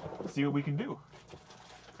 We'll see what we can do.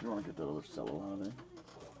 You want to get that other cello out of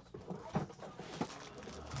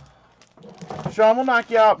there? Sean, we'll knock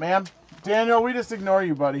you out, man. Daniel, we just ignore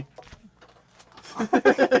you, buddy.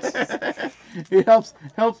 He helps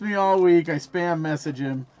me all week. I spam message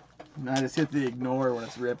him, and I just hit the ignore when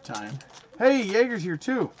it's rip time. Hey, Jaeger's here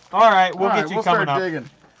too. All right, we'll get you we'll coming start up. digging.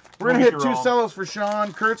 We're We'll gonna get hit you 2 rolling. cellos for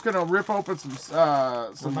Sean. Kurt's gonna rip open some Was I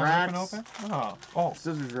racks. ripping open? Oh,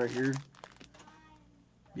 Scissors right here.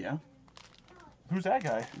 Yeah, who's that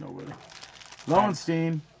guy? nobody.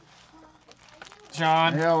 Lowenstein.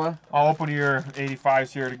 John. Hella. I'll open your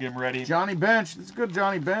 85s here to get them ready. Johnny Bench. This is good,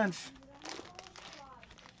 Johnny Bench.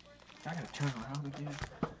 I gotta turn around again.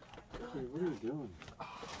 Hey, what are you doing?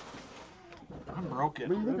 I'm broken.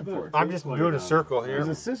 What are you looking for? I'm just doing a circle There's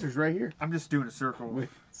here. a scissors right here. I'm just doing a circle.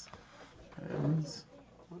 Heavens.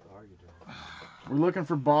 What are you doing? We're looking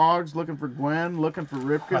for Boggs, looking for Gwen, looking for I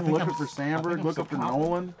Ripken, think looking I'm- for I Sandberg, think I'm looking so for confident.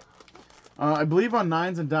 Nolan. I believe on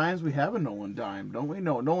nines and dimes we have a Nolan dime, don't we?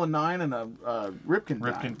 No, Nolan 9 and a Ripken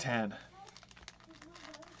dime. Ripken 10.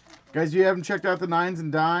 Guys, if you haven't checked out the nines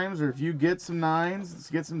and dimes, or if you get some nines, let's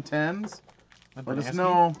get some tens. Let us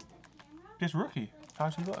know. Just rookie.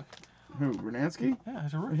 How's he look? Who, Bernansky? Yeah,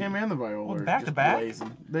 he's a rookie. Him and the Viola Well, are back to just back?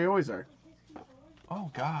 blazing. They always are. Oh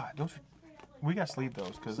God, those. We got to sleeve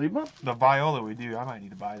those because Sleep up? the Viola we do. I might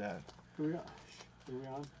need to buy that. Who we got? Who we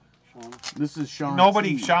on? Sean? This is Sean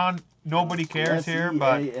Nobody, T. Sean. Nobody cares here,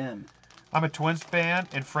 but S-E-A-N. I'm a Twins fan,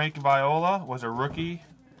 and Frank Viola was a rookie.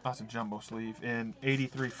 That's a jumbo sleeve in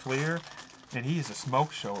 '83 Fleer, and he is a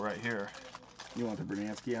smoke show right here. You want the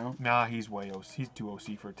Bernansky out? Nah, he's way OC. He's too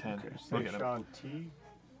OC for a 10. Okay. Look Say at him. Sean T.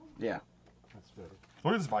 Yeah. That's better.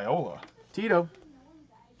 Look at this Viola. Tito.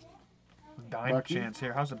 Dime Bucky. chance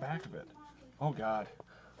here. How's the back of it? Oh God.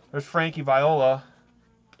 There's Frankie Viola.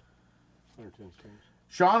 110 strings.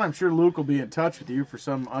 Sean, I'm sure Luke will be in touch with you for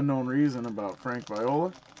some unknown reason about Frank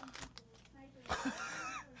Viola.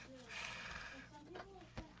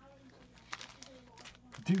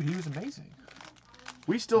 Dude, he was amazing.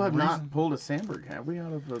 We still have Reason- not pulled a Sandberg, have we,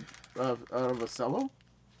 out of a cello?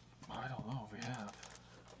 I don't know if we have.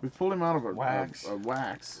 We've pulled him out of a Wax. A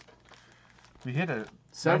wax. We hit a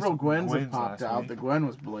Several nice Gwens have Gwens popped last out. week. The Gwen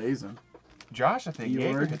was blazing. Josh, I think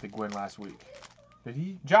Jaeger Georg. hit the Gwen last week. Did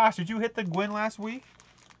he? Josh, did you hit the Gwen last week?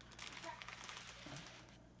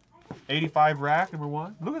 85 rack, number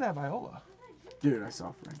 1. Look at that Viola. Dude, I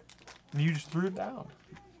saw Frank. And you just threw it down.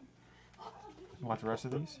 You want the rest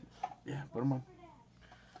of these? Yeah, put him on.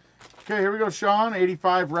 Okay, here we go, Sean.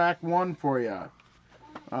 85 rack 1 for you.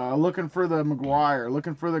 Looking for the McGuire.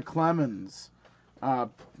 Looking for the Clemens.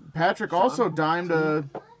 Patrick also dimed a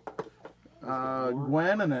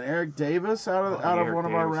Gwen and an Eric Davis out of Eric one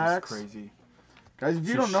of our Davis is racks. Crazy. Guys, if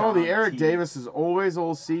you So don't know, the Sean Eric T. Davis is always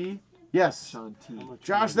old C. Yes. Sean T. How much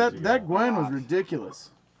Josh, money does he that got? Gwen was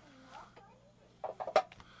ridiculous.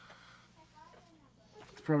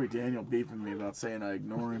 It's probably Daniel beefing me about saying I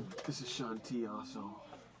ignore him. This is Sean T. also.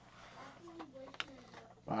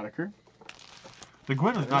 Boddicker. The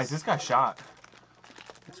Gwen was nice. This guy shot.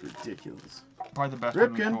 That's ridiculous. Probably the best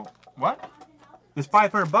one we Ripken. pulled. What? It's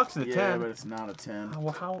 $500 in a Yeah, 10. but it's not a 10.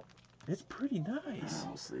 Well, how? It's pretty nice.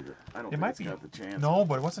 I'll sleeve it. I don't It think might it's be. got the chance. No,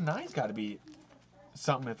 but what's a 9's got to be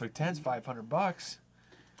something if a 10's $500.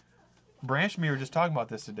 Branch and me were just talking about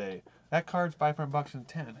this today. That card's $500 in a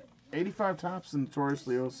 10. 85 tops and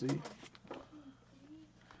notoriously OC.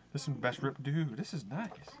 This is the best rip. Dude, this is nice.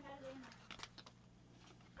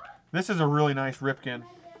 This is a really nice Ripken.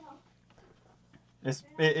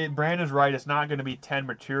 Brandon's right. It's not going to be 10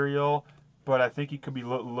 material, but I think you could be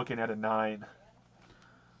looking at a 9.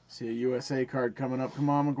 See a USA card coming up. Come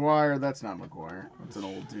on, McGuire. That's not McGuire. That's an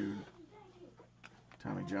old dude.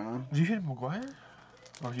 Tommy John. Did you hit McGuire?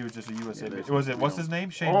 Or he was just a USA? Yeah, Was it? there's- What's his name?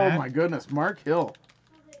 Shane. Oh Mack? my goodness, Mark Hill.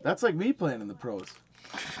 That's like me playing in the pros.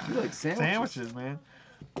 You like sandwiches. Sandwiches, man.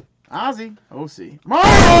 Ozzy. OC.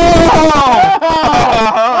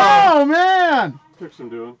 Oh man! Fix him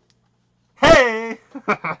doing. Hey!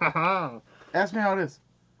 Ask me how it is.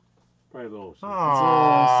 Probably a little.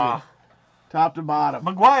 Aww. Top to bottom.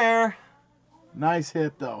 McGuire. Nice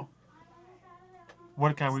hit though.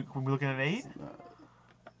 What kind? We looking at 8?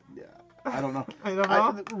 Yeah. I don't know. I don't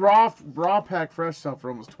know. Raw pack fresh stuff for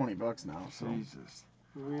almost $20 now. So. Jesus.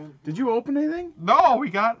 Did you open anything? No, we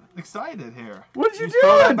got excited here. What did you Just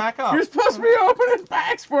throw that do? back up. You're supposed to be opening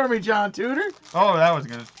packs for me, John Tudor. Oh, that was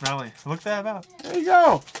good. Smelly. Look that up. There you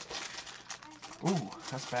go. Ooh,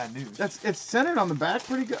 that's bad news. It's centered on the back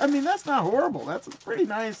pretty good. I mean, that's not horrible. That's pretty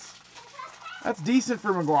nice. That's decent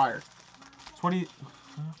for McGuire. 20.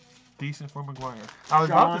 Decent for McGuire. I was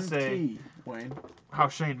John about to say T. Wayne. how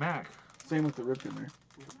Shane Mack. Same with the Ripken there.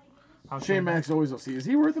 How Shane Mack's always OC. Is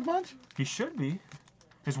he worth a bunch? He should be.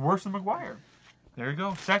 He's worse than McGuire. There you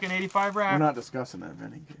go. Second 85 rack. We're not discussing that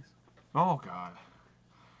vending case. Oh God.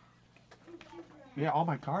 Yeah, all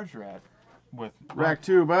my cards are at with Rack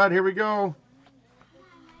 2, bud. Here we go.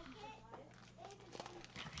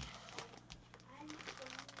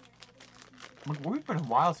 We've been a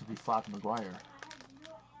while since we flopped McGuire.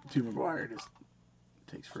 To McGuire just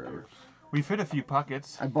takes forever. We've hit a few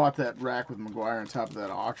pockets. I bought that rack with McGuire on top of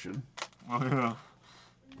that auction. Oh yeah.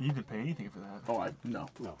 You didn't pay anything for that. Oh, no.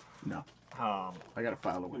 I gotta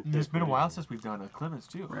file it with It's been a while since we've done a Clemens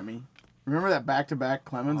too. Remy. Remember that back-to-back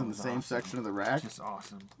Clemens Oh, in the that's same awesome. section of the rack? Just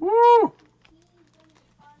awesome. Woo!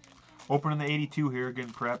 Opening the 82 here,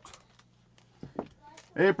 getting prepped.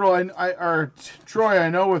 April, Troy, I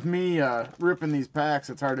know with me ripping these packs,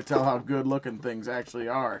 it's hard to tell how good looking things actually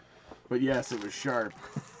are. But yes, it was sharp.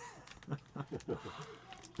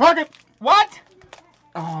 Pocket! What?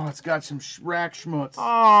 Oh, it's got some rack schmutz. Oh.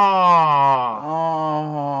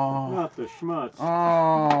 Oh. Not the schmutz.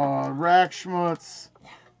 Oh, rack schmutz.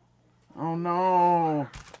 Oh no.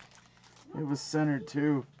 It was centered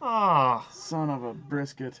too. Oh. Son of a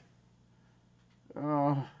brisket.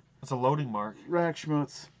 Oh, It's a loading mark. rack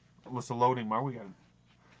schmutz. What's the loading mark? We got.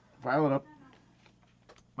 File it up.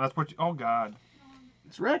 That's what. Oh God.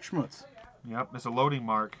 It's rack schmutz. Yep, it's a loading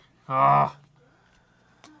mark. Ah.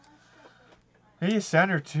 He's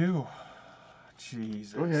center too.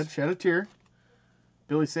 Jesus. Go ahead, shed a tear.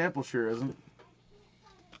 Billy Sample sure isn't.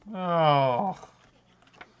 Oh.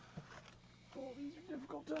 These are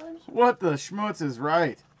difficult times. What the schmutz is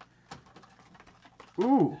right.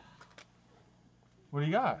 Ooh. What do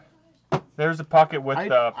you got? There's a pocket with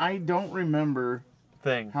the I don't remember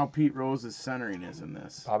thing. how Pete Rose's centering is in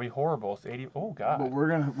this. Probably horrible. It's 80. Oh God. But we're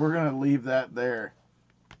gonna leave that there.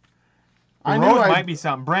 The rose might be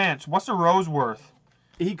something. Branch. What's the rose worth?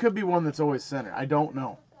 He could be one that's always centered. I don't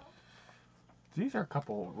know. These are a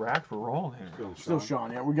couple of racks we're rolling here. Still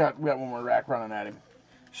Sean, yeah. We got one more rack running at him.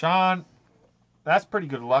 Sean, that's pretty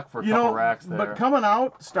good luck for a couple racks there. But coming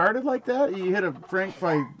out, started like that. He hit a Frank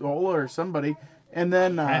Viola or somebody, and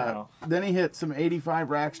then he hit some 85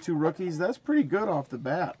 racks, 2 rookies. That's pretty good off the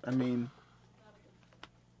bat. I mean,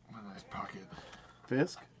 a nice pocket.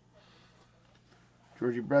 Fisk,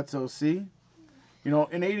 Georgie Brett's OC. You know,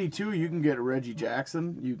 in 82, you can get Reggie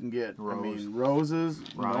Jackson. You can get, Roses,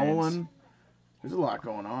 Ryans. Nolan. There's a lot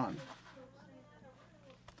going on.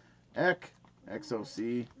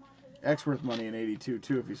 XOC. X worth money in 82,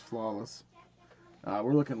 too, if he's flawless.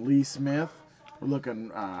 We're looking Lee Smith. We're looking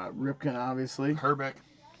Ripken, obviously. Herbeck.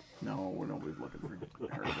 No, nobody's looking for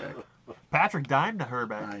Herbeck. Patrick dimed to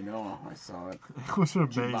Herbeck. I know. I saw it. It was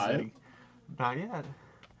amazing. you buy it? Not yet.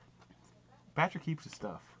 Patrick keeps his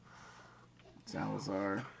stuff.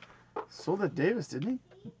 Salazar. Sold at Davis, didn't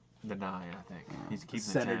he? The 9, I think. He's keeping the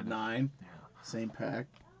Centered 10. 9. Yeah. Same pack.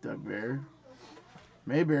 Doug Bear.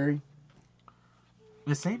 Mayberry.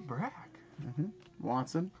 The same brack.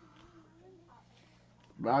 Watson.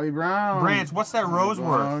 Bobby Brown. Branch, what's that rose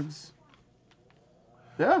worth? Boggs.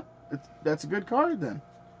 Yeah, that's a good card then.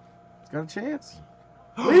 It's got a chance.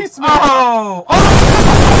 Lee Smith. Oh!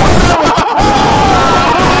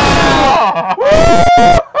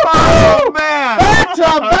 Oh, man! Back to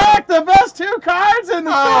back, the best 2 cards in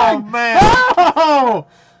the thing. Man! Oh!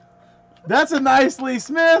 That's a nice Lee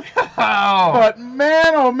Smith. Oh. But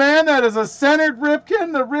man, oh man, that is a centered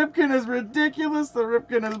Ripken. The Ripken is ridiculous. The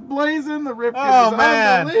Ripken is blazing. The Ripken is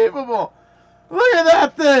unbelievable. Look at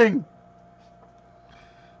that thing.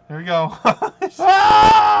 Here we go.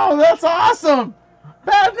 Oh, that's awesome.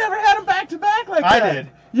 I've never had them back to back like that. I did.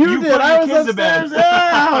 You did. put I your was kids to bed. upstairs.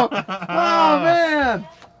 Yeah. Oh man.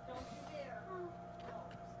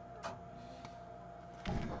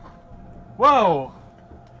 Whoa.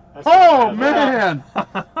 That's not Oh bad. man.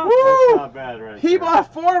 That's Woo. not bad right He there.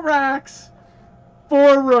 bought 4 racks,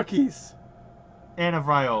 4 rookies. And a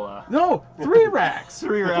Viola. No, 3 racks.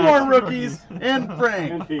 3 racks. 4 rookies and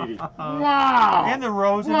Frank. And Petey. Wow. And the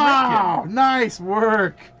rose and Wow. Ripken. Nice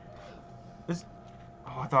work.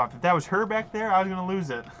 Oh, I thought if that was her back there, I was going to lose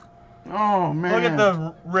it. Oh man. Look at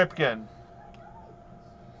the Ripken.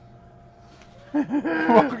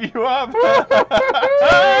 Woke you up.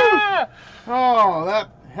 Oh,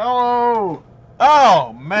 hello.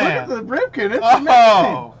 Oh, Look man. at the ripkin. It's amazing.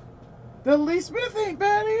 Oh. The Lee Smith ain't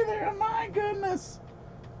bad either. Oh, my goodness.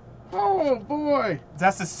 Oh, boy.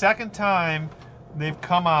 That's the second time they've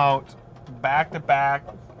come out back to back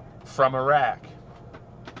from Iraq.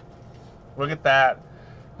 Look at that.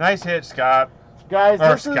 Nice hit, Scott. Guys,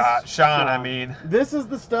 Or this Scott. is... Sean, I mean. This is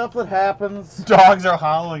the stuff that happens Dogs are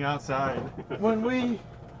howling outside. when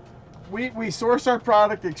we source our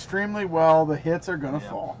product extremely well. The hits are going to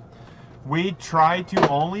fall. We try to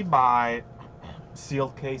only buy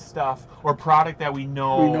sealed case stuff or product that we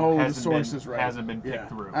know, the source is right. hasn't been picked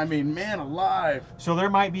through. I mean, man alive. So there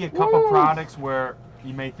might be a couple products where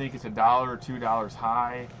you may think it's $1 or $2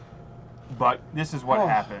 high, but this is what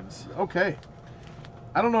happens. Okay.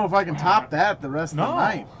 I don't know if I can top that the rest of the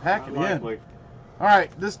night. Pack it in. Likely. All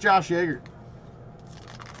right, this is Josh Yeager.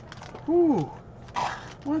 Whew.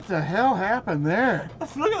 What the hell happened there?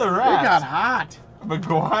 Look at the They rats. got hot.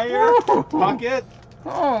 McGuire, Woo. Puckett.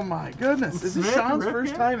 Oh my goodness. Is this Smith, Sean's Ripken?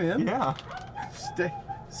 first time in? Yeah.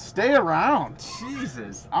 Stay around.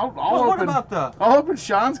 Jesus. I'll What open, about the I'll open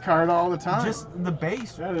Sean's card all the time. just the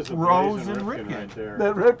base? That is a Rose blazing and Ripken Ripken. right there.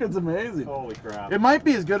 That Ripken's amazing. Holy crap. It might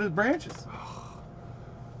be as good as Branches.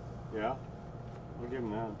 Yeah. I'll give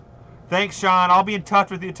him that. Thanks, Sean. I'll be in touch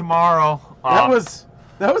with you tomorrow. That was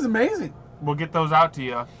amazing. We'll get those out to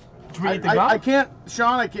you. Should we eat the I gum? can't,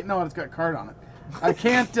 Sean. I can't. No, it's got card on it. I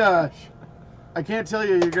can't. I can't tell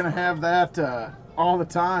you you're gonna have that all the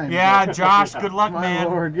time. Yeah, Josh. Good luck, My man.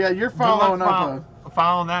 Lord. Yeah, you're Good luck following up.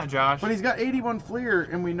 following that, Josh. But he's got 81 Fleer,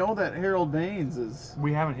 and we know that Harold Baines is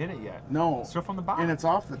We haven't hit it yet. no, Still from the bottom. and it's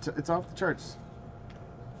off the charts.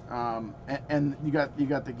 And you got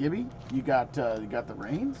the Gibby, you got the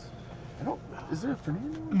Reigns. I don't. Is there a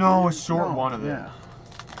Fernando? No, it's short one of them. Yeah.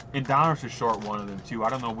 And Donner's a short one of them too. I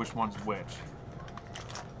don't know which one's which.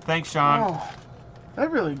 Thanks, Sean. Oh,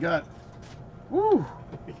 that really got. Woo.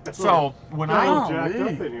 So when Oh, Jacked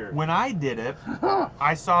man. up in here. I did it,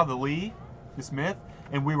 I saw the Smith,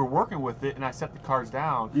 and we were working with it, and I set the cards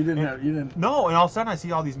down. You didn't and, have. You didn't. No, and all of a sudden I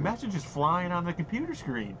see all these messages flying on the computer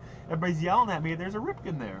screen. Everybody's yelling at me. There's a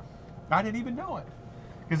Ripken there. I didn't even know it,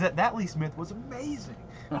 because that Lee Smith was amazing.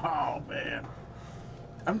 Oh man.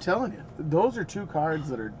 I'm telling you, those are two cards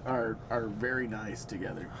that are very nice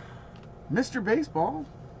together. Mr. Baseball.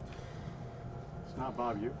 It's not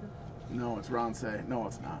Bob Euchre? No, it's Ron Say. No,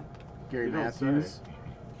 it's not. Gary You don't Matthews.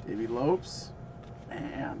 Davey Lopes.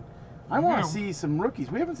 Man, I want to see some rookies.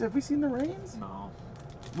 Have we seen the Reigns? No.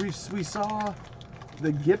 We saw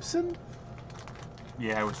the Gibson.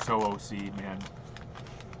 Yeah, it was so OC, man.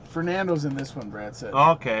 Fernando's in this one, Brad said.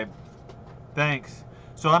 Okay. Thanks.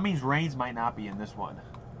 So that means Reigns might not be in this one.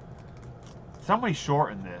 Somebody's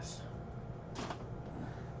short in this.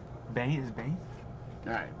 Bain? Is Bain?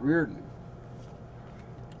 All right, Reardon.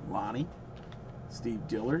 Lonnie. Steve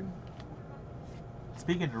Dillard.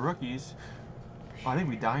 Speaking of rookies, I think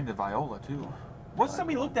we dined to Viola too. What's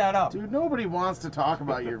somebody look that up? Dude, nobody wants to talk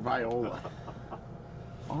about your Viola.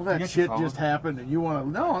 All that get your shit phone. just happened, and you want to?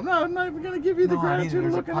 No, I'm not even gonna give you the No, I need, gratitude of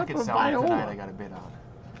there's a looking up pocket a salad tonight I Viola. got a bid on.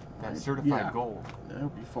 That Right, certified yeah. gold. I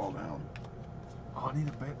hope you fall down. Oh, I need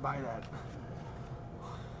to buy that.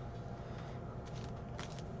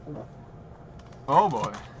 Oh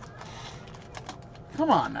boy. Come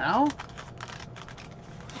on now.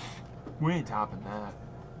 We ain't topping that.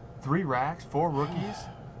 3 racks, 4 rookies.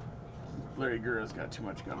 Larry Gurra's got too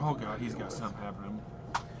much going. Oh god, he's got something happening.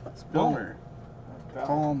 Spilmer,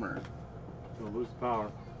 Palmer, You'll lose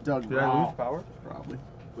power. Doug Did I Brown, lose power? probably.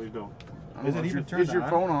 Please don't. I don't Is know, it even your, turned is your on?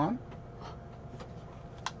 phone on?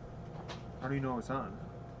 How do you know it's on?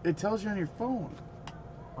 It tells you on your phone.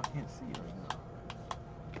 I can't see it right now.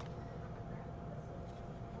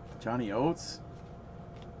 Johnny Oates.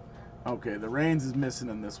 Okay, the Reigns is missing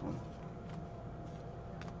in this one.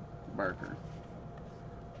 Barker.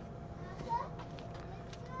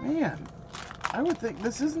 Man, I would think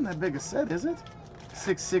this isn't that big a set, is it?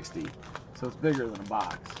 660, so it's bigger than a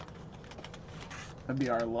box. That'd be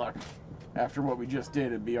our luck. After what we just did,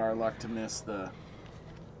 it'd be our luck to miss the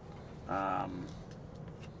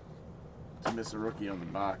rookie on the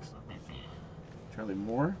box. Charlie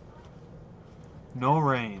Moore. No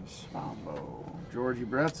range. Bombo. Georgie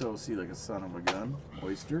Bretzo, see like a son of a gun.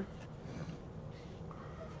 Oyster.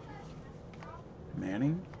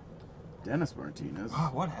 Manning. Dennis Martinez. Oh,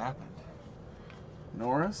 what happened?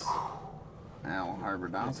 Norris. Al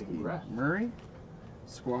Harbordowski. Right. Murray.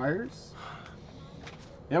 Squires.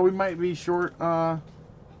 Yeah, we might be short the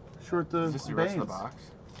Is this the rest of the Baines. box?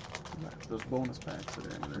 Those bonus packs that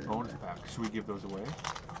are in there. The bonus pack. Should we give those away?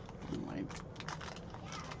 We might.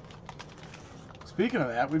 Speaking of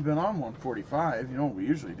that, we've been on 145. You know what we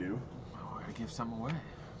usually do? Oh, I gotta give some away.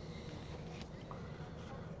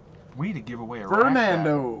 We need to give away a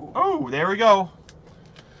Fernando. rack pack. Oh, there we go.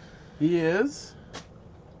 He is.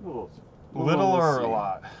 Little we'll or see. a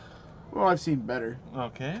lot? Well, I've seen better.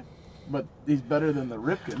 Okay. But he's better than the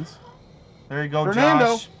Ripkins. There you go,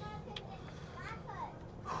 Fernando. Josh.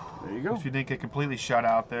 There you go. If you didn't get completely shut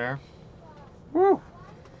out there. Woo.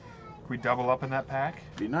 Can we double up in that pack?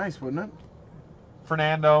 Be nice, wouldn't it?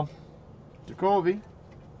 Fernando. Jacoby.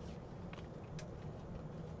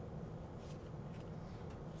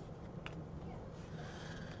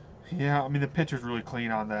 Yeah, I mean the picture's really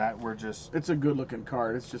clean on that. We're just It's a good looking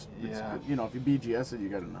card. It's just, Yeah. you know, if you BGS it, you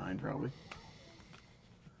got a 9 probably.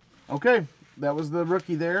 Okay, that was the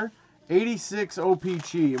rookie there. 86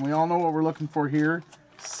 OPG, and we all know what we're looking for here.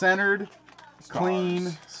 Centered, clean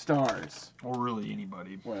stars. or really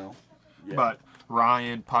anybody. Well, yeah. But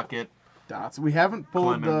Ryan, Puckett, Dots. We haven't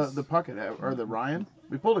pulled Clemens. the Puckett, or the Ryan.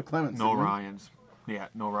 We pulled a Clemens. no didn't we? Ryans. Yeah,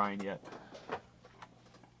 no Ryan yet.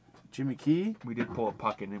 Jimmy Key. We did pull a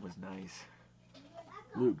Puckett and it was nice.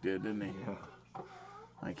 Luke did, didn't he? Yeah.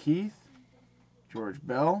 Mike Heath. George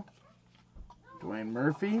Bell. Dwayne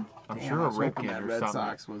Murphy. I'm Damn, sure I a was hoping Ripken that or Red something.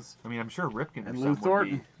 Sox was. I mean, I'm sure Ripken or And Lou something would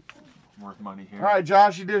Thornton. be worth money here. All right,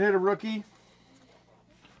 Josh, you did hit a rookie.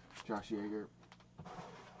 Josh Yeager.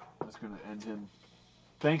 That's going to end him.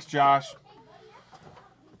 Thanks, Josh.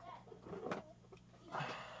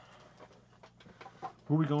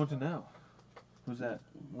 Who are we going to now? Who's that?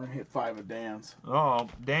 We're gonna hit 5 of Dan's. Oh,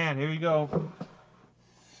 Dan, here you go.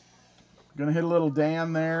 Gonna hit a little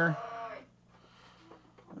Dan there.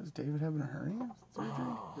 Is David having a hernia surgery?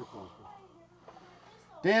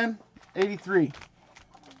 Dan, 83.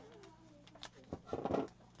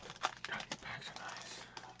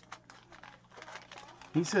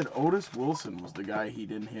 He said Otis Wilson was the guy he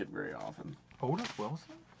didn't hit very often. Otis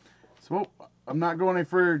Wilson? So I'm not going any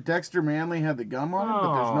further. Dexter Manley had the gum on it,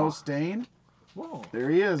 but there's no Oh. stain. Whoa. There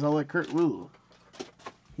he is. I'll let Kurt. Ooh.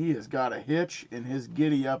 He has got a hitch in his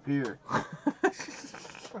giddy up here.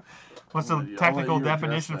 What's I'll the let you technical address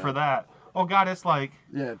definition that. for that? Oh, God, it's like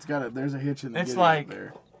Yeah, it's got a. There's a hitch in the It's giddy like- up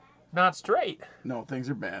there. not straight. No, things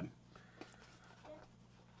are bad.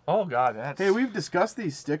 Oh, God, that's... Hey, we've discussed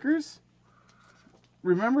these stickers.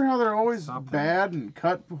 Remember how they're always Something. bad and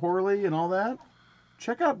cut poorly and all that?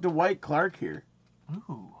 Check out Dwight Clark here.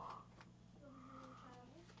 Ooh.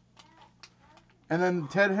 And then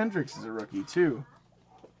Ted Hendricks is a rookie, too.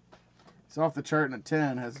 He's off the chart in a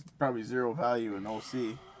 10, has probably 0 value in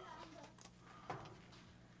OC.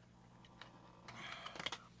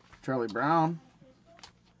 Charlie Brown.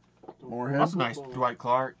 Moorhead. That's a nice Dwight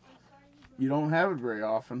Clark. You don't have it very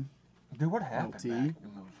often. Dude, what happened LT. back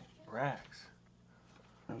in those racks?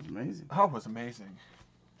 That was amazing. That was amazing.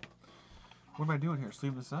 What am I doing here?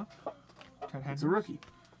 Sleeving this up? Ted Hendricks? It's a rookie.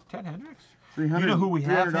 Ted Hendricks? $300, You know who we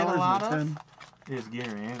have hit a $300 lot in a of? 10. Is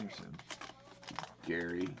Gary Anderson.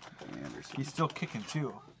 Gary Anderson. He's still kicking,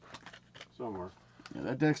 too. Somewhere. Yeah,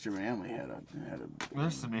 that Dexter Manley had a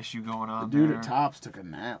There's some issue going the on dude there. at Tops took a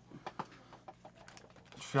nap.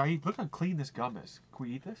 Should I eat? Look how clean this gum is. Can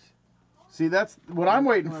we eat this? See, that's what I'm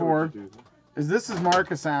waiting Why for. would you do that? Is this is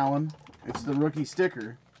Marcus Allen. It's the rookie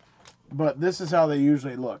sticker, but this is how they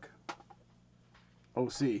usually look.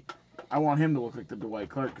 OC. I want him to look like the Dwight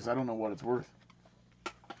Clark because I don't know what it's worth.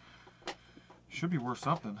 Should be worth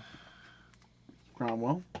something.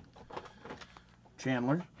 Cromwell.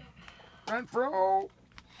 Chandler. Renfro.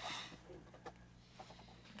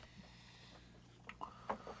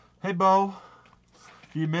 Hey, Bo.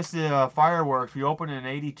 If you missed the fireworks, we opened an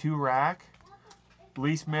 82 rack.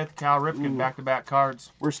 Lee Smith, Cal Ripken, Ooh. back-to-back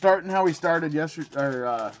cards. We're starting how we started yesterday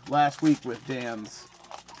or last week with Dan's.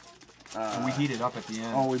 And we heated up at the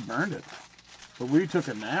end. Oh, we burned it, but we took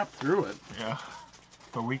a nap through it. Yeah.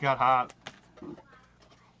 But we got hot.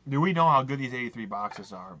 Do we know how good these 83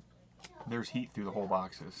 boxes are? There's heat through the whole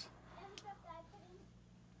boxes.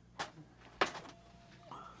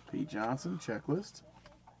 Pete Johnson checklist.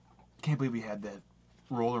 Can't believe we had that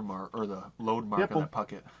roller mark or the load mark Dipple. on that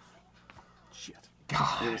Puckett. Shit.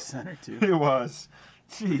 God. It was center too. It was.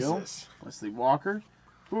 Bill, Jesus. Wesley Walker.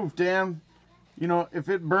 Oof, damn. You know, if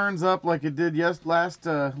it burns up like it did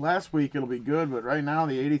last week, it'll be good. But right now,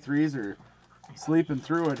 the 83s are sleeping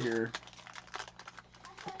through it here.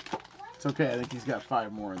 It's okay. I think he's got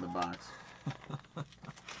 5 more in the box.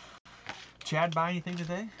 Chad buy anything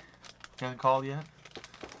today? Hasn't called yet?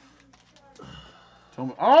 Told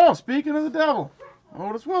me, oh, speaking of the devil,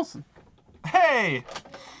 Otis Wilson. Hey! You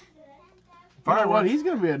know what? Fireworks. He's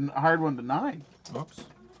going to be a hard one to 9. Oops.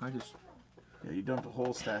 I just Yeah, you dumped a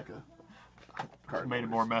whole stack of cardboard. made a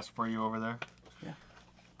more mess for you over there. Yeah,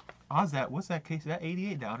 How's that? What's that case? Is that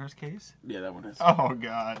 88 Downers case? Yeah, that one is. Oh,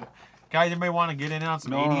 God. Guys, anybody want to get in on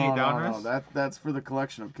some 88 Downers? No. That's for the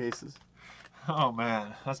collection of cases. Oh,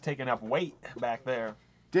 man. That's taking up weight back there.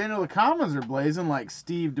 Daniel, the comments are blazing like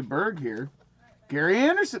Steve DeBerg here. Gary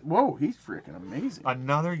Anderson. Whoa, he's freaking amazing.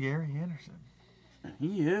 Another Gary Anderson. And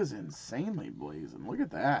he is insanely blazing. Look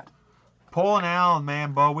at that. Pulling Allen,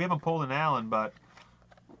 man, Bo. We haven't pulled an Allen, but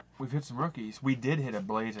we've hit some rookies. We did hit a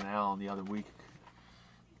Blazing Allen the other week.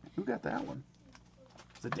 Who got that one?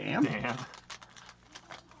 Is it Dan? Dan.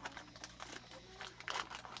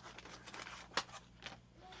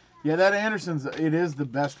 Yeah, that Anderson's, it is the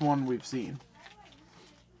best one we've seen.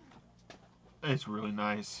 It's really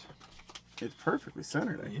nice. It's perfectly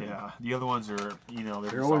centered, I think. Yeah. The other ones are, you know,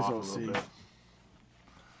 they're They're just always off a OC. little bit.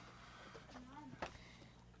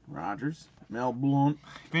 Rogers, Mel Blount.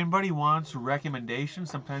 If anybody wants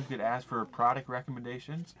recommendations, sometimes we get asked for product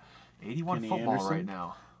recommendations. 81 Kenny football Anderson. right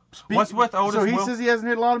now. What's with Otis So he Wilson? says he hasn't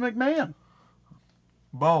hit a lot of McMahon.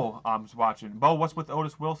 Bo, I'm watching. Bo, what's with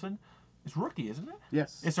Otis Wilson? It's rookie, isn't it?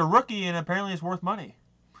 Yes. It's a rookie, and apparently it's worth money.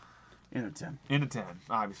 In a 10. In a 10,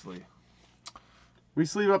 obviously. We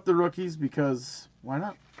sleeve up the rookies because why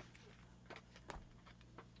not?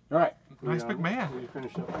 All right. Nice McMahon. You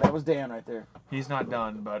finished up. That was Dan right there. He's not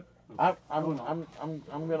done, but I'm gonna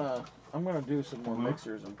do some more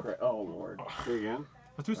mixers and oh Lord. Say again.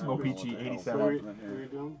 let's do some I don't know OPG what the hell's 87. What are happening here. you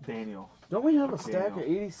doing? Daniel. Don't we have a stack Daniel. of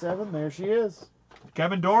 87? There she is.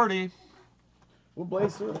 Kevin Doherty. We'll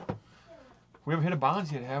blaze through it. We haven't hit a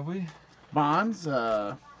Bonds yet, have we? Bonds,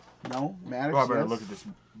 no. Maddox, Oh, I better yes. look at this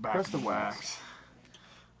back Press to the wax.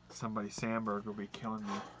 Somebody, Sandberg, will be killing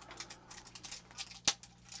me.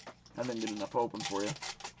 I didn't get enough open for you.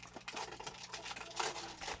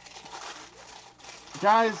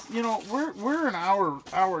 Guys, you know, we're an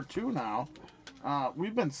hour two now.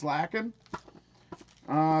 We've been slacking.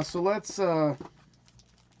 So let's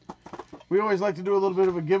we always like to do a little bit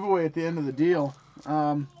of a giveaway at the end of the deal.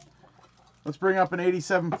 Let's bring up an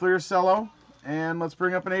 87 Fleer Cello and let's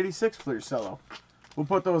bring up an 86 Fleer Cello. We'll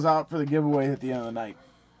put those out for the giveaway at the end of the night.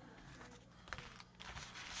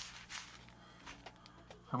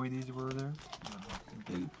 How many of these were there?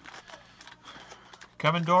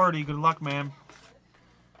 Kevin Doherty, good luck, man.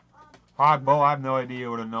 Bo, I have no idea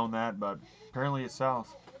would have known that, but apparently it sells.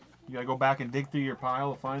 You gotta go back and dig through your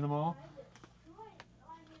pile to find them all.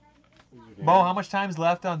 Bo, how much time's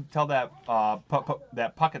left until that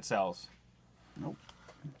that Puckett sells? Nope.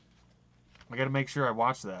 I gotta make sure I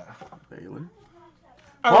watch that. Baylor.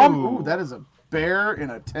 Oh, Ooh, that is a bear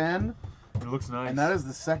in a 10. it looks nice. And that is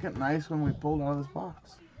the second nice one we pulled out of this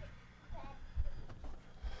box.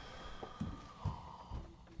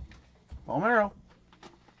 Palmero.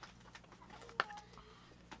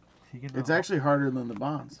 It's actually harder than the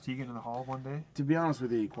Bonds. Is he getting in the hall one day? To be honest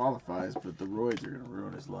with you, he qualifies, but the roids are going to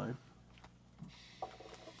ruin his life.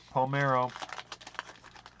 Palmero.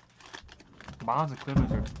 Bonds and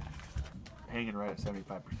Clemens are hanging right at 75%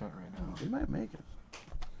 right now. They might make it.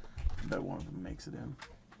 I bet one of them makes it in.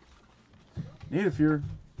 Niederfuhr.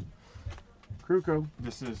 Kruko.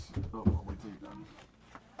 This is. Oh, wait till you're done.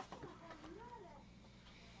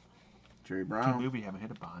 Jerry Team Brown. Newbie haven't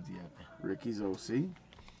hit a Bonds yet. Ricky's OC.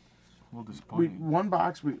 A little disappointing. One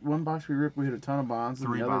box we ripped. We hit a ton of Bonds. And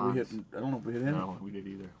 3 the other we hit. Bonds. I don't know if we hit any. No, we did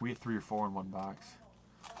either. We had 3 or 4 in one box.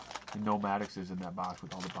 And no Maddox is in that box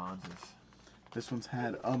with all the Bondses. This one's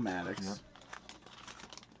had a Maddox. Yep.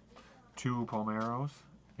 2 Palmeros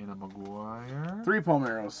and a McGuire. 3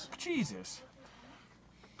 Palmeros. Jesus.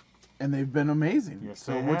 And they've been amazing. Yes,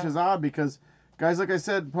 so they which have. is odd because, guys, like I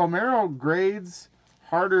said, Palmero grades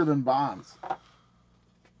harder than Bonds. All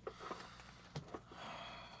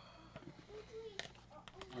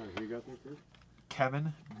right, who you got there first?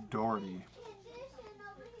 Kevin Doherty.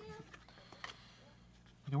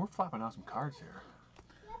 You know, we're flapping out some cards here.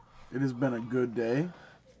 It has been a good day.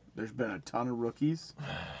 There's been a ton of rookies.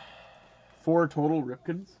 4 total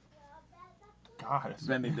Ripkins. God.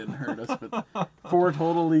 Vending didn't hurt us, but 4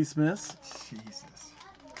 total Lee Smiths. Jesus.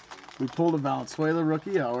 We pulled a Valenzuela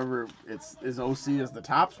rookie. However, it's as OC as the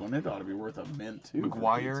tops one. It ought to be worth a mint too. for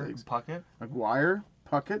McGuire, Pete's sakes. Puckett, McGuire,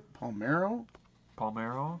 Puckett, Palmero,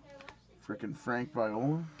 Palmero. frickin' Frank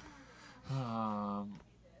Viola,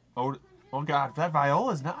 Oh God, that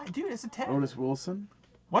Viola's not, dude. It's a 10. Otis Wilson,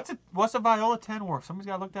 What's a Viola 10 worth? Somebody's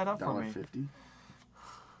got to look that up for me. $1.50.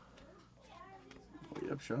 Lee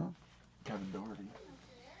Upshaw. Kevin Doherty.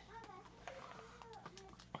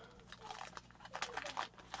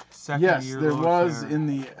 Second Yes, year there low was share. in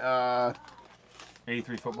the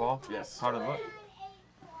 83 football. yes. How did it look?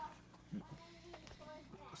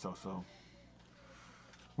 So.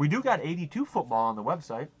 We do got 82 football on the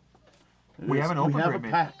website. We haven't opened We have a very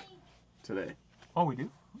many. pack today. Oh, we do?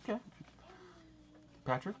 Okay.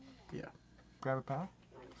 Patrick? Yeah. Grab a pack?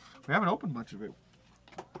 We haven't opened much of it.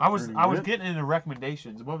 I was Pretty good. getting into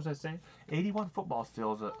recommendations. What was I saying? 81 football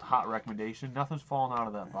still is a hot recommendation. Nothing's falling out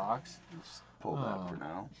of that box. Just pull that for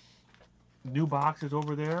now. New boxes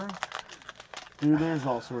over there. Dude, there's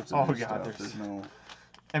all sorts of Oh, new God, stuff. There's no...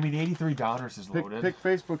 I mean, 83 Donners is Pick loaded.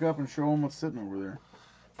 Facebook up and show them what's sitting over there.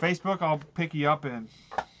 Facebook, I'll pick you up and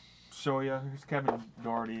show you. Here's Kevin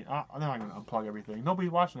Doherty. I'm not going to unplug everything. Nobody's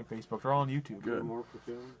watching the Facebook. They're all on YouTube. Good. More for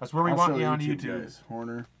Kevin? That's where we I'll want show you on YouTube. Guys.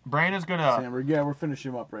 Horner, Brandon's going to... Sam, we're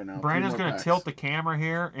finishing him up right now. Brandon's going to tilt the camera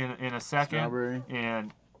here in a second Strawberry.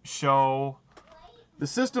 and show. The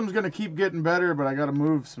system's going to keep getting better, but I got to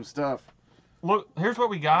move some stuff. Look, here's what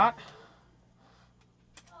we got.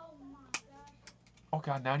 Oh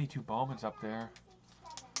God, 92 Bowman's up there.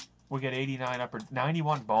 We got 89 upper,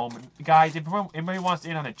 91 Bowman. Guys, if anybody wants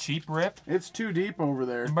in on a cheap rip, It's too deep over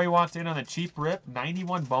there. anybody wants in on a cheap rip,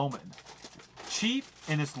 91 Bowman. Cheap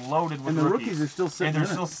and it's loaded with And the rookies. rookies are still sitting And they're in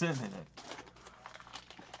still it. sitting in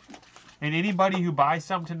it. And anybody who buys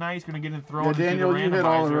some tonight is going to get it thrown Yeah, into Daniel, the you hit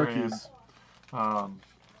all the randomizer rookies. and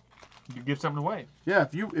you give something away. Yeah,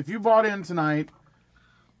 if you bought in tonight,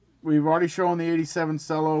 we've already shown the 87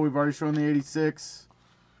 Cello. We've already shown the 86.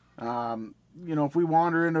 You know, if we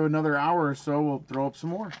wander into another hour or so, we'll throw up some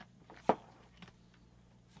more.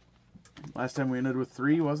 Last time we ended with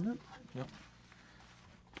 3, wasn't it?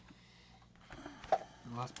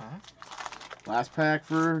 Last pack? Last pack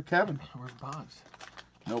for Kevin. Where's Bonds?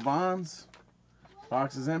 No bonds.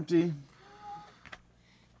 Box is empty.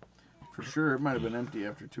 For sure, it might have been empty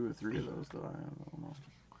after 2 or 3 of those, though. I don't know.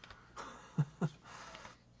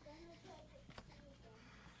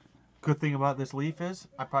 Good thing about this leaf is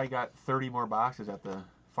I probably got 30 more boxes at the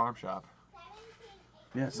farm shop.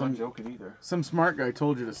 Yeah, I'm not some joking either. smart guy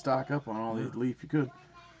told you to stock up on all the leaf you could.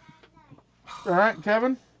 All right,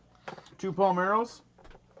 Kevin. 2 Palmeros.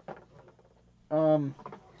 I'm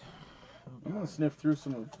gonna sniff through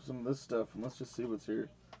some of this stuff and let's just see what's here.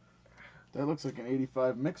 That looks like an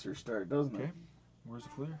 85 mixer start, doesn't it? Okay. Where's the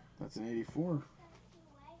Fleer? That's an 84.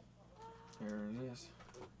 There it is.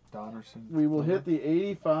 Donnerson. We will hit the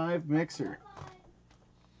 85 mixer. I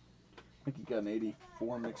think you got an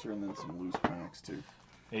 84 mixer and then some loose packs too.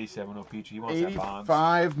 87 O Peachy. He wants that Bonds.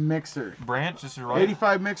 85 mixer. Branch, this is right.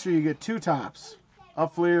 85 mixer, you get 2 tops, a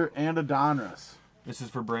Fleer and a Donruss. This is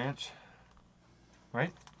for Branch.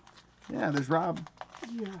 Right? Yeah, there's Rob.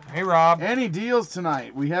 Hey, Rob. Any deals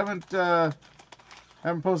tonight? We haven't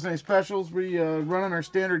posted any specials. We running our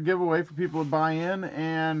standard giveaway for people to buy in,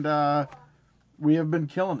 and we have been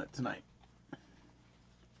killing it tonight.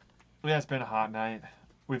 Yeah, it's been a hot night.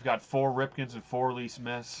 We've got 4 Ripkins and 4 Lee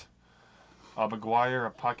Smiths. A McGuire,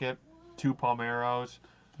 a Puckett, 2 Palmeros.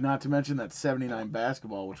 Not to mention that 79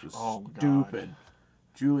 basketball, which was Oh, God. stupid.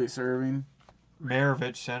 Julius Irving.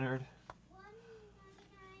 Maravich centered.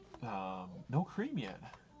 No cream yet.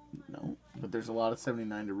 No, but there's a lot of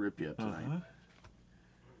 79 to rip yet tonight. Uh-huh.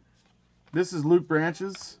 This is Luke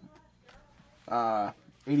Branch's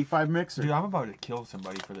 85 mixer. Dude, I'm about to kill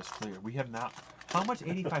somebody for this Fleer. We have not. How much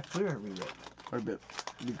 85 Fleer have we ripped? Quite a bit.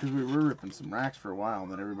 Because we were ripping some racks for a while,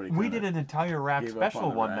 and then everybody We kinda did an entire rack gave up special on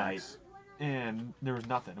the one racks. night, and there was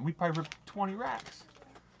nothing. And we probably ripped 20 racks.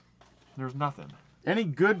 There was nothing. Any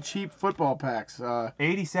good cheap football packs?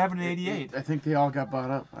 87 and 88. I think they all got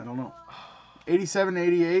bought up. I don't know. 87,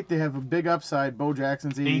 88, they have a big upside. Bo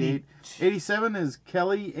Jackson's 88. 87 is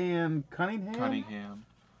Kelly and Cunningham? Cunningham.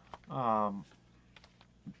 Are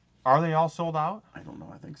they all sold out? I don't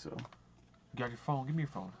know. I think so. You got your phone? Give me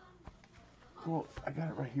your phone. Well, I got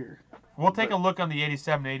it right here. We'll take a look on the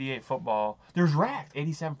 87 88 football. There's rack.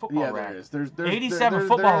 87 football Yeah, rack. there is. There's 87 there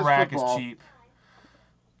football is rack football. is cheap.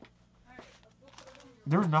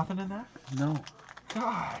 There's nothing in that? No.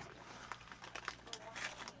 God.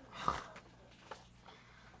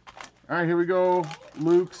 All right, here we go.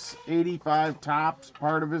 Luke's 85 tops,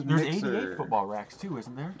 part of his There's mixer. 88 football racks too,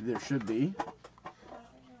 isn't there? There should be.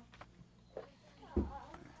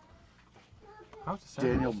 How's the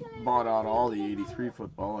center? Daniel bought out all the 83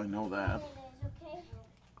 football. I know that.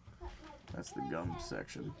 That's the gum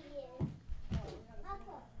section.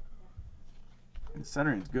 The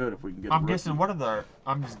centering's good if we can get. I'm a rookie. guessing, what are the,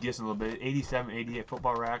 I'm just guessing a little bit, 87, 88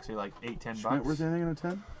 football racks are like $8, $10 Schmidt bucks. worth anything in a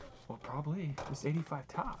 10? Well, probably. This 85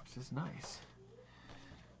 tops is nice.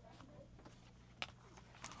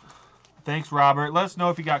 Thanks, Robert. Let us know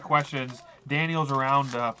if you got questions. Daniel's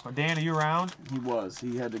around. Dan, are you around? He was.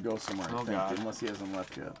 He had to go somewhere, I Oh, think, God. unless he hasn't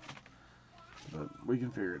left yet. But we can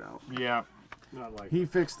figure it out. Yeah. Not like He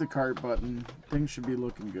fixed the cart button. Things should be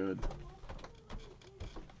looking good.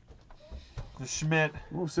 The Schmidt.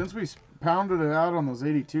 Well, since we pounded it out on those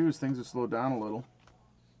 82s, things have slowed down a little.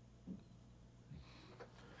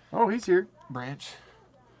 Oh, he's here. Branch.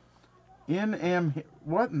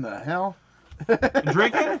 What in the hell?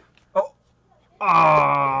 Drinking? Oh.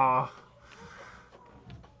 Ah.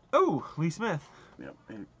 Oh, Lee Smith. Yep.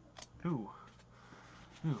 Ooh.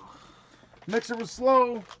 Ooh. Mixer was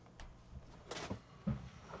slow.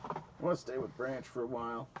 I want to stay with Branch for a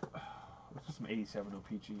while. This is some 87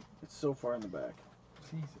 OPG. It's so far in the back.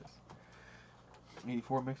 Jesus.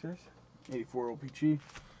 84 mixers? 84 OPG.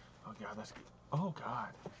 Oh, God, that's good. Oh, God.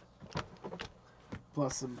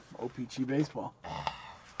 Plus some OPG baseball.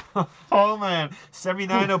 Oh, man.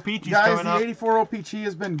 79 OPG's Guys, coming the up. 84 OPG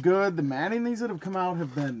has been good. The Manning these that have come out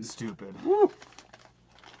have been Stupid. Woo.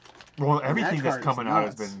 Well, And everything that that's card is coming out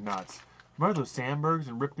has nuts. been nuts. Remember those Sandbergs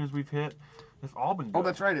and Ripkins we've hit? They've all been good. Oh,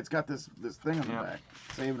 that's right. It's got this thing on the Yeah. back,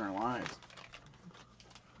 saving our lives.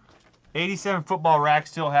 87 football rack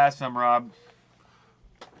still has some, Rob.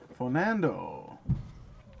 Fernando.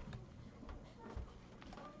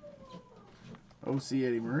 OC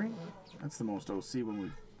Eddie Murray. That's the most OC when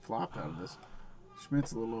we flopped out of this.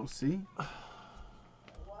 Schmidt's a little OC.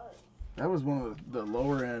 That was one of the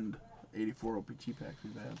lower end 84 OPG packs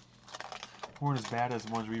we've had. Weren't as bad as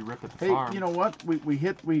the ones we ripped at the Hey, farm. you know what? We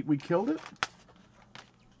killed it,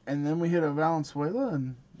 and then we hit a Valenzuela,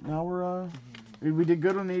 and now we're we did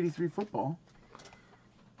good on the 83 football.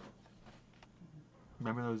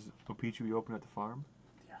 Remember those OPG we opened at the farm?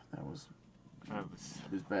 Yeah, that was was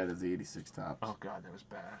as bad as the 86 tops. Oh, God, that was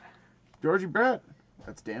bad. Georgie Brett.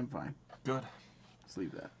 That's damn fine. Good. Let's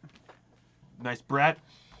leave that. Nice Brett.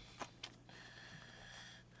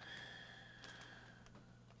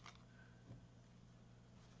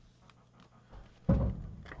 Oh,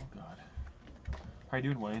 God. How you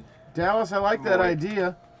doing, Wayne? Dallas, I like that Roy.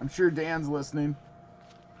 idea. I'm sure Dan's listening.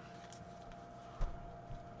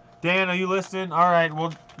 Dan, are you listening? All right,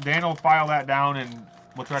 well, Dan will file that down and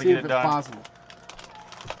we'll try to See get if it it's done. possible.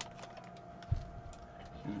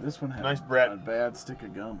 Ooh, this one had Nice Brett. a bad stick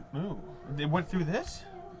of gum. Ooh, it went through this?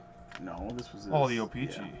 No, this was Oh, his- the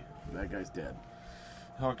OPG. yeah, that guy's dead.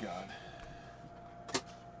 Oh, God.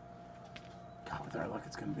 God, with our luck,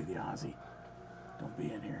 it's going to be the Aussie. Don't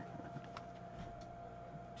be in here.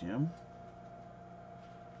 Jim?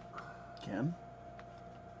 Ken?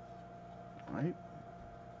 Right?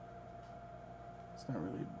 It's not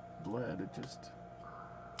really bled, it just...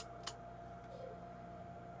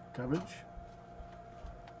 Cubbage?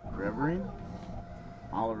 Reverie?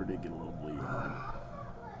 Oliver did get a little bleed on him.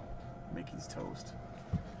 Mickey's toast.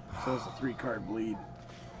 So it's a 3-card bleed.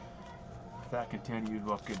 If that continues,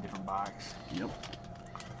 we'll have to get a different box. Yep.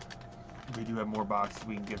 We do have more boxes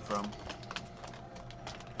we can get from.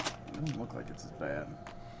 It doesn't look like it's as bad.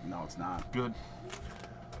 No, it's not. Good.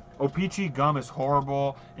 OPG gum is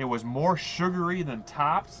horrible. It was more sugary than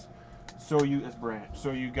Tops, so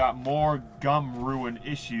you got more gum ruin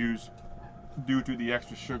issues due to the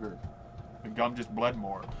extra sugar. The gum just bled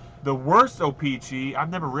more. The worst OPG, I've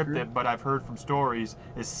never ripped it, but I've heard from stories,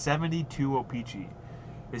 is 72 OPG.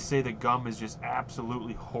 They say the gum is just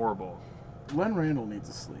absolutely horrible. Len Randall needs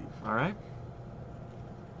a sleep. All right?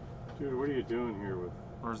 Dude, what are you doing here with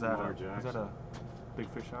Or is that Lamar is Jackson? that a big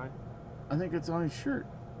fish eye? I think it's on his shirt.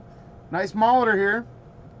 Nice Molitor here.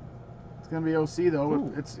 It's gonna be OC though.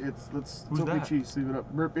 Ooh. It's let's Who's that? OPG. Leave it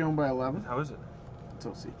up. Burt be owned by 11. How is it? It's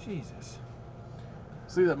OC. Jesus.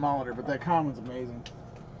 See that Molitor, but that common's amazing.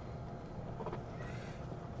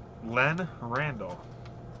 Len Randall.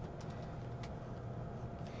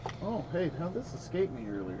 Oh, hey, how this escaped me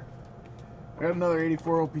earlier? I got another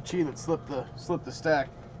 84 OPG that slipped the stack.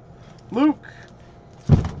 Luke.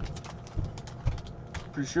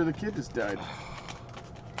 Pretty sure the kid just died.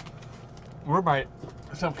 We're by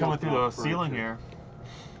something coming through the Off ceiling furniture.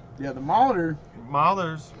 here. Yeah, the Molitor.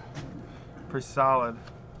 Mahler's pretty solid.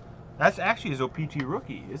 That's actually his OPG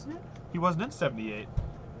rookie, isn't it? He wasn't in 78.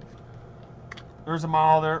 There's a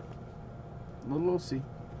Mahler. Little OC.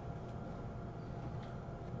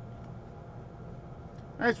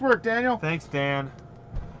 Nice work, Daniel. Thanks, Dan.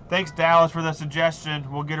 Thanks, Dallas, for the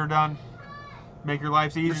suggestion. We'll get her done. Make your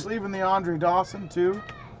life You're easier. leaving the Andre Dawson too.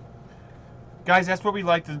 Guys, that's what we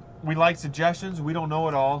like. We like suggestions. We don't know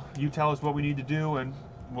it all. You tell us what we need to do, and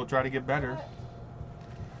we'll try to get better.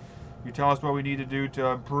 You tell us what we need to do to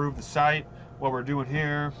improve the site, what we're doing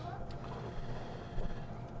here.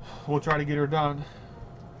 We'll try to get her done.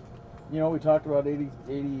 You know, we talked about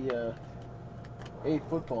 88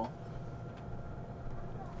 football.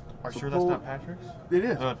 Are you So sure that's pull- not Patrick's? It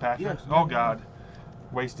is. Patrick's? Yeah. Oh, God.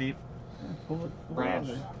 Waist deep. Yeah, pull it out Branch.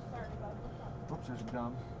 of there. Oops, there's a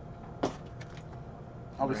gum.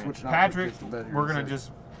 I'll be switching out. Patrick, just a bit here we're in a gonna sec.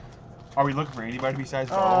 just. Are we looking for anybody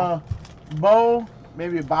besides Bo? Bo,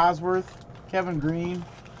 maybe a Bosworth, Kevin Green,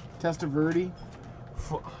 Testaverde.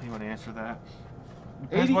 You want to answer that?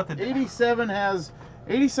 Depends 80, what the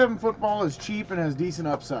 87 football is cheap and has decent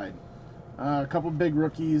upside. A couple big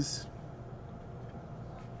rookies.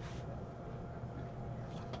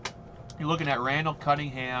 You're looking at Randall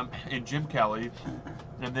Cunningham and Jim Kelly,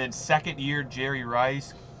 and then second year Jerry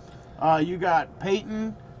Rice, You got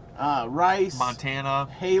Peyton, Rice, Montana.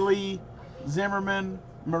 Haley, Zimmerman,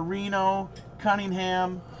 Marino,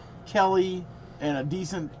 Cunningham, Kelly, and a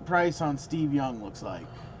decent price on Steve Young, looks like.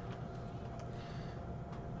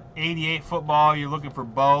 88 football, you're looking for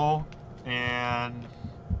Bo, and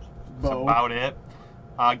that's Bo. about it.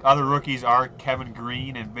 Other rookies are Kevin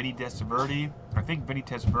Green and Vinny Testaverde. I think Vinny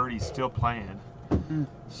Testaverde is still playing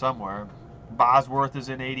somewhere. Bosworth is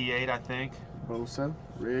in 88, I think. Bosa,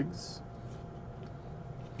 Riggs.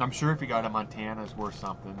 I'm sure if you got a Montana, it's worth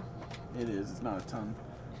something. It is. It's not a ton.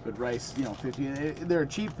 But Rice, 50. They're a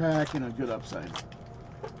cheap pack and a good upside.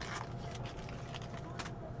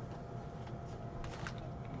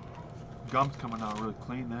 Gum's coming out really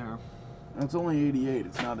clean there. That's only 88.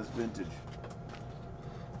 It's not as vintage.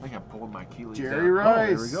 I think I pulled my Achilles Jerry down.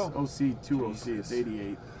 Rice. Oh, there we go. OC, 2 OC. It's Jesus.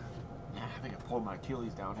 88. Yeah, I think I pulled my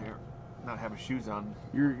Achilles down here. Not having shoes on.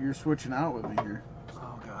 You're switching out with me here.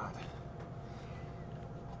 Oh, God.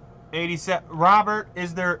 87. Robert,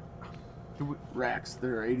 is there... Racks.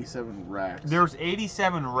 There are 87 racks. There's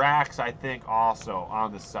 87 racks, I think, also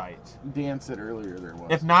on the site. Dan said earlier there was.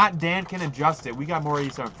 If not, Dan can adjust it. We got more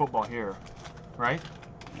 87 football here, right?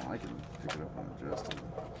 I can pick it up and adjust it.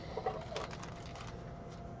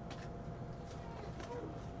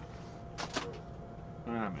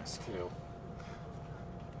 I missed.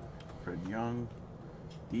 Fred Young.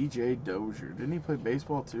 DJ Dozier. Didn't he play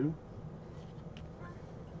baseball too?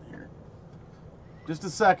 Here. Just a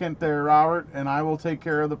second there, Robert, and I will take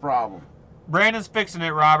care of the problem. Brandon's fixing it,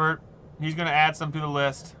 Robert. He's going to add some to the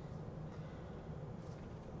list.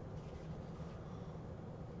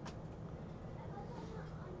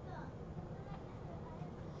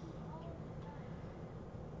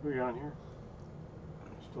 Who are you on here?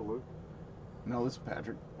 Still Luke? No, this is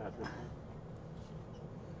Patrick. Patrick?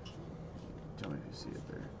 Tell me if you see it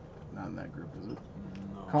there. Not in that group, is it?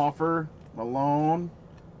 No. Coffer, Malone,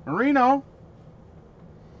 Marino.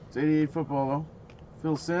 It's 88 football, though.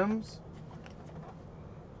 Phil Sims.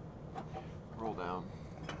 Roll down.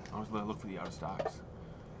 I was going to look for the out of stocks.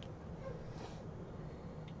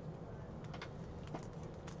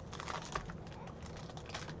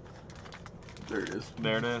 There it is.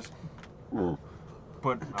 There it is.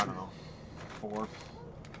 Put, I don't know, 4.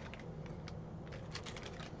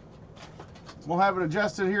 We'll have it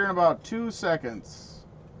adjusted here in about 2 seconds.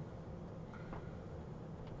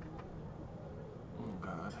 Oh,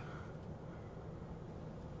 God.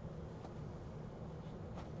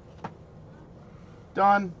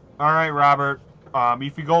 Done. All right, Robert.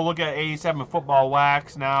 If you go look at 87 football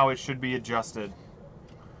wax now, it should be adjusted.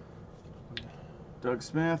 Doug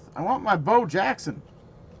Smith. I want my Bo Jackson.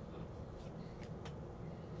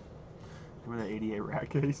 With that 88 rack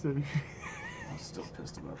case. I'm still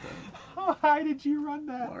pissed about that. How high did you run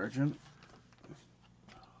that? Largent.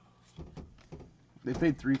 They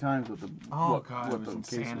paid 3 times what the Oh, what, God, what it was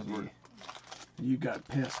the cases insanity. were. You got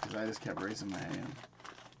pissed because I just kept raising my hand.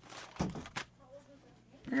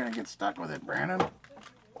 You're gonna get stuck with it, Brandon.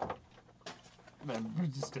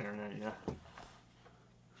 I'm just staring at you.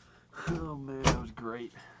 Oh, man, that was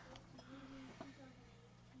great.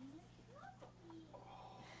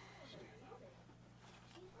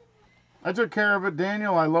 I took care of it,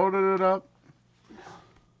 Daniel. I loaded it up.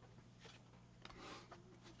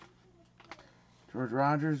 George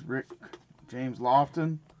Rogers, Rick, James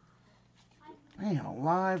Lofton. Man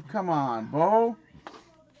alive, come on, Bo.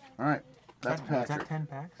 All right, that's Is Patrick. that 10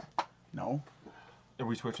 packs? No. Are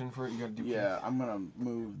we switching for it? You got to do. Yeah, I'm gonna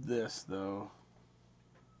move this though,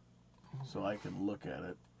 so I can look at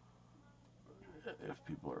it if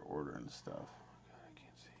people are ordering stuff. I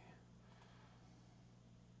can't see.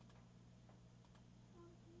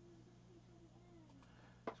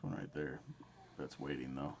 There's one right there. That's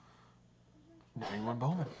waiting though. 91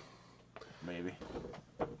 Bowman. Maybe.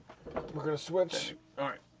 We're gonna switch. All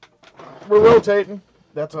right. We're rotating.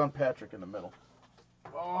 That's on Patrick in the middle.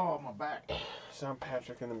 Oh, my back. Sam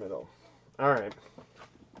Patrick in the middle. All right.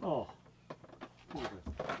 Oh. All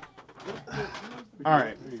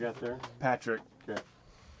right. What you got there? Patrick. Okay.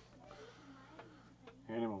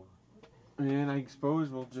 Hand him over. And I suppose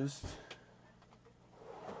we'll just.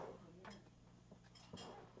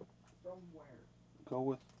 Go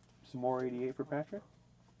with some more 88 for Patrick?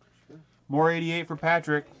 More 88 for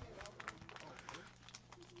Patrick.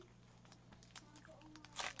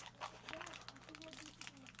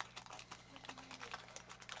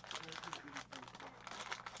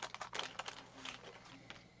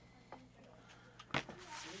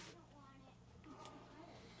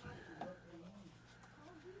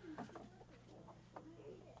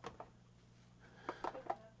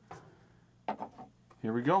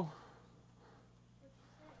 Here we go.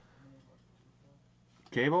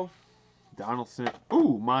 Cable. Donaldson.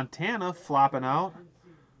 Ooh, Montana flopping out.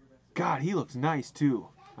 God, he looks nice too.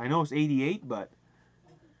 I know it's 88, but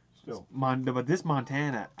Still. but this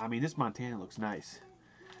Montana, I mean, this Montana looks nice.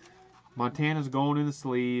 Montana's going in the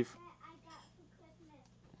sleeve.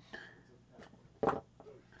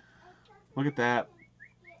 Look at that.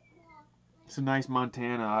 It's a nice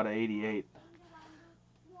Montana out of 88.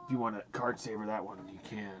 If you want to card saver that one, you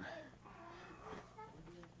can.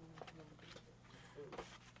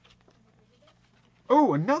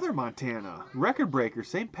 Oh, another Montana. Record breaker,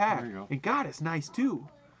 same pack. There you go. And God, it's nice too.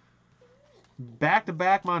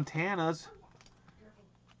 Back-to-back Montanas.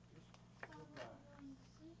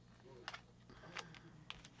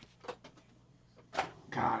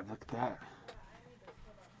 God, look at that.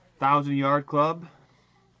 1,000-yard club.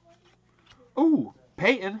 Ooh,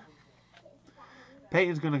 Peyton.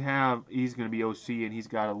 Peyton's going to have, he's going to be OC, and he's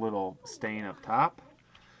got a little stain up top.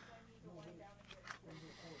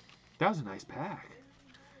 That was a nice pack.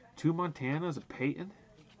 2 Montanas, a Peyton.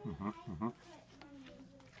 All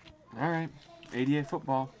right, 88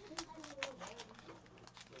 football.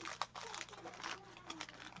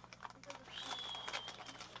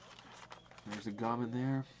 There's a gum in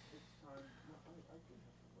there.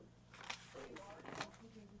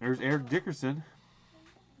 There's Eric Dickerson.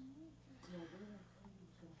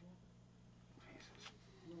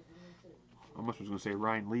 I almost was going to say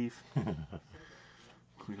Ryan Leaf.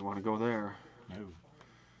 We don't want to go there. No.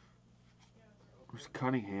 There's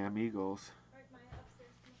Cunningham, Eagles.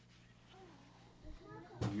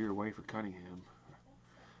 A year away for Cunningham.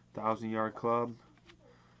 1,000-yard club.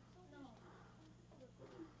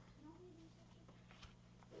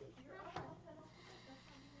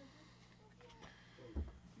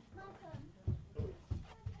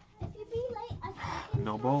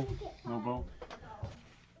 No bowl. No ball.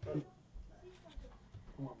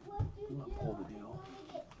 Pull the deal.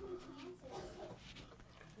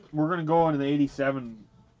 We're going to go into the 87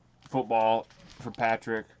 football for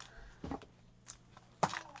Patrick.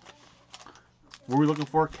 What are we looking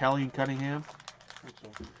for? Kelly and Cunningham? I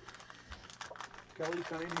think so. Kelly,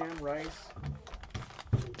 Cunningham, Rice.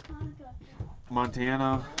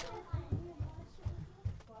 Montana.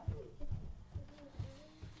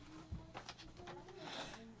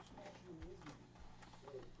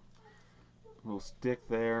 Little stick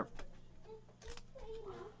there.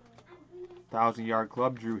 1,000-yard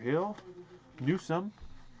club, Drew Hill. Newsom.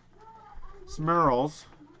 Smurls.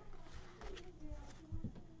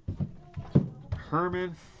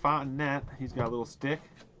 Herman Fontenette. He's got a little stick.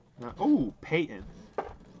 Oh, Peyton.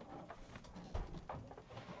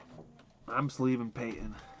 I'm sleeving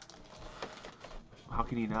Peyton. How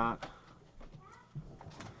can he not?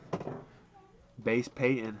 Base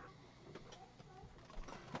Peyton.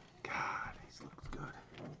 God, he looks good.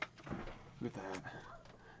 Look at that.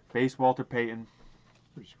 Base Walter Payton.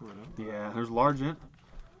 Pretty screwed up. Yeah, there's Largent.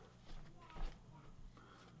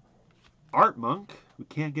 Art Monk. We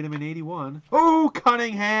can't get him in 81. Oh,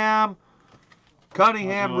 Cunningham.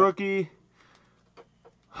 Cunningham rookie.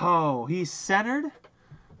 Oh, he's centered.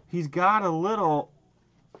 He's got a little,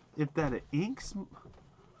 if that an inks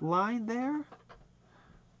line there.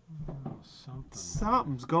 Oh, something.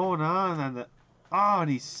 Something's going on the. Oh, and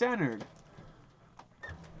he's centered.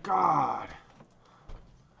 God.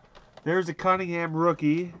 There's a Cunningham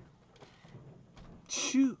rookie.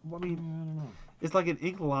 Shoot, I mean, I don't know. it's like an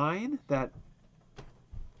ink line that.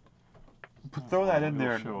 Throw that in It'll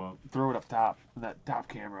there show and up. throw it up top, in that top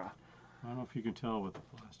camera. I don't know if you can tell with the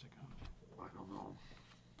plastic on it. I don't know.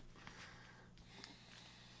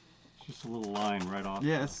 It's just a little line right off.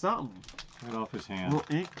 Yeah, it's something. Right off his A hand.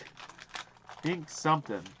 little ink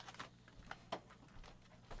something.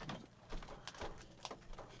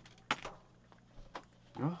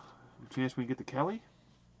 Oh, chance we can get the Kelly.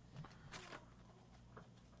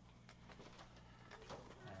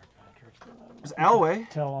 It's Elway.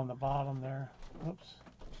 Tell on the bottom there. Oops.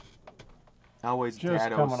 Elway's Just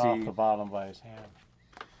dad coming off the OC. bottom by his hand.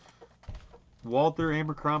 Walter,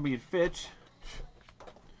 Abercrombie, and Fitch.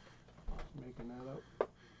 Making that up.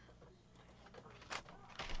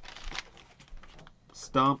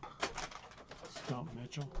 Stump. Stump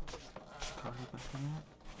Mitchell.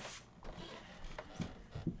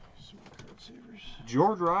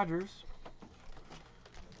 George Rogers.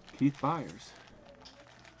 Keith Byers.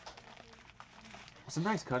 It's a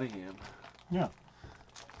nice Cunningham. Yeah.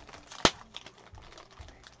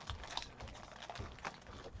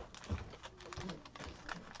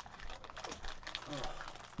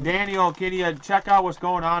 Daniel, can you check out what's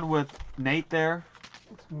going on with Nate there?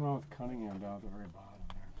 What's going on with Cunningham down at the very bottom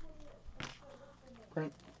there?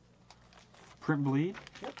 Print. Print bleed?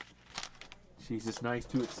 Yep. She's just nice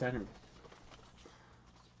too, it's centered.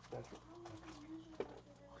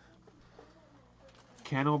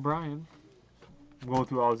 Ken O'Brien. I'm going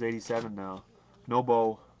through all his 87 now. No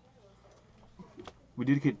bow. We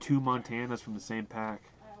did get 2 Montanas from the same pack.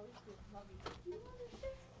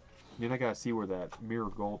 Then I gotta see where that mirror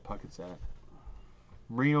gold pucket's at.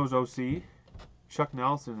 Marino's OC. Chuck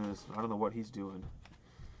Nelson is, I don't know what he's doing.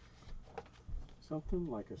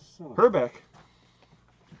 Something like a son. Herbeck.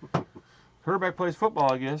 Herbeck plays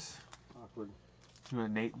football, I guess. Awkward. You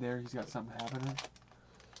got Nate there, he's got something happening.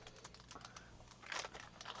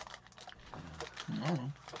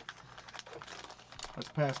 No. That's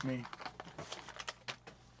past me.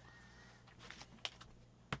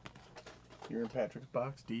 You're in Patrick's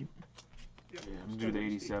box deep. Yeah, I'm gonna do the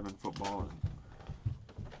 87 football.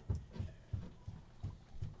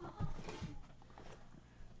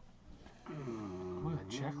 What a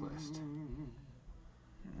checklist.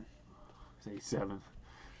 It's 87.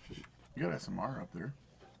 You got SMR up there.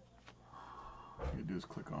 All you do is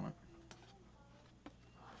click on it.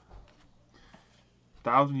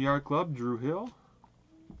 1,000-yard club, Drew Hill.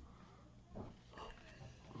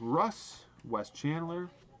 Russ, Wes Chandler.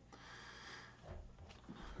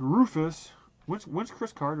 Rufus. When's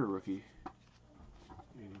Chris Carter rookie?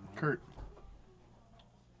 Kurt,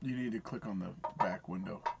 you need to click on the back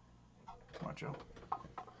window. Watch out.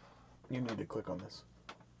 You need to click on this.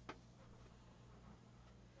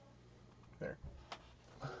 There.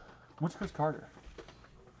 What's Chris Carter?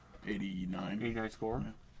 89. 89 score?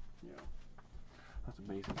 Yeah. That's an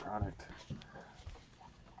amazing product.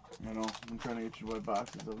 I know. I'm trying to get you white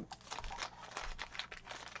boxes of it.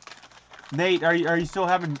 Nate, are you still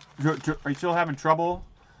having trouble?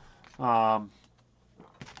 Let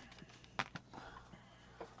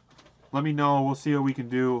me know. We'll see what we can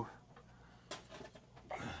do.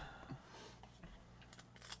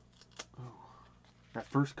 Oh, that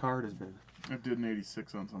first card has been. I did an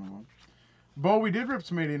 86 on some of them. Bo, we did rip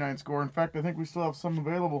some 89 score. In fact, I think we still have some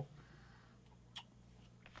available.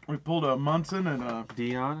 We pulled a Munson and a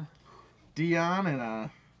Dion and a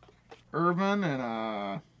Irvin and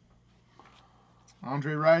a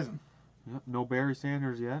Andre Rison. Yep, no Barry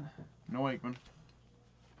Sanders yet. No Aikman.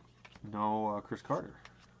 No Chris Carter.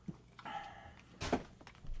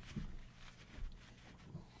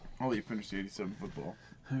 I'll let you finish the 87 football.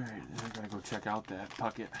 All right, I gotta go check out that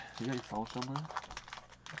pucket. You got your phone somewhere?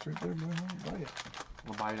 It's right there, man. I'll buy it.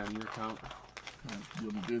 We'll buy it on your account.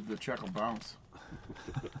 You'll do the check will bounce.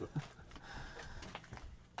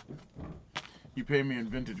 You pay me in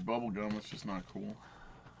vintage bubble gum. It's just not cool.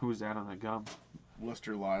 Who's that on the gum?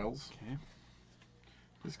 Lester Lyles. Okay.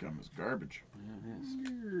 This gum is garbage. Yeah, it is.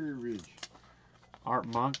 Garbage. Art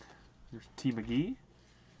Monk. There's T. McGee.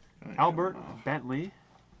 I ain't Albert got enough. Bentley.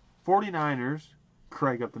 49ers.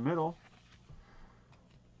 Craig up the middle.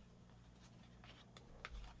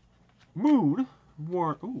 Mood.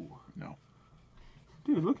 Warren. Ooh. No.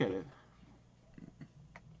 Dude, look at it.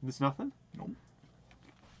 This nothing? Nope.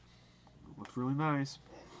 Looks really nice.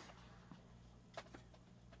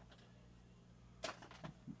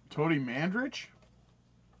 Tony Mandrich?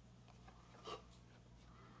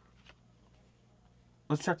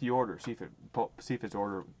 Let's check the order. See if its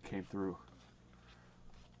order came through.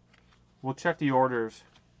 We'll check the orders.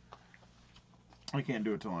 I can't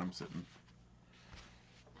do it till I'm sitting.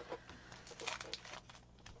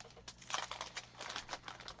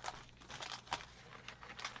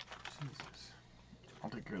 Jesus. I'll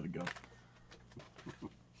take care of the gum.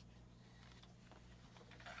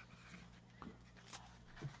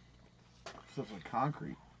 Stuff's like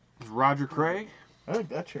concrete. It's Roger Craig. I think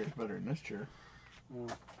that chair's better than this chair. I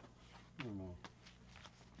don't know.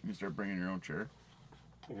 You start bringing your own chair.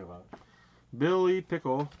 Think about it. Billy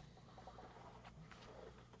Pickle.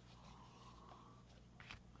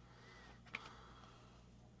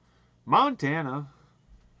 Montana.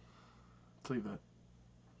 Let's leave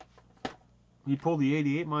that. He pulled the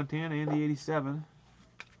 88 Montana and the 87.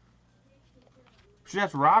 Should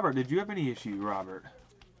ask Robert. Did you have any issue, Robert?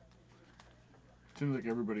 Seems like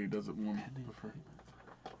everybody does it one before.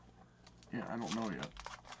 Yeah, I don't know yet.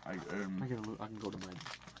 I can go to my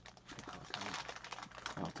PayPal account.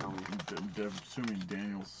 I'll tell me. I'm assuming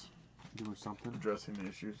Daniel's Doing something. addressing the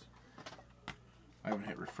issues. I haven't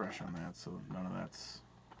hit refresh on that, so none of that's.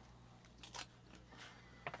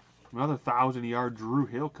 Another 1,000-yard Drew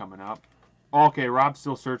Hill coming up. Okay, Rob's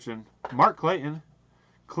still searching. Mark Clayton,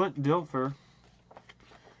 Clint Dilfer.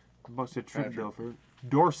 I must say Trent Patrick. Dilfer.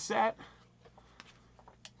 Dorsett.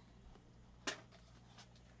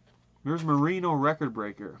 There's Marino record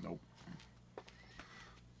breaker. Nope.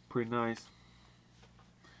 Pretty nice.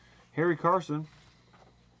 Harry Carson.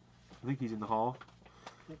 I think he's in the hall.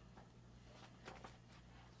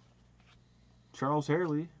 Charles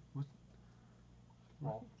Haley.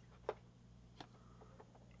 Well,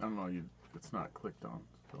 I don't know. It's not clicked on,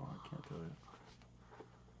 so I can't tell you.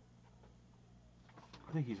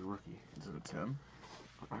 I think he's a rookie. Is it a 10?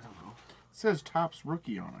 I don't know. It says Topps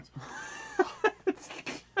rookie on it.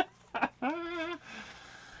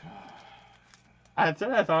 I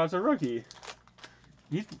said I thought it was a rookie.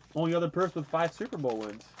 He's the only other person with 5 Super Bowl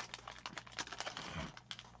wins.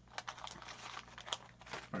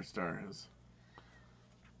 Our star is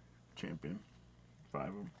champion. 5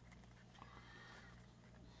 of them.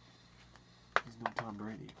 He's no Tom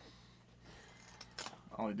Brady.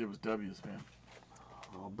 All he did was W's, man.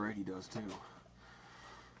 Well, Brady does too.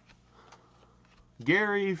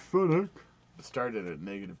 Gary Fuller. It started at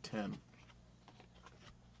 -10.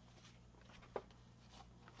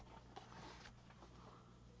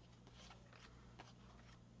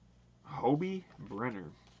 Hobie Brenner.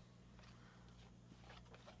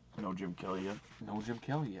 No Jim Kelly yet. No Jim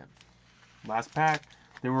Kelly yet. Last pack.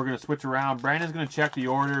 Then we're gonna switch around. Brandon's gonna check the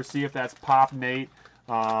order, see if that's Pop Nate.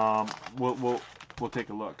 We'll take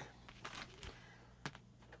a look.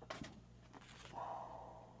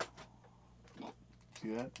 See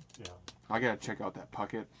that? yeah. I gotta check out that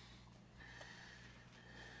Puckett.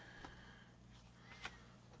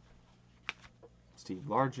 Steve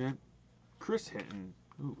Largent. Chris Hinton.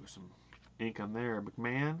 Ooh, some ink on there.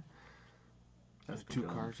 McMahon. There's That's 2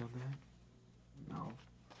 Gum. cards on that. No.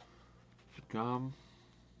 Gum.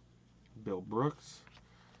 Bill Brooks.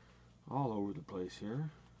 All over the place here.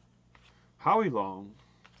 Howie Long.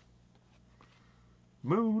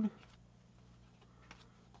 Moon.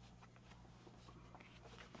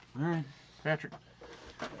 All right. Patrick.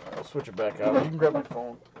 I'll switch it back out. You can grab my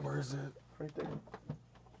phone. Where is it? Right there.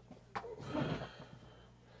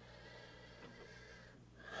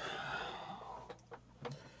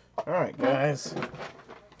 All right, guys.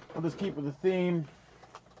 We'll just keep with the theme.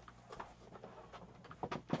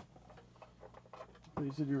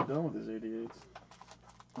 You said you were done with his 88s.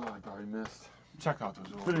 Oh, I probably missed. Check out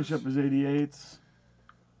those orders. Finish up his 88s.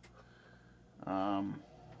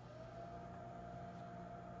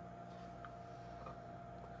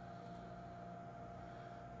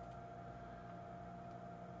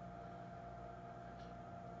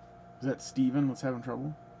 Is that Steven that's having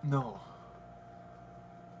trouble? No.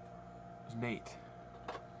 It's Nate.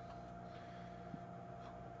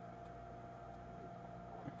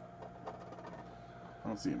 I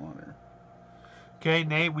don't see him on there. Okay,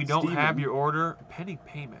 Nate, we don't Steven. have your order. Pending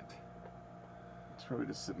payment. It's probably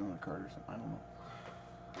just sitting on the card or something. I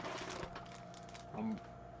don't know.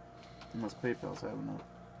 Unless PayPal's having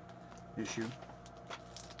an issue.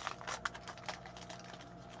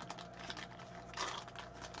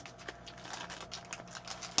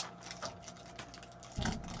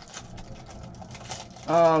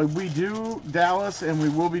 We do Dallas, and we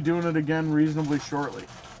will be doing it again reasonably shortly.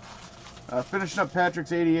 Finishing up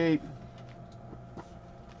Patrick's 88.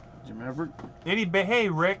 Jim Everett. Hey,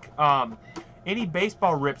 Rick, any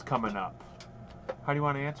baseball rips coming up? How do you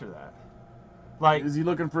want to answer that? Like, Is he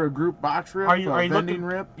looking for a group box rip? are you vending looking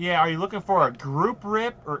rip? Yeah, are you looking for a group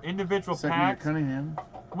rip or individual Second year packs? Cunningham.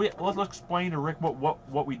 Let's explain to Rick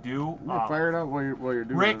what we do. Yeah, fire it out while you're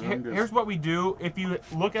doing Rick, it. I'm just- here's what we do. If you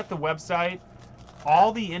look at the website,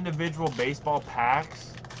 all the individual baseball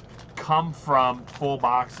packs come from full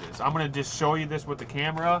boxes. I'm going to just show you this with the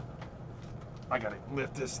camera. I got to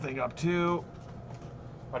lift this thing up too.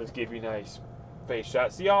 I'll just give you a nice face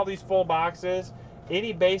shot. See all these full boxes?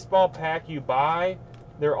 Any baseball pack you buy,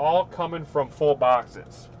 they're all coming from full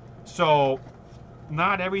boxes. So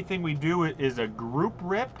not everything we do is a group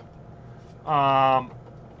rip.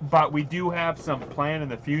 But we do have some plan in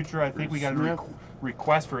the future. I think we got a Smith.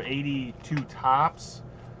 request for 82 tops.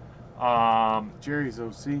 Jerry's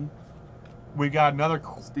OC. We got another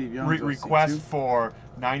Steve Young's OC request too. for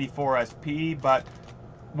 94 SP. But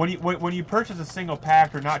when you purchase a single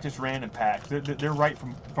pack, they're not just random packs. They're right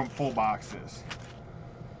from full boxes.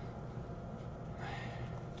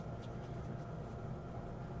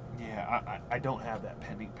 Yeah, I don't have that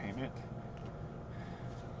pending payment.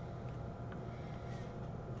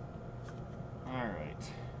 All right.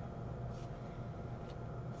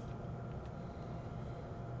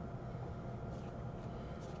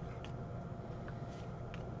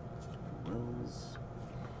 Mills.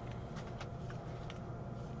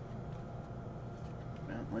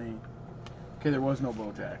 Bentley. Okay, there was no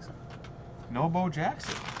Bo Jackson. No Bo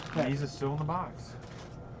Jackson. He's still in the box.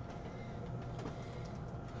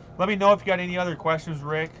 Let me know if you got any other questions,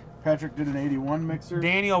 Rick. Patrick did an 81 mixer.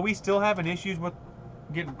 Danny, are we still having issues with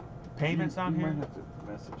getting payments on you here? might have to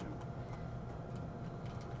message him.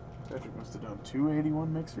 Patrick must have done 2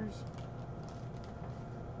 81 mixers.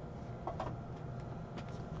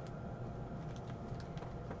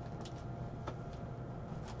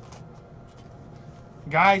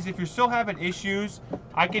 Guys, if you're still having issues,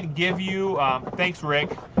 I can give you, thanks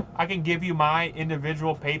Rick, I can give you my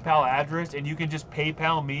individual PayPal address and you can just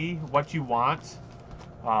PayPal me what you want.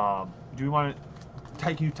 Do you want to,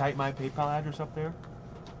 can you type my PayPal address up there?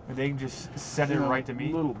 And they can just send it right to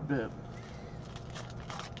me? A little bit.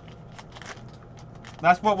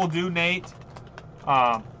 That's what we'll do, Nate.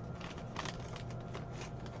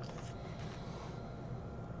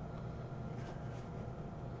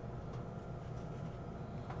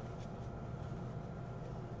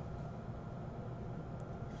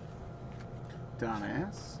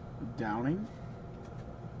 Donass. Downing.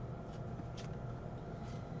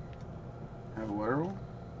 Avalero.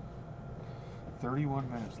 31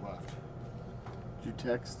 minutes left. Did you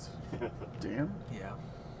text Dan? Yeah.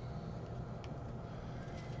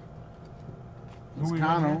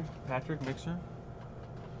 Toscano. Patrick Mixer.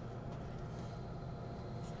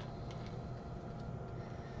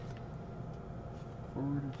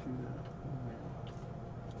 Forwarded you that email.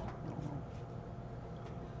 I don't know.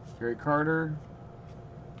 Gary Carter.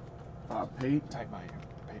 Bob Pate. Type my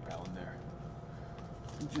PayPal in there.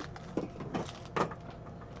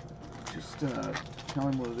 Just tell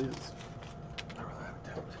him what it is. I really haven't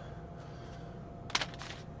typed.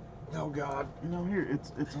 Oh God. No, here,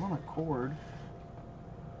 it's on a cord.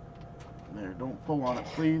 There, don't pull on it,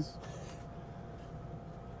 please.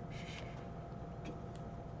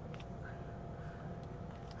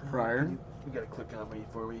 Fryer. You gotta click on me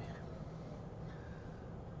for me.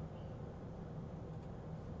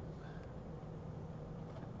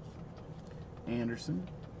 Anderson.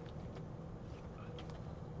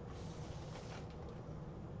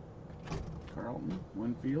 Carlton.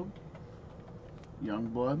 Winfield.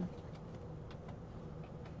 Youngblood.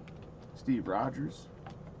 Steve Rogers.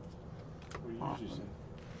 What do you usually Hoffman.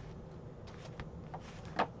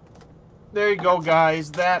 say? There you go, guys.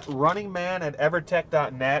 That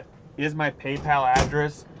runningman@evertech.net is my PayPal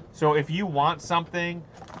address. So if you want something,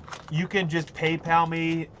 you can just PayPal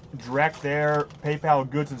me direct there. PayPal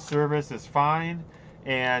goods and service is fine.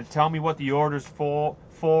 And tell me what the order's for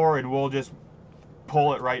and we'll just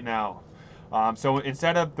pull it right now. So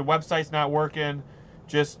instead of the website's not working,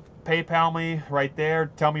 just PayPal me right there.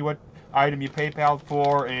 Tell me what item you PayPal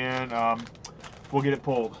for and we'll get it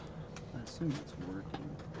pulled. I assume it's working.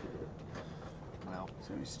 Well,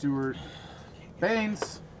 Sammy Stewart.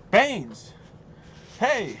 Baines. Baines!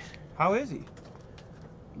 Hey, how is he?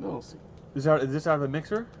 We'll see. Is this out of a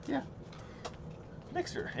mixer? Yeah.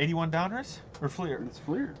 Mixer. 81 Donruss or Fleer? It's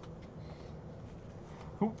Fleer.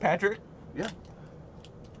 Who? Patrick? Yeah.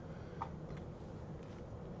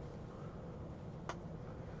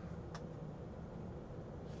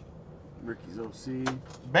 Ricky's OC.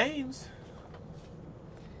 Baines.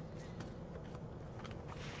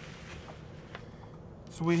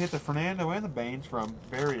 So we hit the Fernando and the Baines from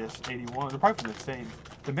various 81. They're probably from the same.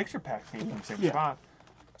 The mixer pack came from the same Yeah. spot.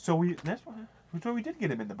 So that's why we did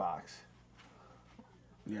get him in the box.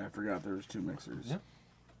 Yeah, I forgot there was 2 mixers. Yeah.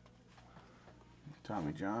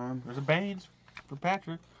 Tommy John. There's a Baines for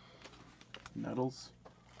Patrick. Nettles.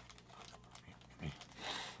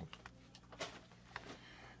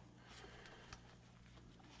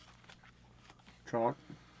 Chalk.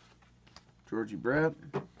 Georgie Brett.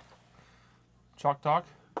 Chalk Talk.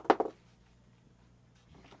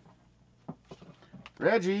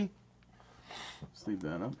 Reggie. Let's leave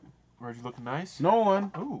that up. Reggie looking nice.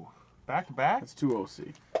 Nolan. Ooh, back to back. That's 2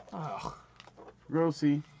 OC. Oh,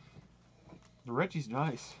 Grossi. Reggie's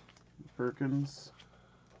nice. Perkins.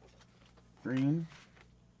 Green.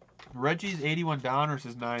 Reggie's 81 Donruss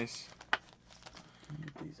is nice.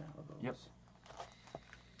 Get these out of those. Yep.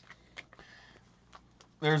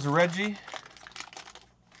 There's Reggie.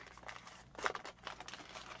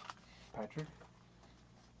 Patrick.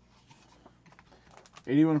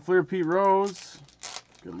 81 Fleer Pete Rose.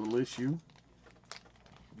 Good little issue.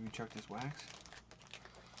 Let me check this wax.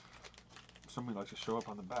 Somebody likes to show up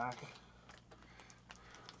on the back.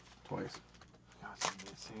 Twice. God, some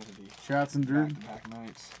insanity. Schatzinger. Back-to-back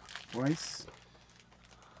nights. Twice.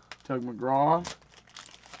 Tug McGraw.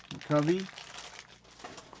 McCovey.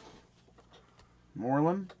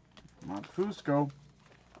 Moreland. Not Fusco.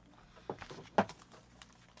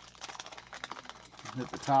 Hit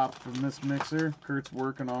the top from this mixer. Kurt's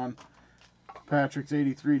working on Patrick's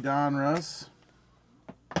 83 Donruss.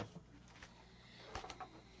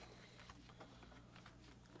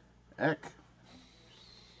 Eck.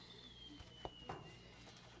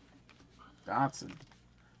 Dotson.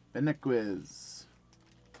 Benequiz.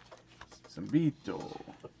 Zambito.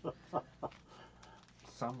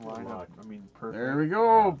 Some lineup. I mean, perfect. There we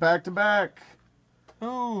go. Back to back.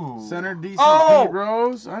 Ooh. Center decent. Oh! Pete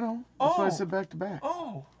Rose. I know. That's why I Oh! said back to back.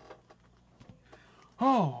 Oh.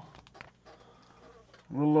 Oh.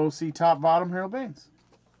 A little OC top bottom Harold Baines.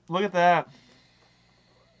 Look at that.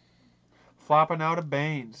 Flopping out of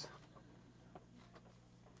Baines.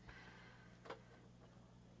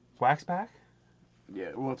 Wax pack?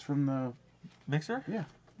 Yeah, well, it's from the Mixer? Yeah.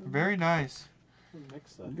 Very nice.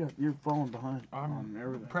 Mix that. you're falling behind I'm on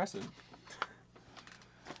everything. impressive.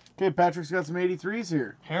 Okay, Patrick's got some 83s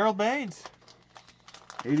here. Harold Baines.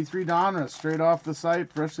 83 Donruss, straight off the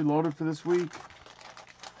site, freshly loaded for this week.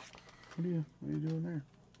 What are you doing there?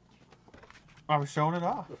 I was showing it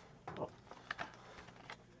off.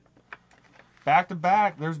 Back to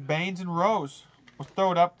back. There's Baines and Rose. We'll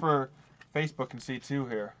throw it up for Facebook and see too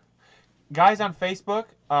here. Guys on Facebook,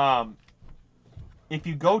 if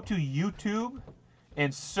you go to YouTube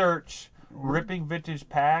and search Ripping Vintage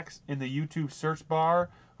Packs in the YouTube search bar,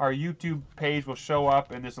 our YouTube page will show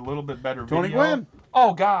up and there's a little bit better Tony video. Gwynn.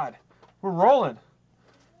 Oh, God. We're rolling.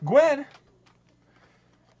 Gwen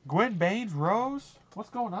Baines, Rose. What's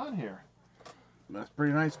going on here? That's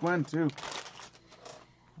pretty nice Gwen, too.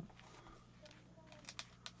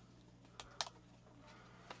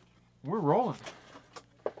 We're rolling.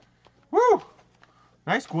 Woo!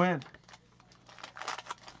 Nice Gwen.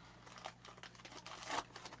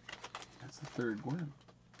 That's the third Gwen.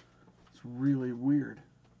 It's really weird.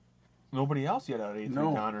 Nobody else yet out of 83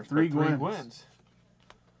 No, Connors. three but three Gwens. Gwens.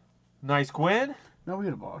 Nice Gwen. No, we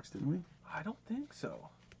had a box, didn't we? I don't think so.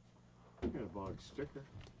 We got a box sticker.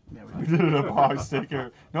 Yeah, We did a box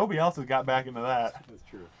sticker. Nobody else has got back into that. That's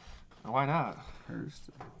true. Why not? Hurst.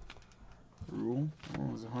 Rule. Oh,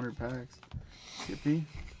 it was 100 packs. Skippy.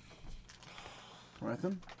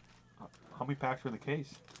 Rethen. How many packs were in the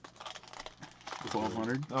case?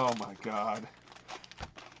 1,200. Oh my God.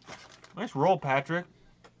 Nice roll, Patrick.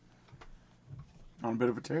 On a bit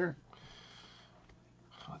of a tear.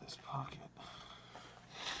 Oh, this pocket.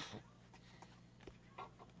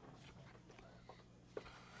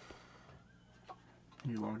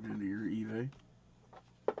 You logged into your eBay.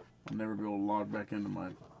 I'll never be able to log back into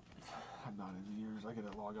mine. I'm not in the years. I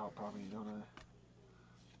gotta log out probably, don't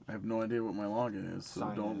I have no idea what my login is, so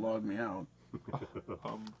Sign don't in. log me out.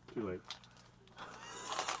 I? Too late.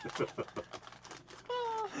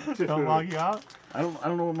 Don't log you out? I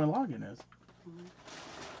don't know what my login is.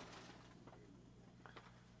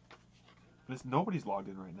 Nobody's logged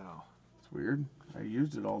in right now. It's weird. I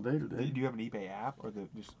used it all day today. Do you have an eBay app or the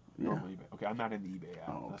just normal eBay? Okay, I'm not in the eBay app.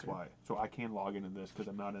 Oh, That's okay. why. So I can log into this because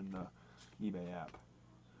I'm not in the eBay app.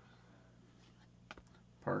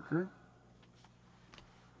 Parker.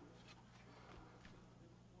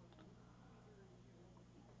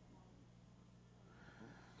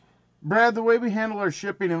 Brad, the way we handle our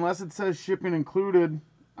shipping, unless it says shipping included,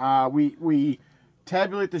 we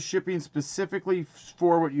tabulate the shipping specifically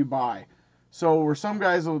for what you buy. So where some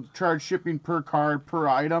guys will charge shipping per card, per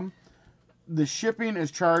item, the shipping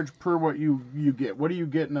is charged per what you get. What do you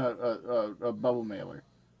get in a bubble mailer?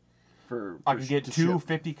 I can get to two ship?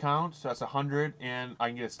 50 counts, so that's 100, and I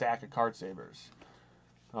can get a stack of card savers.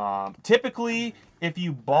 Typically, if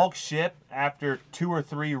you bulk ship after 2 or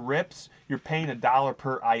 3 rips, you're paying $1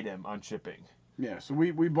 per item on shipping. Yeah, so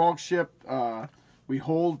we bulk ship. We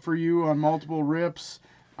hold for you on multiple rips.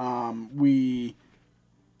 We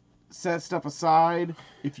set stuff aside.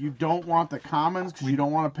 If you don't want the commons because you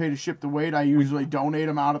don't want to pay to ship the weight, I usually donate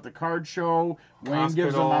them out at the card show. Wayne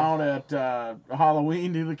gives them out at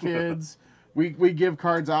Halloween to the kids. We give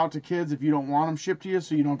cards out to kids if you don't want them shipped to you,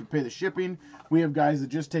 so you don't have to pay the shipping. We have guys that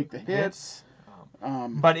just take the hits.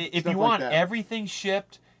 But if you want everything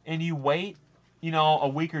shipped and you wait, a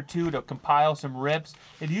week or two to compile some rips,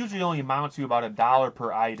 it usually only amounts to about $1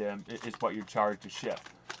 per item is what you're charged to ship,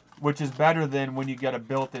 which is better than when you get a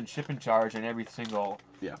built-in shipping charge and every single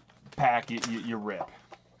pack you rip.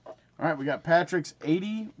 All right, we got Patrick's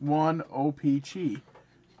 81 OPG,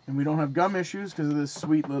 and we don't have gum issues because of this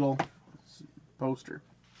sweet little poster.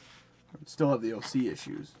 Still have the OC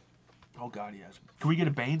issues. Oh, God, yes. Can we get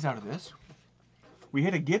a Baines out of this? We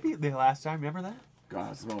hit a Gibby the last time, remember that?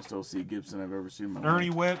 God, it's the most OC Gibson I've ever seen in my Ernie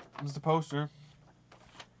life. Witt was the poster.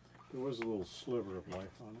 There was a little sliver of life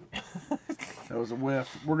on it. That was a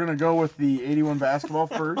whiff. We're going to go with the 81 basketball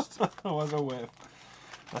first. It was a whiff.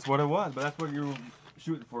 That's what it was, but that's what you were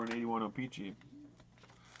shooting for an 81 on Peachy.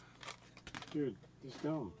 Dude, this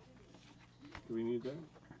gum. Do we need that?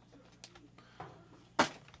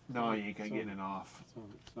 No, you ain't getting it off.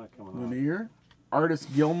 It's not coming off. Lanier.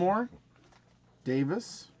 Artist Gilmore.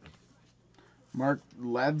 Davis. Mark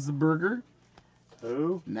Ladsberger.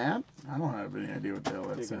 Who? Nat. I don't have any idea what the hell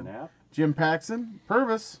that Take a said. nap? Jim Paxson.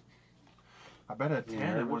 Purvis. I bet a 10 in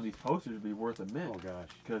nervous? one of these posters would be worth a mint. Oh gosh.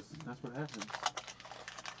 Because that's what happens.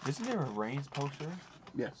 Isn't there a Reigns poster?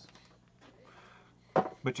 Yes.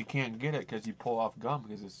 But you can't get it because you pull off gum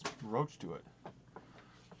because it's roach to it.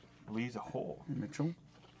 Leaves a hole. Mitchell.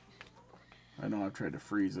 I know I've tried to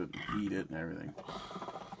freeze it, eat it, and everything.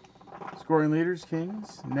 Scoring leaders,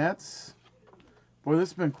 Kings, Nets. Boy, this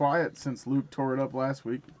has been quiet since Luke tore it up last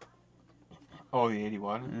week. Oh, the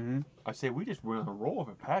 81? Mm-hmm. I say we just went on a roll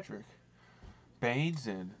with Patrick. Baines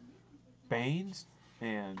and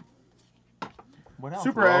what else?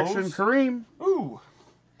 Super Rose? action, Kareem. Ooh.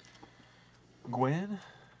 Gwen.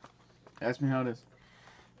 Ask me how it is.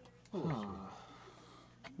 Huh.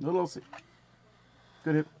 Little OC.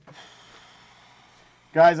 Good hit.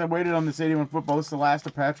 Guys, I waited on this 81 football. This is the last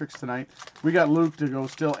of Patrick's tonight. We got Luke to go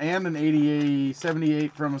still and an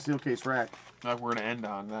 78 from a steel case rack. We're going to end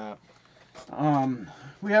on that.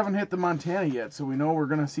 We haven't hit the Montana yet, so we know we're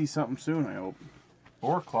going to see something soon, I hope.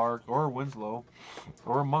 Or Clark, or Winslow,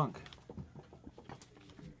 or Monk.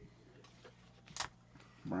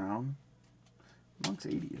 Brown. Monk's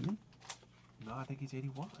 80, isn't he? No, I think he's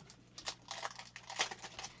 81.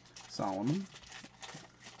 Solomon.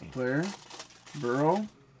 Claire. Burrow.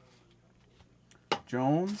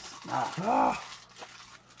 Jones. Ah.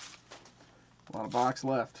 A lot of box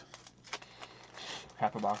left.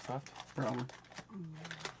 Half a box left. Probably.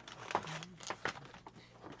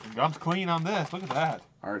 Gum's clean on this. Look at that.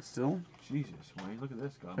 Art still. Jesus, Wayne, look at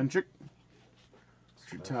this gum. Pinchick.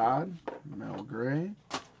 Mr. Todd. Mel Gray.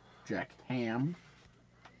 Jack Ham.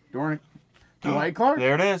 Dornick. Dwight Clark.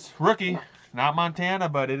 There it is. Rookie. Not Montana,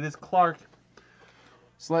 but it is Clark.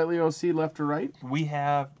 Slightly OC left to right. We've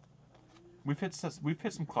hit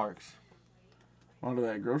some Clarks. Onto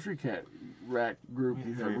that grocery cat rack group. We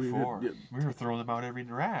you had had. 3 or We 4. had- We were throwing them out every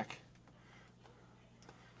rack.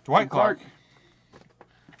 Dwight Clark.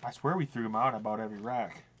 I swear we threw him out about every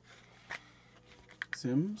rack.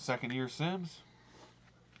 Sims. Second year Sims.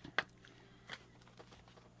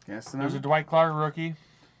 Gaston. There's a Dwight Clark rookie.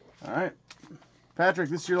 All right. Patrick,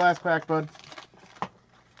 this is your last pack, bud.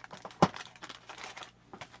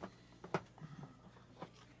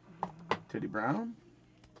 Teddy Brown.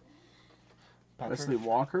 Patrick. Wesley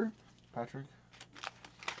Walker. Patrick.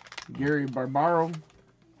 Gary Barbaro.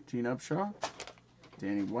 Gene Upshaw.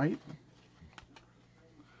 Danny White.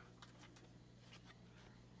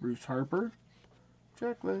 Bruce Harper.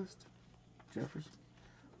 Checklist. Jefferson.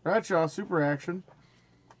 Bradshaw, super action.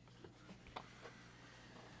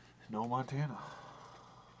 No Montana.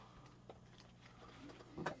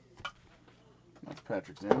 That's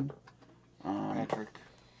Patrick's in. Patrick.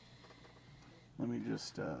 Let me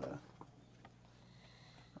just, I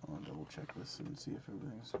want to double check this and see if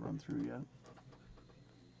everything's run through yet.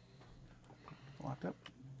 Locked up?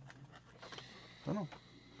 Don't know.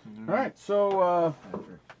 All right, so,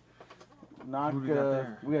 knock, Who do we got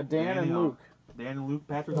there? we got Dan and Danny, Luke. Dan and Luke.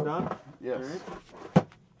 Patrick's done. Yes. Alright.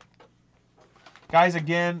 Guys,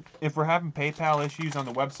 again, if we're having PayPal issues on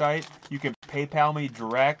the website, you can PayPal me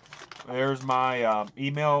direct. There's my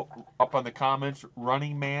email up on the comments,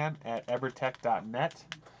 runningman@evertech.net.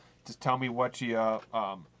 Just tell me what you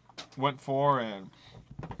went for, and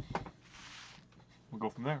we'll go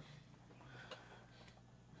from there.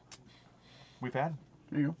 We've had.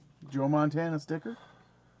 There you go. Joe Montana sticker.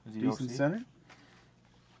 Is he Decent OC? center.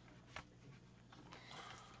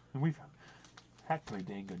 And we've had a pretty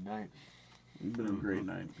dang good night. It's been a great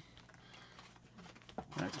night.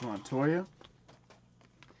 Next Montoya.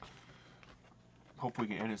 Hopefully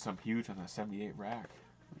we can end it something huge on the 78 rack.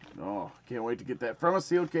 Oh, can't wait to get that from a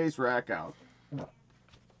sealed case rack out.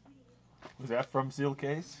 Was that from Seal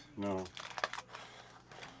Case? No.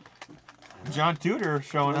 John Tudor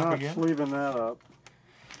showing up Not again. sleeving that up.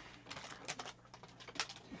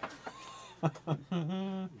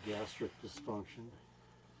 Gastric dysfunction.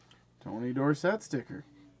 Tony Dorsett sticker.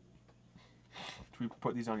 Should we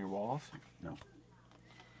put these on your walls? No.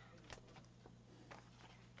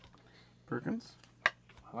 Perkins.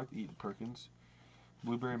 I like to eat Perkins.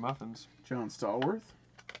 Blueberry muffins. John Stallworth.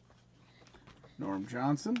 Norm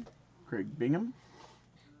Johnson. Craig Bingham.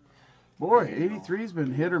 Boy, 83's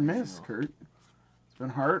been hit or miss, Kurt. It's Been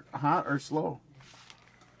hot or slow?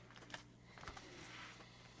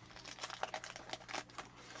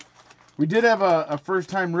 We did have a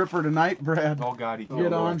first-time ripper tonight, Brad. Oh God, he Get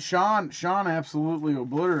killed on. it. Sean absolutely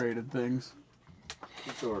obliterated things.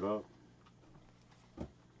 You throw it up.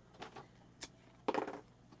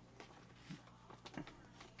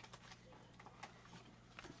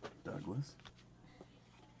 Douglas.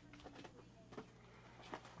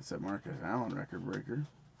 It's that Marcus Allen record breaker.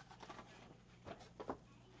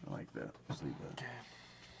 I like that. Sleep that.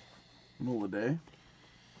 Mulla Day.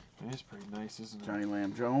 It is pretty nice, isn't it? Johnny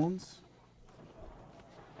Lamb Jones.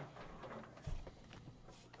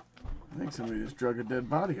 I think somebody just drug a dead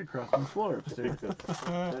body across the floor upstairs.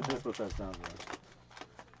 That's just what that sounds like.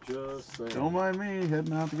 Just saying. Don't mind me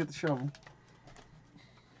heading out to get the shovel.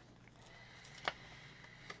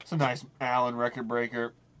 It's a nice Allen record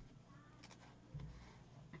breaker.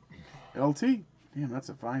 LT. Damn, that's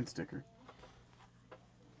a fine sticker.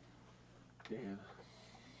 Dan.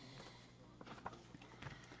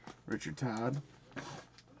 Richard Todd.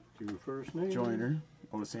 Two first names. Joyner.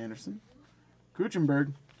 Otis Anderson.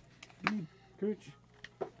 Kuchenberg. Cooch.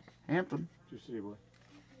 Hampton. Just see, boy.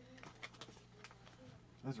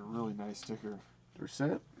 That's a really nice sticker.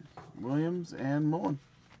 Dorset. Williams. And Mullen.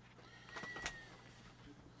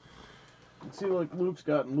 Let's see what Luke's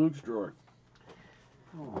got in Luke's drawer.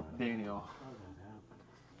 Oh, Daniel.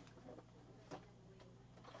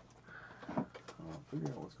 Oh, figure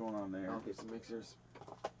out what's going on there. Okay, some mixers.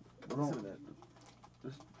 What's in that?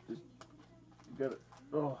 Just, you got it.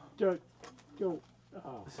 Oh. Go.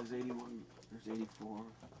 Oh. This is 81. There's 84.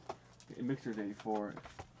 Mixer's 84.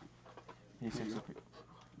 86. It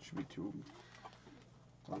should be two of them.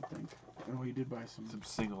 I think. Oh, he did buy some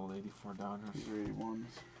single 84 downers. These are 81s.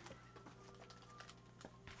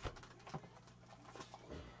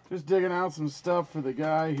 Just digging out some stuff for the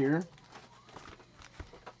guy here.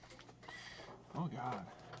 Oh God.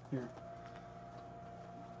 Here.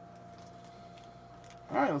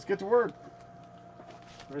 All right, let's get to work.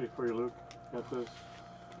 Ready for you, Luke. Got this.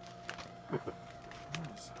 All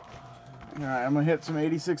right, I'm gonna hit some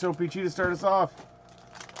 86 OPG to start us off.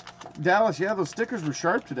 Dallas, yeah, those stickers were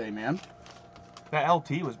sharp today, man. That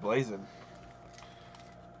LT was blazing.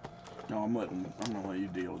 No, I'm gonna let you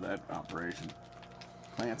deal with that operation.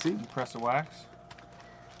 Clancy. Press the wax.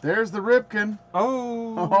 There's the Ripken.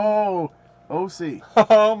 Oh. Oh, OC.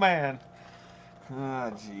 Oh man.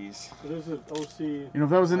 Ah, jeez. It is an OC. You know, if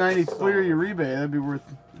that was a 93 Uribe, that'd be worth.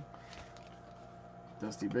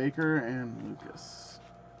 Dusty Baker and Lucas.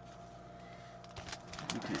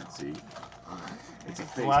 You can't see. It's a The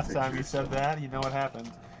face last time picture, you said so. that, you know what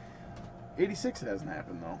happened. 86 hasn't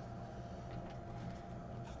happened though.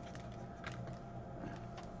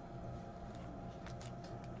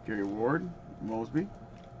 Gary Ward, Mosby,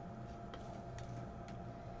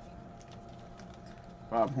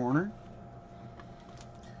 Bob Horner,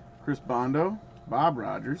 Chris Bondo, Bob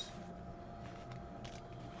Rogers.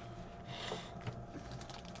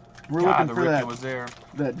 We're God, looking the for Ripken that was there.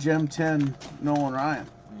 that Gem 10 Nolan Ryan.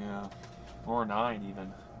 Yeah. Or a 9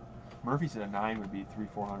 even. Murphy said a 9 would be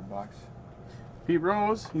 $300-400. Pete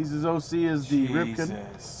Rose, he's as OC as the Ripken.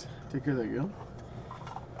 Jesus. Take care, there you go.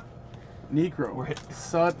 Necro, We're hit-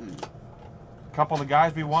 Sutton, Couple of the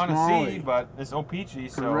guys we want to see, Smalley. but it's O-Peachy,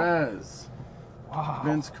 so. Perez, Wow.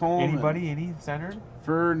 Vince Coleman. Anybody, any centered?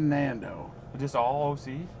 Fernando. Just all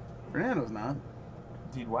OC? Fernando's not.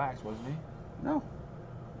 He'd wax, wasn't he? No.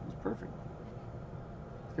 It was perfect.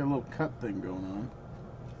 It's got a little cut thing going on.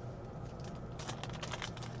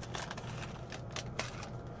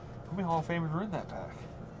 How many Hall of Famers were in that pack?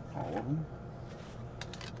 All of them.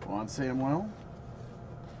 Juan Samuel.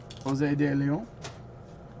 Jose De Leon.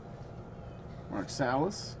 Mark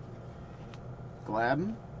Salas.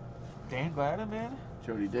 Gladden. Dan Gladden, man?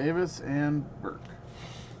 Jody Davis. And Burke.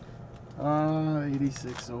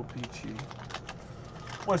 86 OPG.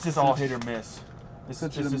 Well, it's just all hit or miss. It's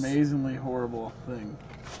Such just an amazingly horrible thing.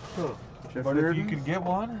 Huh. Jeff But if Reardon, you could get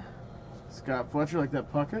one, Scott Fletcher, like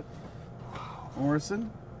that Puckett. Morrison.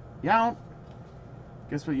 Yount.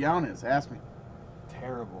 Guess what Yount is? Ask me.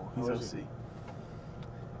 terrible. He's How is OC.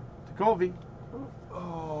 Ticovey.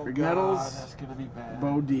 Oh, Greg God, Nettles, that's going to be bad.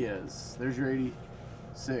 Bo Diaz. There's your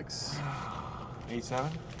 86.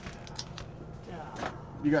 87?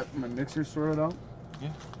 You got my mixer sorted out? Yeah.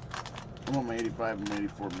 I want my 85 and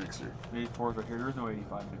 84 mixer. 84 is right here. There is no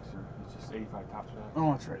 85 mixer. It's just 85 top shot.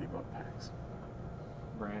 Oh, that's right. You bought packs.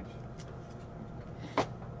 Branch. Nice.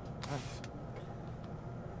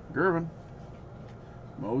 Gervin.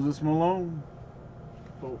 Moses Malone.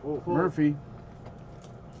 Oh. Murphy.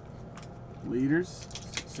 Leaders.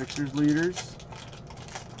 Sixers leaders.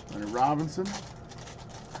 Leonard Robinson.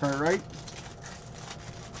 Cartwright.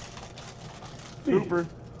 Cooper.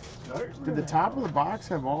 Did the top of the box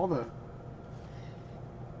have all the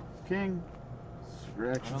King?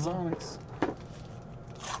 Reaction Sonics.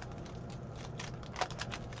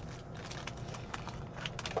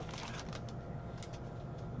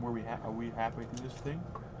 Are we halfway through this thing?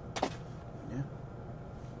 Yeah.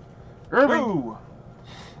 Irving. Ooh.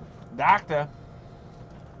 Doctor.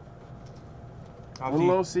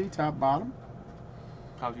 Little OC, top bottom.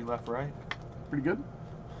 How's he left right? Pretty good.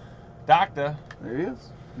 Doctor. There he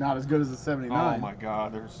is. Not as good as the 79. Oh my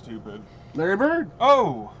God, they're stupid. Larry Bird.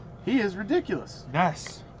 Oh. He is ridiculous. Nice.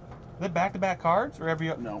 Is that back-to-back cards or every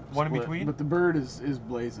No, one in split. between? But the Bird is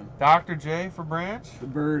blazing. Dr. J for Branch. The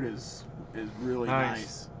Bird is really Nice.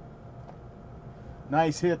 nice.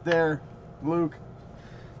 Nice hit there, Luke.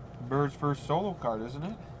 Bird's first solo card, isn't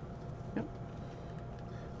it? Yep.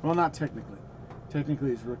 Well, not technically.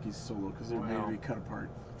 Technically, it's rookie's solo because they're made Wow. to be cut apart.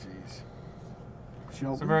 Jeez.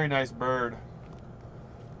 Shelby. It's a very nice bird.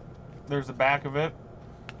 There's the back of it.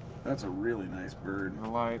 That's a really nice bird. In the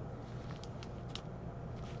light.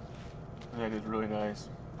 That is really nice.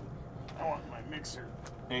 I want my mixer.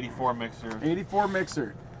 84 mixer. 84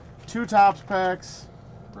 mixer. 2 tops packs.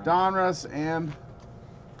 Donruss and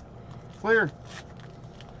Clear.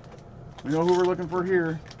 We know who we're looking for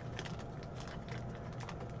here.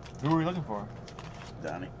 Who are we looking for?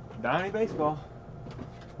 Donnie. Donnie Baseball.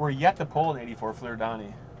 We're yet to pull an 84 Fleer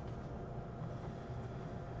Donnie.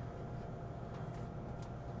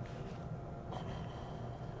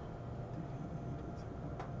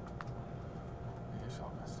 It's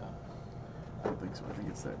all messed up. I don't think so. I think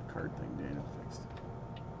it's that card thing Daniel fixed.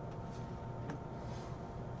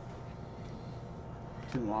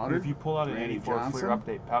 Tim Lauder. If you pull out an Randy 84 Johnson. Fleer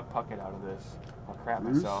update pucket out of this, I'll crap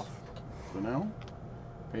Bruce. myself. Bunnell.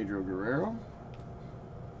 Pedro Guerrero.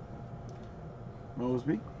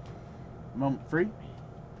 Mosby. Free.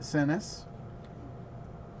 Senes.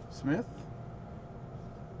 Smith.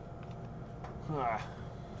 Ah,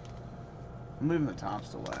 I'm leaving the tops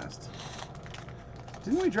to last.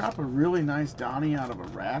 Didn't we drop a really nice Donnie out of a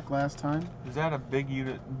rack last time? is that a big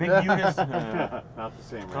unit? Big unit? Not the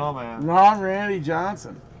same, right? Oh man. Ron Randy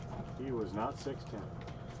Johnson. He was not 6'10".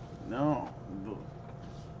 No.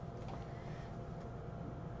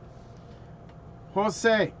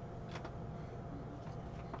 Jose.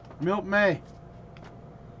 Milt May.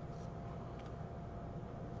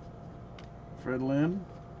 Fred Lynn.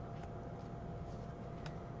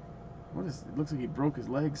 What is it? Looks like he broke his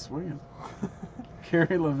leg swinging.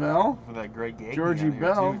 Kerry Lavelle. With that great gate. Georgie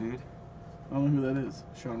Bell. Too, dude. I don't know who that is.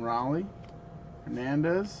 Sean Raleigh.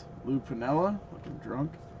 Hernandez. Lou Pinella. Looking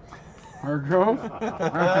drunk. Hargrove.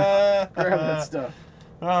 Grab that stuff.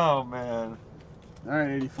 Oh man. All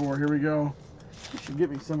right, 84. Here we go. You should get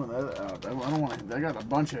me some of that out. I don't want to. I got a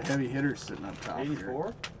bunch of heavy hitters sitting up top here.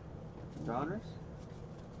 84. Donruss.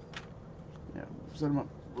 Yeah, set them up.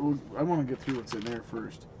 I want to get through what's in there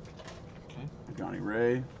first. Okay. Johnny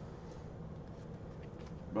Ray.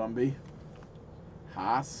 Bumby.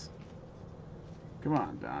 Haas. Come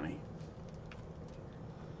on, Donnie.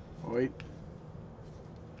 Hoyt.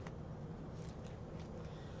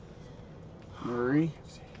 Murray.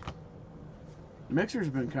 Mixer's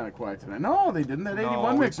been kind of quiet tonight. No, they didn't. That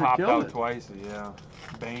 81 we mixer popped killed out it. twice. Yeah.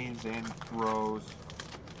 Baines and Rose.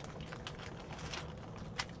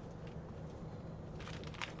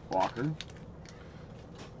 Walker.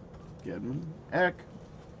 Gedman. Eck.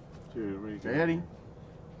 Dude, what are you doing? Daddy.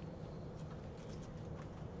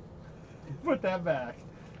 Put that back.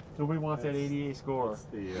 Nobody wants that 88 score. That's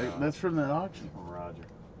the, That's from that auction. from Roger.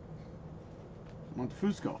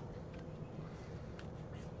 Montefusco.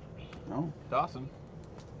 No. Dawson.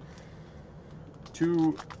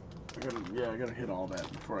 I gotta hit all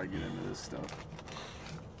that before I get into this stuff.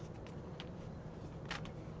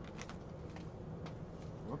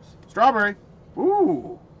 Whoops. Strawberry.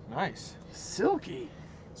 Ooh, Nice. silky.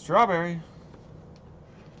 Strawberry.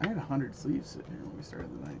 I had 100 sleeves sitting here when we started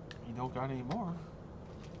the night. You don't got any more.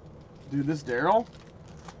 Dude, this Daryl?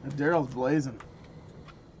 That Daryl's blazing.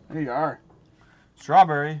 There you are.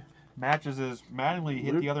 Strawberry matches as Mattingly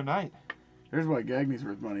hit Luke? the other night. There's why Gagny's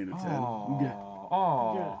worth money to 10. Okay.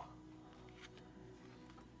 Oh.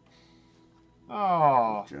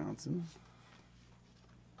 Oh. Johnson.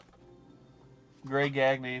 Gray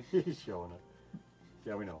Gagne He's showing it.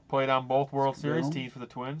 Yeah, we know. played on both World Series Bill. teams for the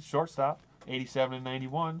Twins. Shortstop, 87 and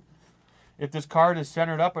 91. If this card is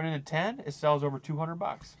centered up and in a 10, it sells over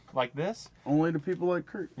 $200. Like this, Only to people like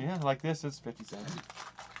Kurt. yeah, like this, it's 50 cents.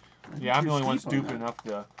 I think Yeah, I'm the you're only one steep on stupid that. enough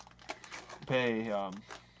to pay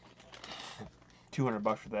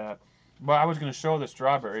 $200 for that. But I was going to show the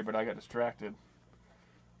strawberry, but I got distracted.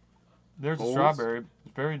 There's a Coles. strawberry.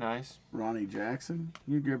 It's very nice. Ronnie Jackson.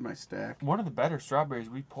 You grab my stack. One of the better strawberries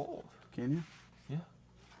we pulled. Can you? Yeah.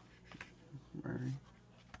 Murray.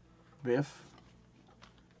 Biff.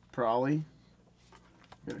 Prawley.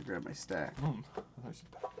 Gotta grab my stack.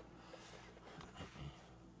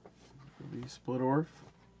 There's Splittorf.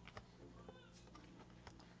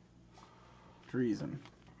 Treason.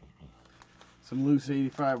 Some loose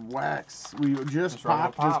 85 wax. We just That's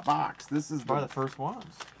popped right, this box. This is probably the first ones.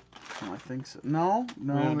 I think so. No, We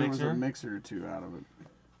had a there was mixer? a mixer or two out of it.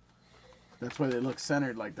 That's why they look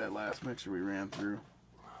centered like that last mixer we ran through.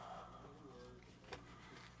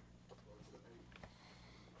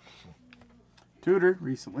 Tudor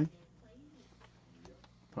recently.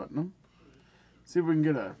 Putnam. See if we can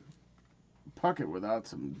get a pucket without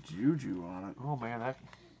some juju on it. Oh man, that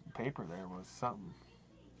paper there was something.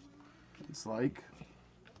 It's like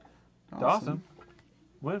Dawson.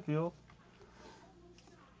 Winfield.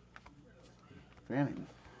 Fanning.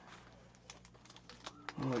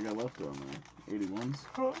 What do I got left on there?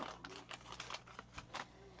 81s.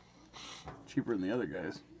 Cheaper than the other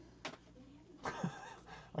guys.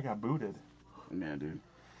 I got booted. Yeah, dude.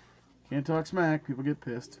 Can't talk smack. People get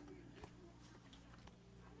pissed.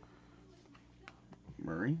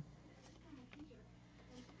 Murray.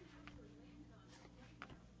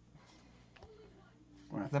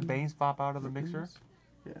 Did the Baines pop out of the mixer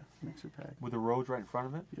Yeah, mixer pack. with the rose right in front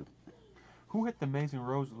of it? Yep. Who hit the Amazing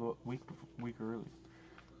Rose a week early?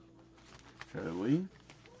 Charlie.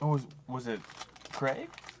 Oh, was it Craig?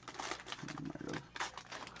 Might have.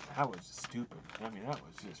 That was just stupid. I mean, that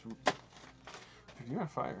was just. You're on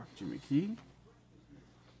fire. Jimmy Key.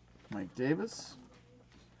 Mike Davis.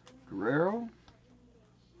 Guerrero.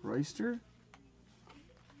 Royster.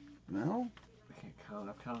 No. I can't count.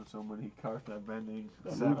 I've counted so many cards that vending.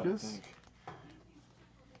 Lucas. I think.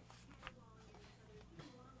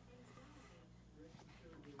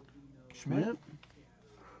 Schmidt.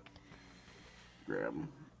 Grab him.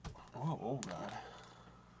 Oh God.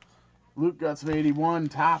 Luke got some 81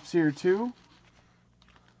 tops here too.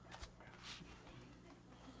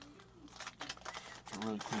 Some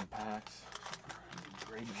really clean packs.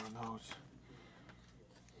 Grading on those.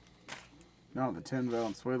 No, the 10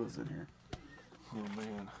 Valenzuela's in here. Oh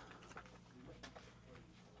man.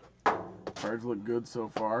 Cards look good so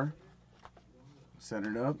far.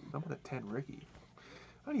 Centered up. How about the 10 Ricky?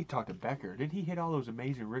 I need to talk to Becker. Did he hit all those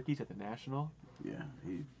amazing Rickies at the National? Yeah,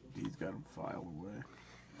 he's got them filed away.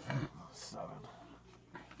 7.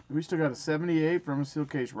 We still got a 78 from a steel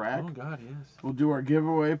case rack. Oh God, yes. We'll do our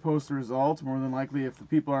giveaway, post the results. More than likely, if the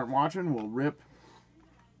people aren't watching, we'll rip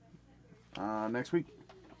next week.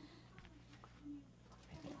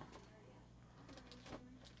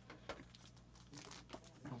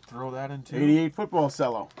 Throw that into 88 football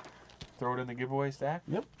cello. Throw it in the giveaway stack.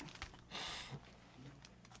 Yep.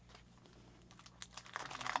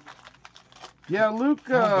 Yeah, Luke.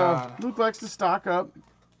 God. Luke likes to stock up,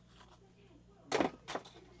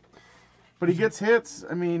 but he gets hits.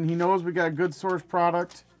 I mean, he knows we got good source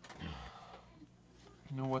product.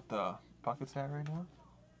 You know what the bucket's at right now?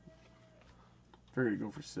 Figured to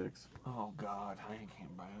go for 6. Oh God, I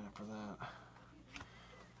can't buy that for that.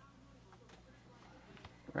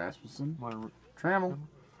 Rasmussen. Want Trammell. to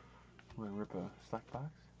rip a stack box?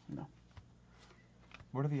 No.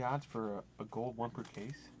 What are the odds for a gold 1 per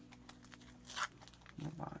case? No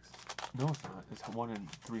box. No, it's not. It's 1 in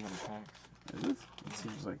 300 packs. Is it? It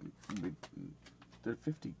seems like they're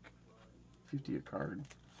 50 a card.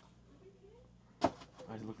 I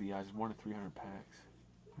just look at the odds. It's 1 in 300 packs.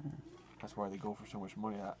 That's why they go for so much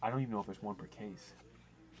money. I don't even know if it's 1 per case.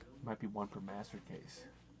 It might be 1 per master case.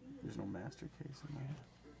 There's no master case in there.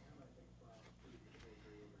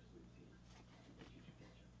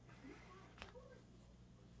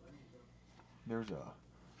 There's a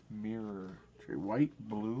mirror Trey White.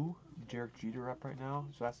 blue Derek Jeter up right now.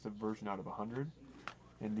 So that's the version out of 100.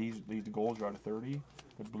 And these golds are out of 30.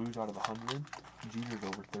 The blues out of 100. Jeter's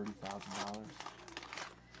over $30,000.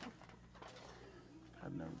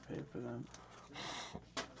 I'd never pay for that.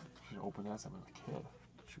 Should open that some as a kid.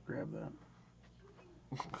 Should grab that.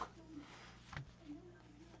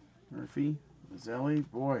 Murphy, Mazzelli,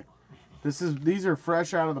 boy, these are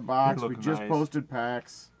fresh out of the box. They We look just nice. posted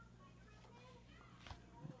packs.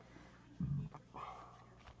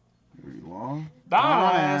 Very long.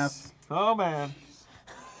 Ass. Oh man.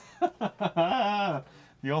 The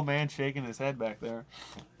old man shaking his head back there.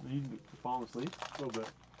 You falling asleep? A little bit.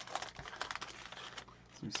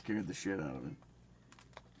 We scared the shit out of him.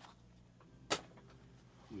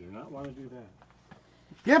 You do not want to do that.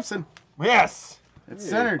 Gibson. Yes. It's Hey.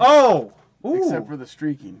 centered. Oh. Ooh. Except for the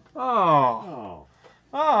streaking. Oh. Oh.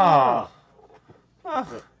 Oh.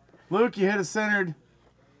 Oh. Luke, you hit a centered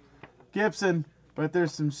Gibson, but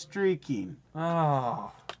there's some streaking.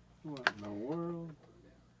 Oh. What in the world?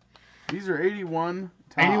 These are 81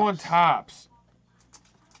 tops. 81 tops.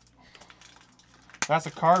 That's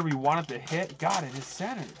a card we wanted to hit. God, it is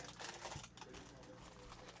centered.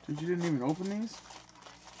 Dude, you didn't even open these?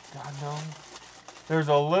 God, no. There's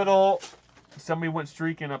a little... Somebody went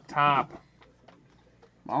streaking up top.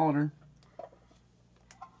 Molitor.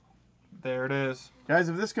 There it is. Guys,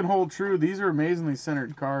 if this can hold true, these are amazingly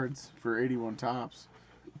centered cards for 81 tops.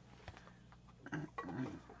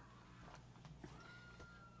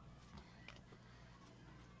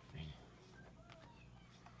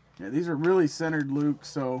 Yeah, these are really centered, Luke,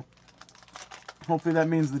 so hopefully that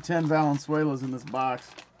means the 10 Valenzuela's in this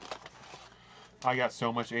box. I got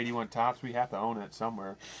so much 81 tops, we have to own it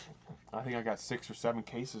somewhere. I think I got 6 or 7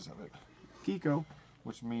 cases of it. Kiko.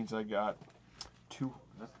 Which means I got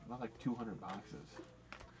that's not like 200 boxes.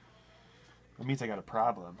 That means I got a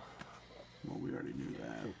problem. Well, we already knew I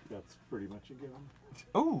that. think that's pretty much a given.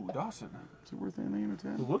 Oh, Dawson. Is it worth anything in a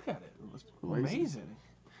 10? Look at it. It's Lazy. amazing.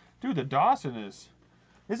 Dude, the Dawson is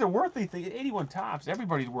it worth anything? 81 tops.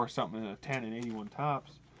 Everybody's worth something in a 10 and 81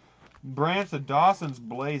 tops. Brant, the Dawson's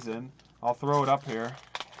blazing. I'll throw it up here.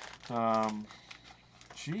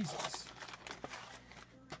 Jesus.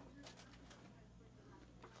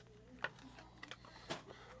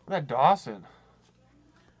 Look at that Dawson.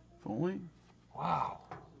 Foley. Wow.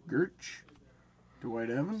 Gertch. Dwight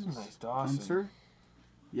Evans. That's a nice Dawson. Unser.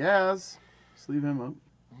 Yaz. Sleeve him up.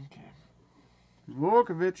 Okay.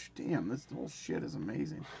 Vukovic. Damn, this whole shit is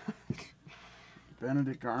amazing.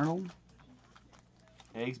 Benedict Arnold.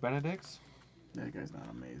 Eggs Benedicts. That guy's not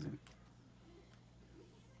amazing.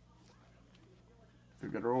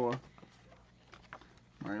 Figueroa.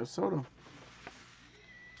 Mario Soto.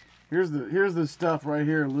 Here's the stuff right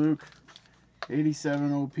here, Luke. 87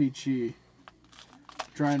 OPG.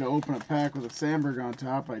 Trying to open a pack with a Sandberg on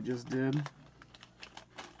top. I just did.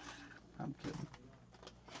 I'm kidding.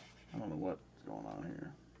 I don't know what's going on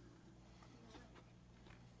here.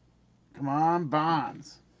 Come on,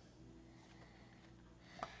 Bonds.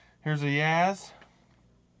 Here's a Yaz.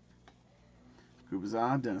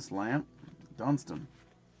 Kubazan, Dennis Lamp, Dunston.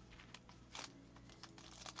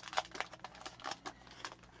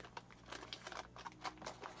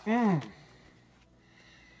 Mmm.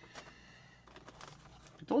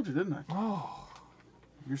 I told you, didn't I? Oh.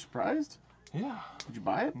 You're surprised? Yeah. Did you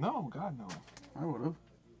buy it? No, God, no. I would have.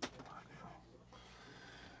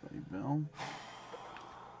 Buddy Bell.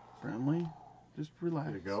 Friendly. Just relax.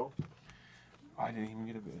 There you go. I didn't even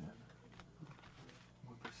get a bid in.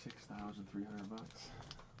 Went for 6,300 bucks.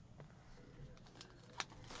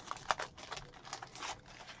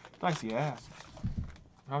 Nice Yaz.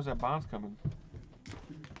 How's that Bonds coming?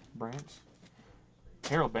 Branch.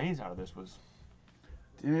 Harold Baines out of this was.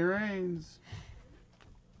 Timmy Raines.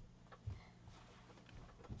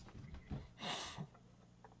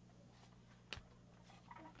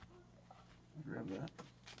 Grab that.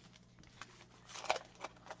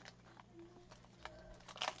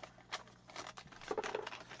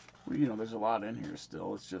 Well, you know, there's a lot in here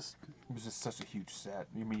still. It's just. It was just such a huge set.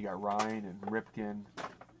 I mean, you got Ryan and Ripken,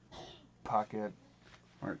 Puckett,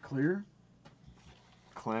 Mark Clear.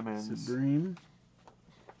 Clemens. Sid Bream.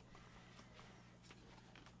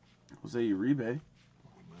 Jose Uribe. Man.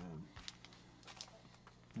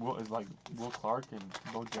 Will is like Will Clark and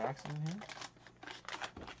Bo Jackson in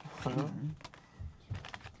here?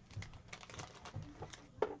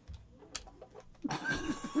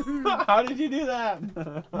 How did you do that?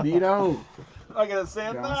 Vito. I gotta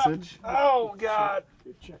stand up. Gossage. Oh God.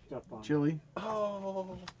 You're checked up on. Chili.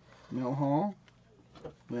 Oh. Mill Hall.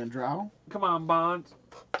 Landrow. Come on, Bonds.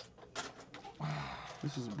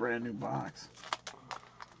 This is a brand new box.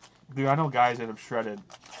 Dude, I know guys that have shredded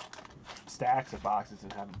stacks of boxes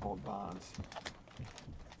and haven't pulled Bonds.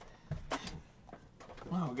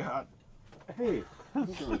 Oh God. Hey, I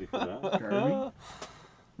wasn't ready for that. Garvey.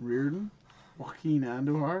 Reardon. Joaquin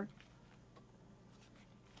Andujar.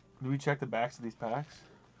 Do we check the backs of these packs?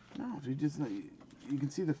 No, you can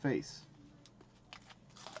see the face.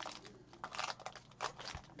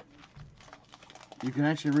 You can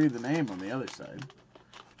actually read the name on the other side.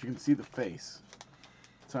 But you can see the face.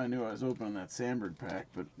 That's how I knew I was opening that Sandberg pack,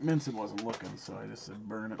 but Minson wasn't looking, so I just said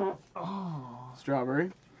burn it. Oh.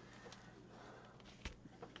 Strawberry.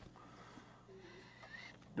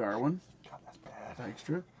 Darwin. God, that's bad.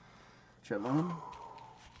 Extra. Chet Lemon.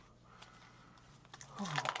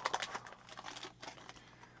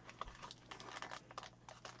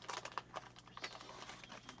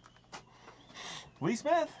 Lee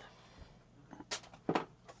Smith.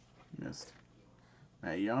 missed.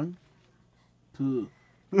 Matt Young. Puh.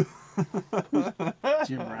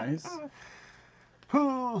 Jim Rice.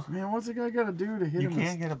 Puh. Man, what's a guy got to do to hit You him?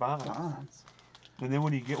 can't get a bounce. Bonds. And then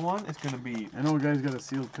when you get one, it's going to be... I know a guy's got a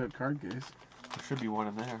sealed cut card case. There should be one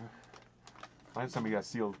in there. I had somebody got a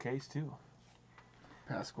sealed case, too.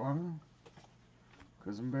 Pasquale.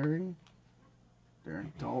 Quisenberry.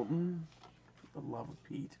 Darren Dalton. The love of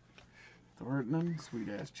Pete. Thornton. Sweet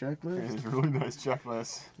ass checklist. It's a really nice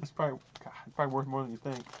checklist. It's probably worth more than you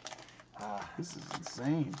think. This is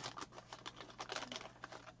insane.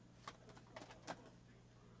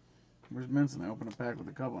 Where's Minson? I opened a pack with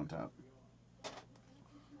a cup on top.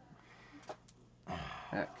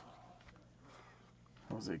 Heck.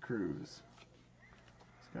 Jose Cruz.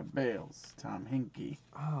 It's got Bales. Tom Hinkie.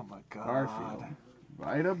 Oh my God. Barfield.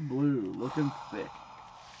 Vida Blue. Looking thick.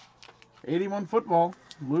 81 football.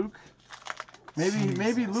 Luke.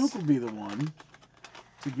 Maybe Luke will be the one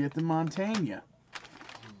to get the Montaigne.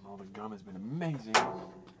 Oh, the gum has been amazing.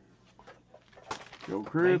 Joe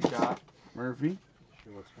Cribs. Big shot. Murphy.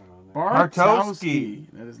 See what's going on there. Bartowski.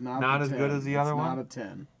 That is not Not the as 10. good as the other It's one? Not a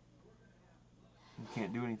 10. You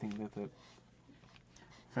can't do anything with it.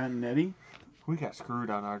 Fenton We got screwed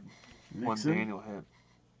on our one Nixon. Daniel hit.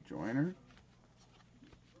 Joyner.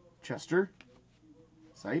 Chester.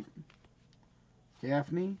 Sight.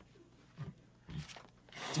 Gaffney.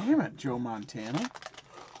 Damn it, Joe Montana.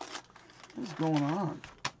 What is going on?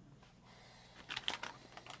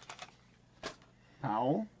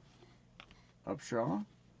 Powell. Upshaw.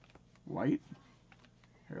 White.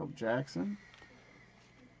 Harold Jackson.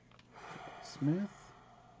 Smith.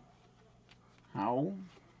 Howell.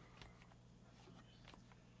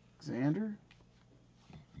 Xander.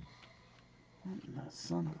 What in the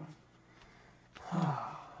son of a...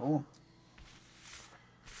 Oh.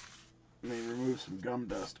 Let me remove some gum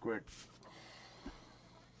dust quick.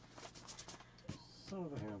 Son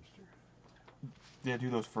of a hamster. Yeah,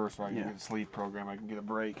 do those first so I can Yeah. get a sleep program. I can get a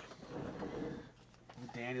break.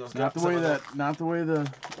 Daniel's Not got the some way of that, not the way the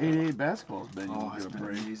 8-8 basketball's been. You Oh, won't it's get a been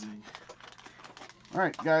break. amazing. All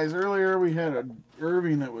right, guys. Earlier we had a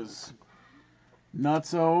Irving that was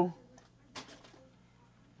nutso.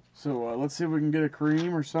 So let's see if we can get a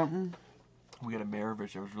cream or something. We got a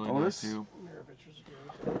Maravich that was really Otis? nice too. Maravich was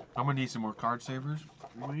good. I'm gonna need some more card savers.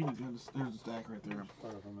 There's a stack right there.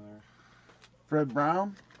 Part of them there. Fred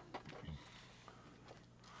Brown.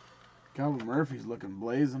 Calvin Murphy's looking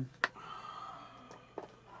blazing.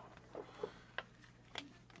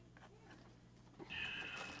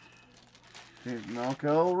 James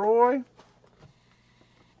McElroy.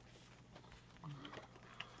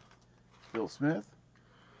 Bill Smith.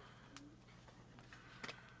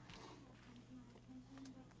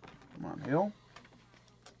 Come on, Hill.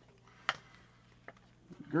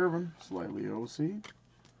 Gervin, slightly OC.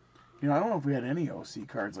 You know, I don't know if we had any OC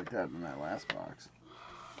cards like that in that last box.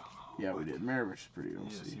 Yeah, we did. Maravich is pretty OC.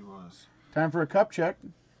 Yes, he was. Time for a cup check.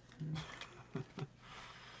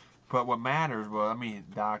 But what matters, well, I mean,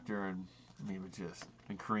 Doctor and it was just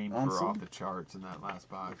and Creams were Awesome. off the charts in that last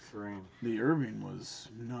box. Green. The Irving was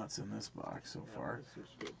nuts in this box so far. This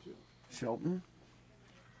is good too. Shelton.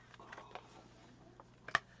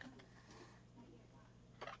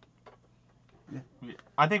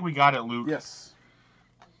 I think we got it, Luke. Yes.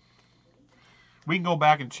 We can go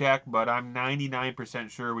back and check, but I'm 99%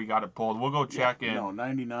 sure we got it pulled. We'll go check in. No,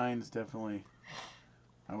 99 is definitely.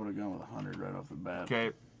 I would have gone with 100 right off the bat.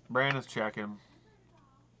 Okay, Brandon's checking.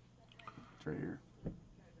 It's right here.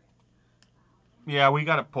 Yeah, we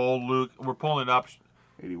got it pulled, Luke. We're pulling it up.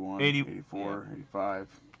 81, 80 84, 85.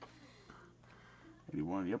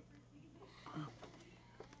 81, yep.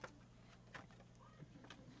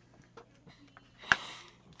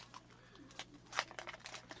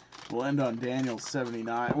 We'll end on Daniel's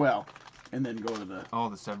 79. Well, and then go to the Oh,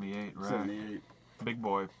 the 78, right. 78. Big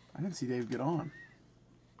boy. I didn't see Dave get on.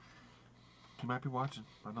 He might be watching.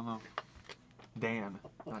 I don't know. Dan,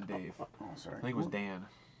 not Dave. Oh, sorry. I think it was Dan.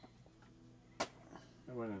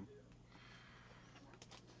 I went in.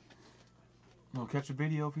 We'll catch a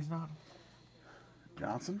video if he's not.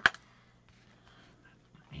 Johnson.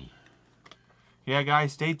 Yeah,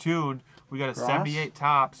 guys, stay tuned. We got a Cross. 78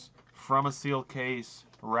 tops from a sealed case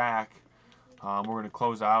rack. We're going to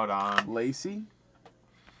close out on, Lacey.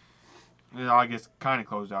 I guess kind of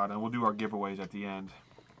close out, and we'll do our giveaways at the end.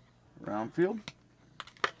 Roundfield.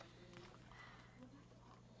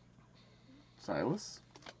 Silas.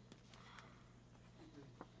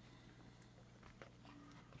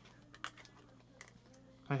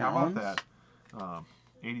 Hey, how about Collins. that?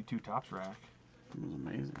 82 tops rack. It was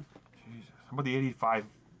amazing. Jesus. How about the 85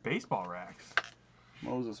 baseball racks?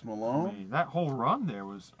 Moses I Malone. mean, that whole run there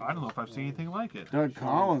was, I don't know if I've seen anything like it. Doug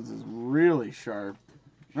Collins is really sharp.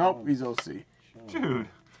 Nope, he's OC. Dude,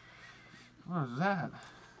 what is that?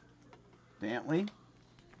 Dantley.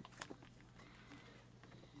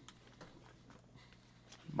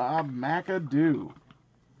 Bob McAdoo.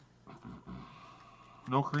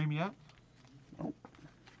 No cream yet? Nope.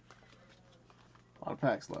 A lot of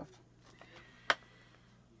packs left.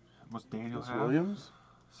 What's Daniel Chris have? Williams.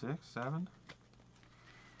 6, 7?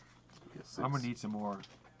 Get 6. I'm gonna need some more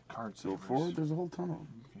card Go savers. forward. There's a whole ton of them.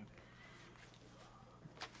 Okay.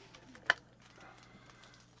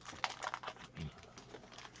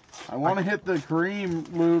 I want to hit the cream,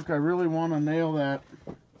 Luke. I really want to nail that.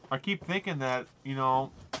 I keep thinking that, you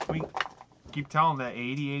know, we keep telling that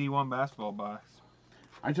 80, 81 basketball box.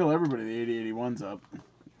 I tell everybody the 80-81's up.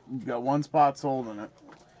 We've got one spot sold in it,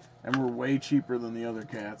 and we're way cheaper than the other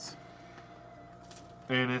cats.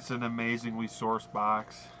 And it's an amazingly sourced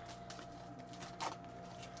box.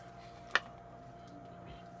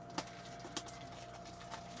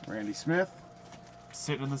 Randy Smith.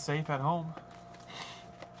 Sitting in the safe at home.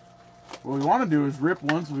 What we want to do is rip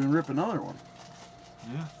one so we can rip another one.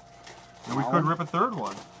 Yeah. And we could Allen. rip a third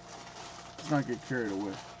one. Let's not get carried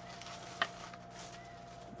away.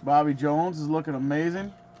 Bobby Jones is looking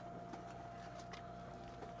amazing.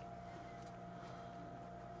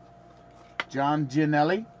 John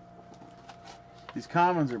Gianelli. These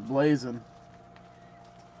commons are blazing.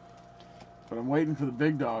 But I'm waiting for the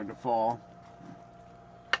big dog to fall.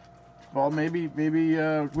 Well, maybe, we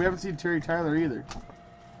haven't seen Terry Tyler either.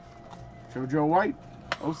 JoJo White.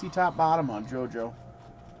 OC top bottom on JoJo.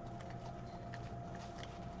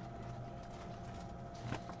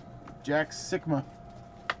 Jack Sigma.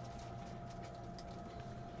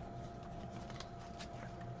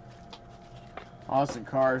 Austin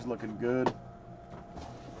Carr's looking good.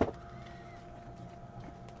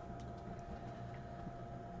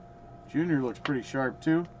 Junior looks pretty sharp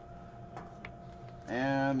too.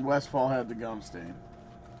 And Westfall had the gum stain.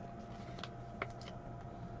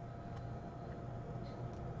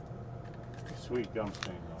 Sweet gum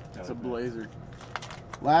stain though. It's a blazer.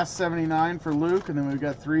 Last 79 for Luke, and then we've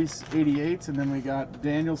got 3 88s, and then we got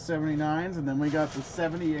Daniel 79s, and then we got the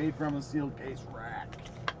 78 from a sealed case rack.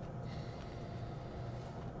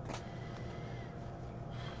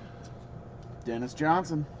 Dennis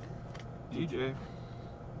Johnson. DJ.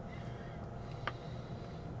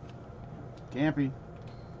 Campy.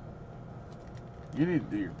 You need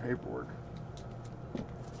to do your paperwork.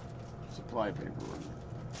 Supply paperwork.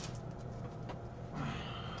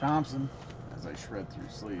 Thompson. As I shred through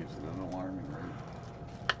sleeves at an alarming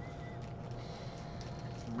rate.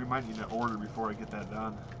 We might need to order before I get that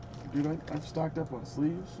done. Dude, I've stocked up on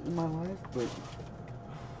sleeves in my life, but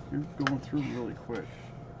you're going through them really quick.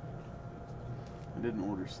 I didn't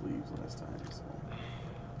order sleeves last time, so.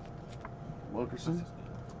 Wilkerson.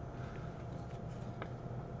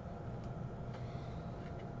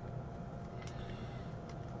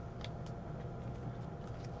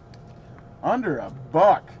 Under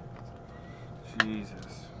 $1.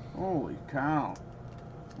 Jesus. Holy cow.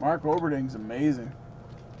 Mark Oberding's amazing.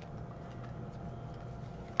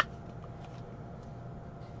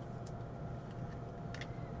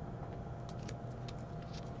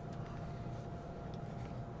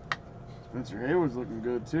 Spencer Hayward's looking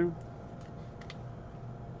good too.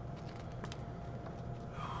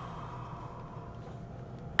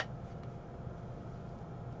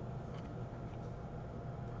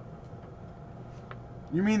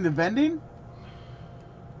 You mean the vending?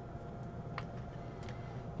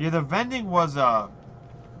 Yeah, the vending was a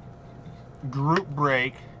group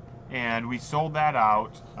break, and we sold that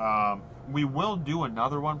out. We will do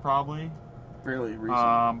another one probably. Fairly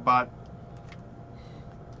recent. But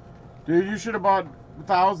Dude, you should have bought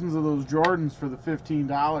thousands of those Jordans for the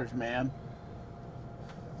 $15, man.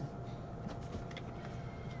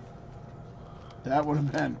 That would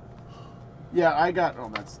have been. Yeah, I got.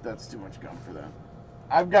 Oh, that's too much gum for that.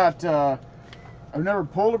 I've got. I've never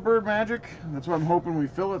pulled a Bird Magic. That's why I'm hoping we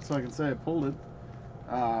fill it so I can say I pulled it.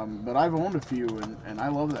 But I've owned a few, and I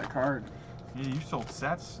love that card. yeah, you sold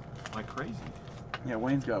sets like crazy. Yeah,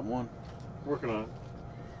 Wayne's got one. Working on it.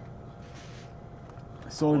 I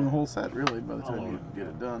sold him the whole set, really, by the time I'll you own it, get yeah.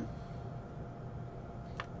 it done.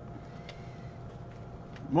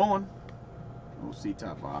 Mullen. OC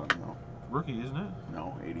top bottom, though. Rookie, isn't it?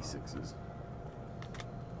 No, 86s.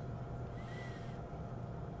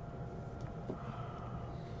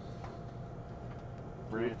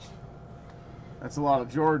 Rich. That's a lot of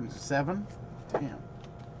Jordans. 7? Damn.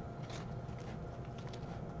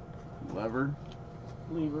 Lever.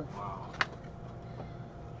 Lever. Wow.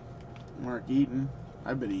 Mark Eaton.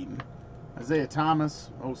 I've been eating. Isaiah Thomas,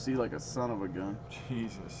 OC like a son of a gun.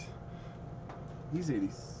 Jesus. He's 80.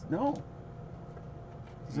 No.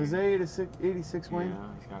 Is Isaiah 86 Wayne? Yeah,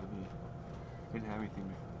 he's got to be. Didn't have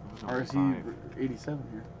anything before. Or is he 87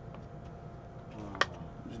 here?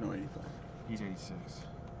 There's no 85. He's 86.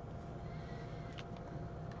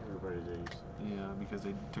 Everybody's 80s. Yeah, because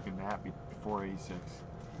they took a nap before 86.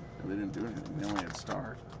 They didn't do anything. They only had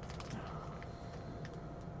stars.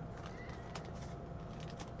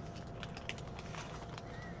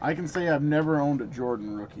 I can say I've never owned a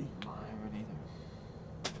Jordan rookie. I haven't either.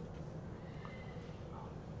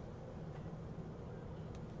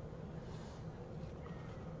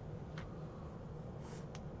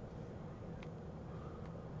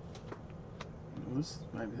 Well, this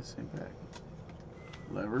might be the same pack.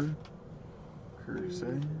 Lever,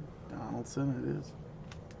 Kersey, Donaldson, it is.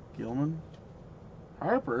 Gilman,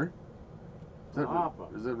 Harper. Is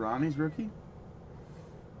that Ronnie's rookie?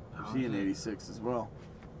 Or is he in 86 as well?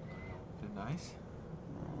 Is it nice?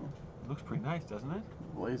 It looks pretty nice, doesn't it?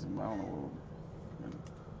 Blazing, I don't know.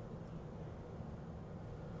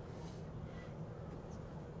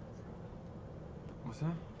 What's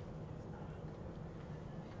that?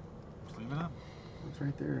 Just leave it up. It's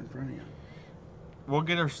right there in front of you. We'll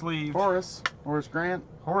get her sleeved. Horace Grant.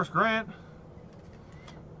 Horace Grant.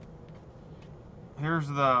 Here's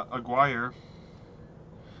the Aguirre.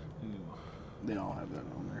 They all have that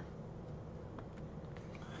on there.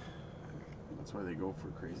 That's why they go for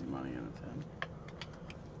crazy money in a 10.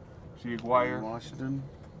 See Aguirre. Washington.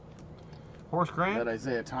 Horace Grant. That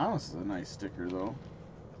Isaiah Thomas is a nice sticker, though.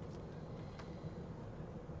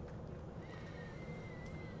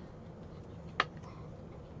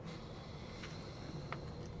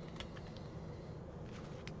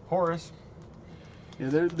 Horace. Yeah,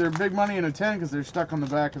 they're big money in a 10 because they're stuck on the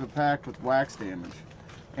back of the pack with wax damage.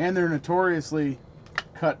 And they're notoriously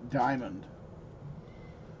cut diamond.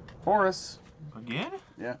 Horace. Again?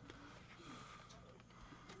 Yeah.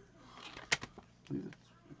 I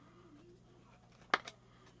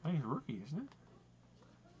think he's a rookie, isn't it?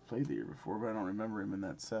 Played the year before, but I don't remember him in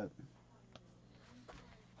that set.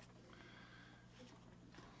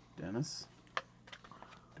 Dennis.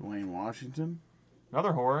 Dwayne Washington.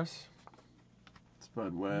 Another Horace.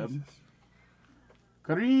 Spud Webb. Jesus.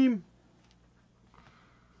 Kareem.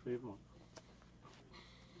 Save one.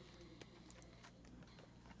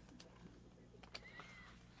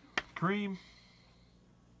 Cream.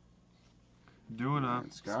 Doing a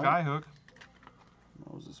Scott. skyhook.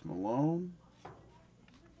 Moses Malone.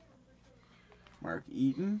 Mark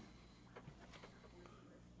Eaton.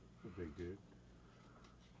 A big dude.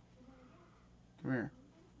 Come here.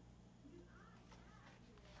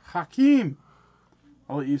 Hakeem.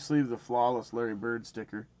 I'll let you sleeve the flawless Larry Bird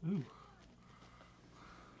sticker. Ooh.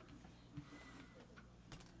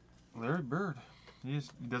 Larry Bird. He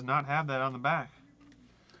does not have that on the back.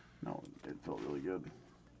 No, it felt really good.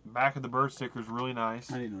 Back of the bird sticker is really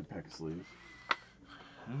nice. I need another pack of sleeves.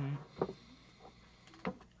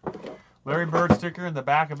 Larry Bird sticker, and the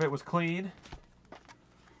back of it was clean.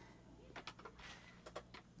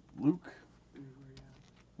 Luke.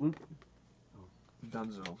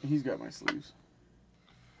 Dunzo. He's got my sleeves.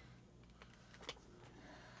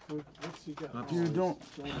 What's he got? Dude, don't.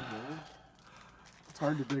 It's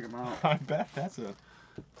hard to dig them out. I bet that's a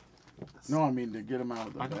No, I mean to get them out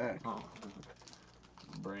of the bag. Oh,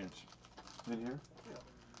 branch. In here?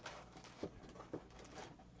 Yeah.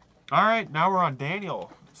 All right, now we're on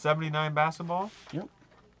Daniel. 79 basketball. Yep.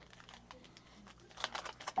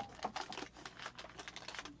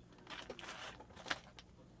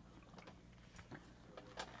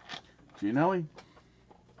 Gianelli.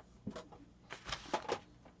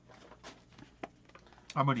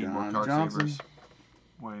 I'm gonna need more John card Johnson. savers.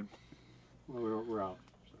 Wayne. Well, we're out.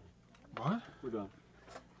 Sorry. What? We're done.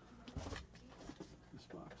 This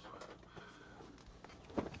box.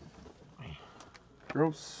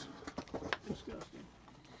 Gross. Disgusting.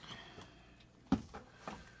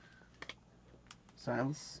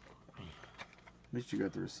 Silas. At least you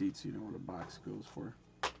got the receipt so you know what a box goes for.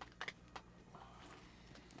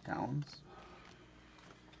 Collins.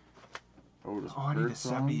 Otis Oh, I need a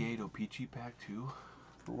Birdsong. 78 O-Pee-Chee pack too.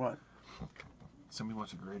 For what? Somebody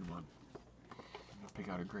wants a graded one. I'm gonna pick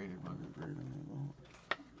out a graded one. They're great,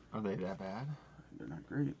 Are they that bad? They're not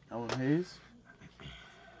great. Ellen Hayes.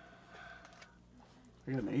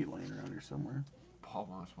 I got an 8 laying around here somewhere. Paul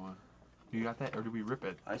wants one. You got that, or did we rip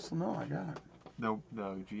it? I still know I got it. No,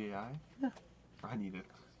 the GAI? Yeah. I need it.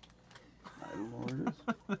 I don't know where it is.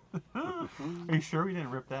 Are you sure we didn't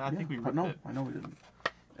rip that? I think we ripped no, it. I know we didn't.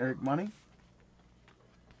 Eric Money.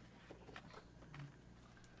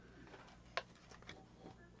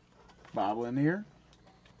 Bobble in here.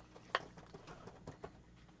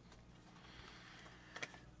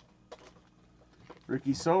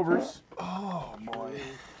 Ricky Sobers. Oh boy.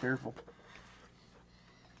 Careful.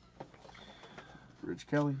 Rich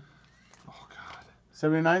Kelly. Oh God.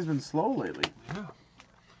 79's been slow lately. Yeah.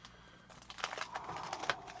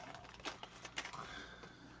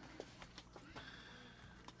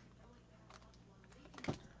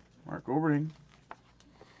 Mark Oberding.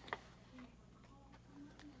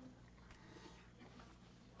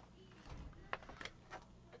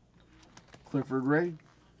 Clifford Ray.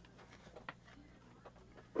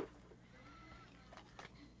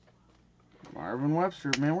 Marvin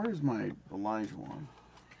Webster. Man, where's my Elijah one?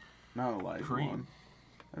 Not Elijah Cream. one.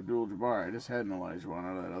 Abdul Jabbar. I just had an Elijah one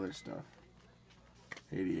out of that other stuff.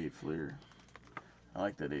 88 Fleer. I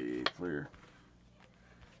like that 88 Fleer.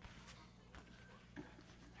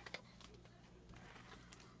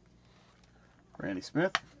 Randy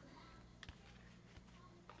Smith.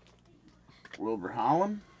 Wilbur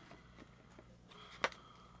Holland.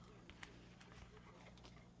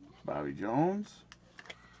 Bobby Jones.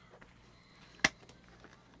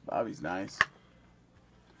 Bobby's nice.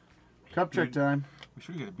 Cup check time. We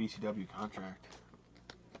should get a BCW contract.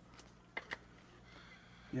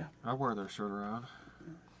 Yeah. I'll wear their shirt around.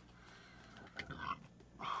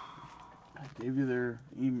 I gave you their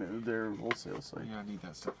email, their wholesale site. Yeah, I need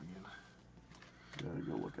that stuff again. Gotta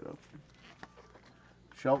go look it up.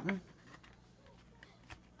 Shelton.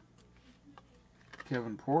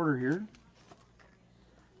 Kevin Porter here.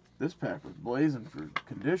 This pack was blazing for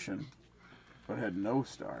condition, but had no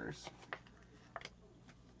stars.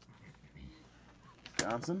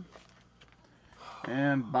 Johnson.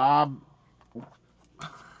 And Bob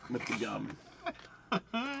with the gum.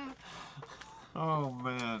 Oh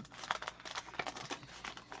man.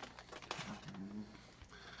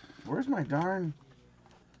 Where's my darn...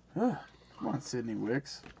 Come on, Sidney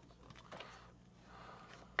Wicks.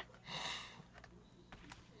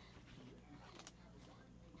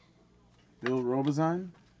 Bill Robazine.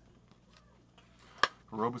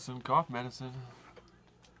 Robeson cough medicine.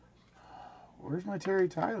 Where's my Terry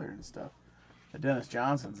Tyler and stuff? The Dennis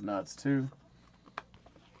Johnson's nuts, too.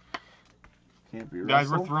 Can't be Guys,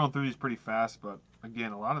 Russell. we're throwing through these pretty fast, but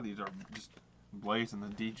again, a lot of these are just blazing the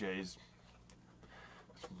DJs. It's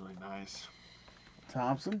really nice.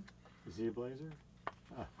 Thompson. Is he a Blazer?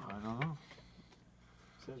 I don't know.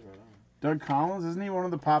 Says right on. Doug Collins. Isn't he one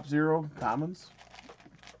of the Pop Zero commons?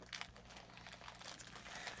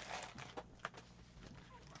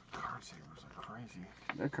 Card savers are crazy.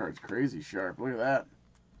 That card's crazy sharp. Look at that.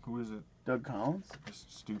 Who is it? Doug Collins?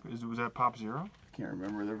 Just stupid. Was that Pop Zero? Can't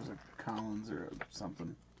remember. There was a Collins or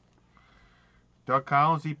something. Doug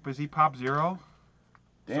Collins, is he Pop Zero?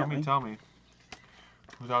 Dantley. Tell me.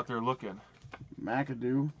 Who's out there looking?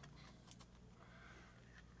 McAdoo.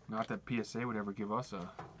 Not that PSA would ever give us a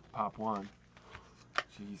Pop 1.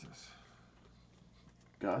 Jesus.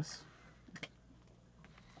 Gus.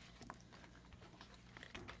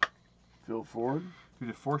 Phil Ford. Dude,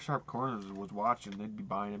 if 4 Sharp Corners was watching, they'd be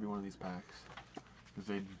buying every one of these packs. Because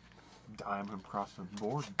they'd dime him across the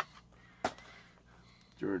board.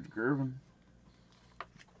 George Gervin.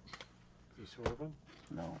 Is he swerving?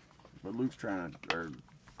 No. But Luke's trying to, or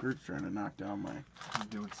Kurt's trying to knock down my He's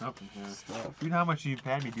doing something here. stuff. You know how much you've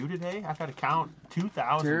had me do today? I've had to count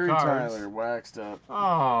 2,000 Terry cards. Tyler waxed up.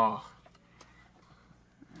 Oh.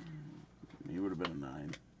 He would have been a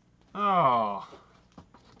 9. Oh.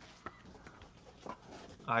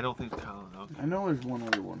 I don't think Colin. Okay. I know there's one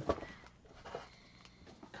other one.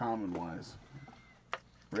 Common wise.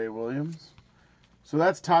 Ray Williams. So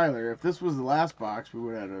that's Tyler. If this was the last box, we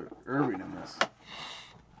would have had a Irving in this.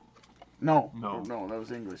 No, that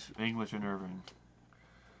was English. English and Irving.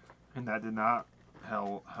 And that did not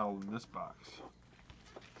held in this box.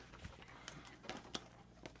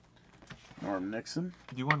 Norm Nixon.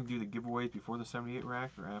 Do you want to do the giveaways before the 78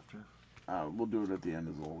 rack or after? We'll do it at the end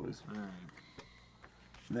as always. All right.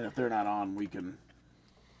 And then if they're not on, we can.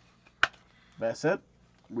 That's it.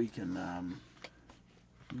 We can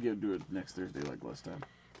do it next Thursday like last time.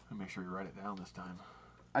 I'll make sure you write it down this time.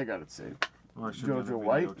 I got it saved. Well, I should do the Jojo video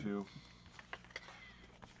White. too.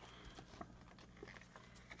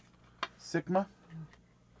 Sigma.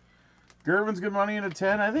 Gervin's good money in a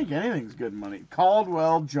 10. I think anything's good money.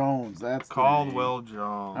 Caldwell Jones. That's the Caldwell name.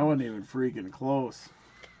 Jones. I wasn't even freaking close.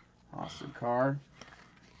 Austin Carr.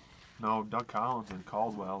 No, Doug Collins and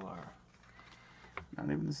Caldwell are. Not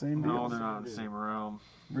even the same deal. No, they're not in the same realm.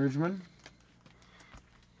 Bridgman.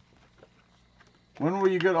 When will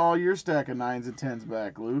you get all your stack of 9s and 10s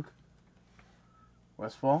back, Luke?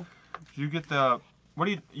 Westfall. Did you get the What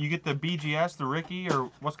do you get the BGS, the Ricky, or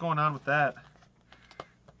what's going on with that?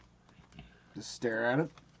 Just stare at it.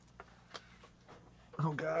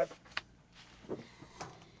 Oh God.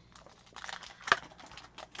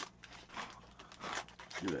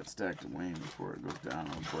 Do that stack to Wayne before it goes down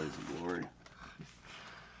on Blaze of Glory.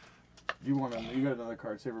 You got another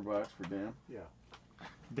card saver box for Dan? Yeah.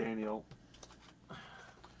 Daniel.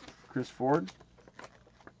 Chris Ford.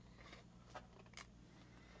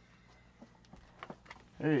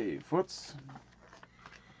 Hey, Foots.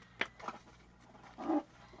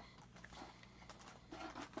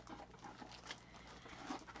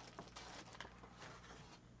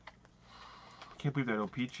 Can't believe that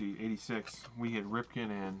Opeachy 86. We had Ripken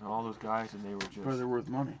and all those guys, and they were just But they're worth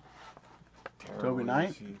money. terrible. Toby to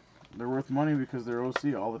Knight? see. They're worth money because they're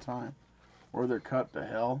OC all the time. Or they're cut to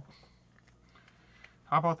hell.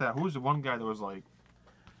 How about that? Who was the one guy that was like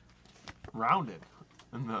rounded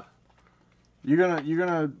in the? You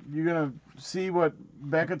gonna see what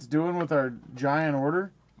Beckett's doing with our giant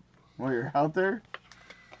order while you're out there?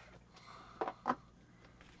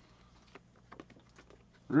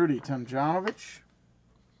 Rudy Tomjanovich.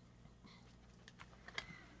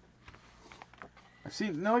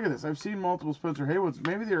 Now look at this. I've seen multiple Spencer Haywoods.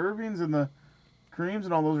 Maybe the Irvings and the Kareems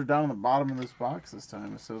and all those are down on the bottom of this box this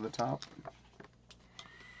time instead of the top.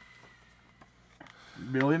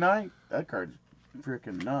 Billy Knight. That card's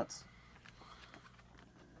freaking nuts.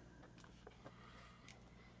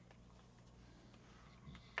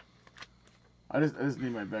 I just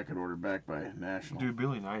need my Beckett order back by National. Dude,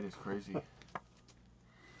 Billy Knight is crazy.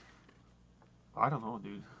 I don't know,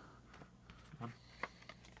 dude.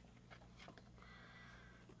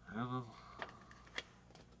 I don't know.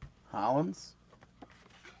 Hollins.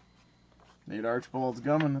 Nate Archibald's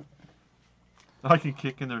gumming. I can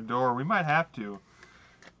kick in their door. We might have to.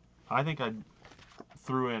 I think I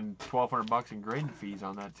threw in $1,200 in grading fees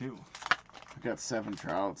on that too. I got 7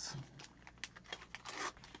 Trouts.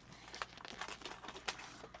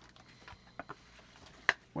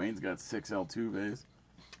 Wayne's got 6 Altuves.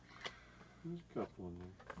 There's a couple in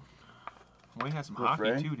there. Wayne had some Cliff hockey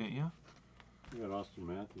Ray? too, didn't you? You got Austin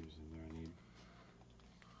Matthews in there. I need.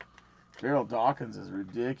 Daryl Dawkins is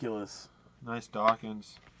ridiculous. Nice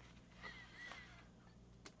Dawkins.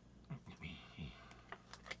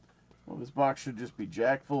 Well, this box should just be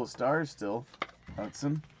jack full of stars still.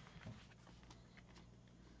 Hudson.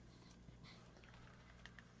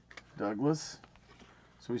 Douglas.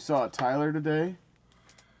 So we saw a Tyler today.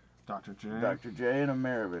 Dr. J. Dr. J and a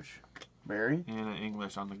Maravich. Barry. And an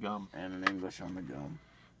English on the gum. And an English on the gum.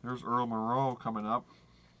 There's Earl Monroe coming up.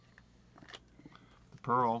 The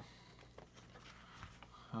Pearl.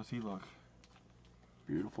 How's he look?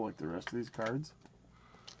 Beautiful like the rest of these cards.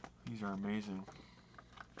 These are amazing.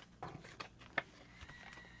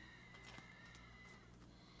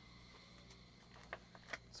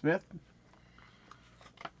 Smith.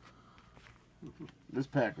 This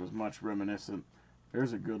pack was much reminiscent.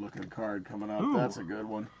 There's a good looking card coming up. Ooh. That's a good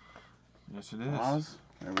one. Yes, it is. Oz.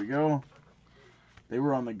 There we go. They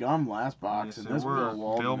were on the gum last box, Yes, and they this were. Bill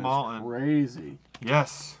Walton Bill is Malton. crazy.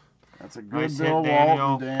 Yes. That's a good Nice hit, Bill Daniel.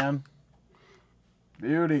 Walton, Dan.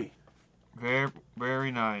 Beauty. Very, very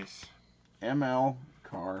nice. ML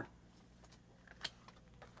Carr.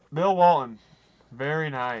 Bill Walton. Very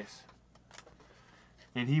nice.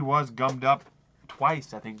 And he was gummed up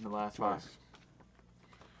twice, I think, in the last box.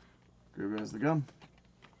 Good as the gum.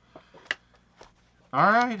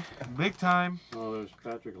 All right. Big time. Oh, there's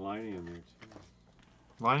Patrick Liney in there too.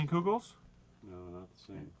 Lining Kugels. No, not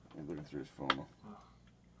the same. I'm looking through his phone.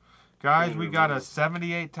 Guys, we got a remember.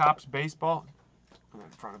 78 Topps baseball. Right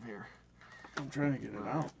in front of here. I'm trying to get it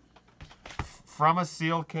out. From a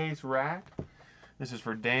sealed case rack. This is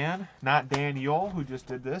for Dan, not Daniel, who just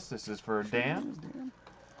did this. This is for Dan.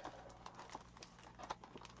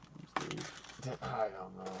 I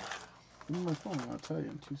don't know. Give me my phone. I'll tell you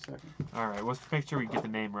in 2 seconds. All right, let's make sure we get the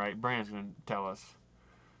name right. Brandon's going to tell us.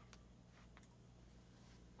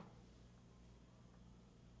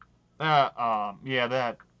 Yeah,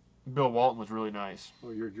 that Bill Walton was really nice. Oh,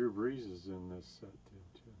 your Drew Brees is in this set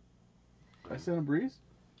too. I sent a breeze.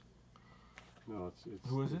 No, it's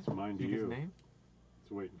Who is it's it? mine to Do you get you. the name?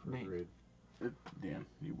 It's waiting for Name. a grade. Dan,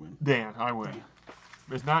 you win. Dan, I win.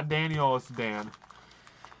 It's not Daniel, it's Dan.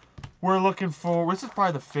 We're looking for, this is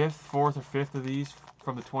probably the fourth or fifth of these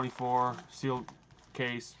from the 24 sealed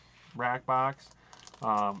case rack box. We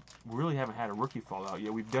really haven't had a rookie fall out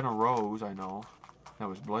yet. We've done a Rose, I know. That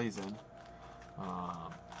was blazing.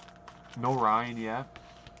 No Ryan yet.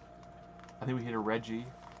 I think we hit a Reggie.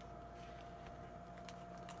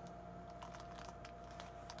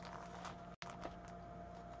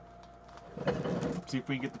 See if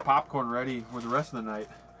we can get the popcorn ready for the rest of the night.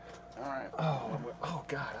 All right. Oh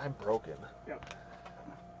God, I'm broken. Yep.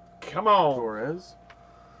 Come on. Torres.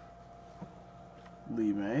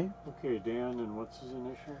 Lee May. Okay, Dan, and what's his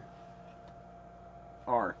initial?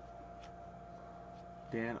 R.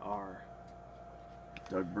 Dan R.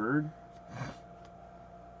 Doug Bird.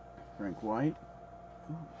 Frank White.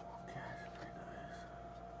 Ooh, okay, very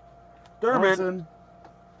nice. Thurman. Johnson.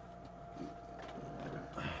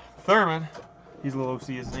 Thurman. He's a little OC,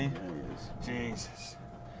 isn't he? Yeah, he is. Jesus.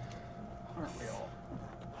 Aren't we all?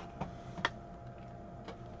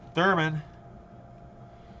 Thurman.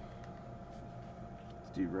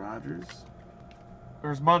 Steve Rogers.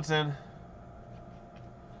 There's Munson.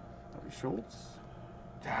 Bobby Schultz.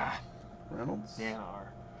 Ah, Reynolds. Dan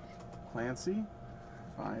R. Clancy.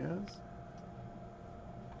 Baez.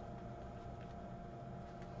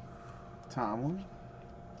 Tomlin.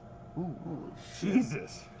 Ooh, Holy shit.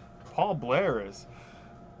 Jesus. Paul Blair is.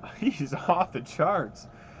 He's off the charts.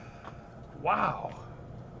 Wow.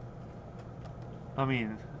 I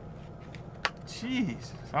mean,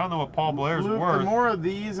 jeez. I don't know what Paul Blair's Luke, worth. the more of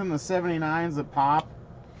these in the 79s that pop,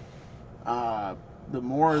 the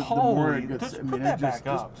more Holy, it gets. just put that back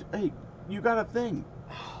up. Hey, you got a thing.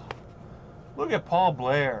 Look at Paul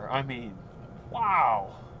Blair. I mean,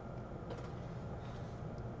 wow.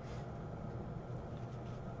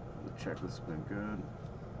 The checklist has been good.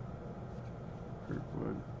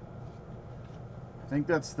 Kirkwood. I think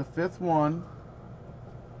that's the 5th one.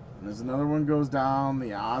 And as another one goes down,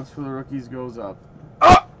 the odds for the rookies goes up.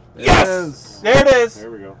 Oh, There yes! it is. There it is.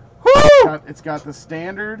 There we go. Woo! It's got the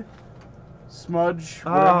standard smudge,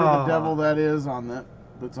 whatever the devil that is on that.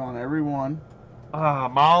 That's on every one. Ah,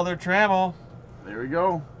 Mulder Trammell. There we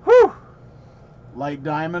go. Whew. Light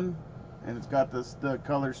diamond, and it's got the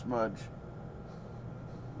color smudge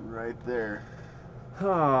right there. Oh.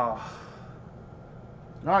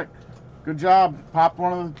 All right, good job. Pop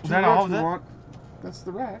one of the Is two that all racks of you it? want. That's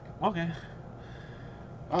the rack. Okay.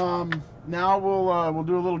 Now we'll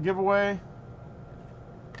do a little giveaway.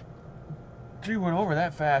 Gee, went over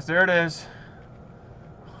that fast. There it is.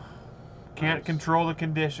 Can't Nice. control the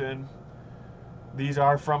condition. These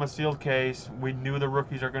are from a sealed case. We knew the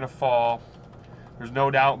rookies are going to fall. There's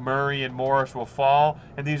no doubt Murray and Morris will fall.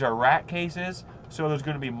 And these are rack cases, so there's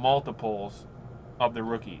going to be multiples of the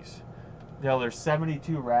rookies. There's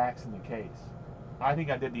 72 racks in the case. I think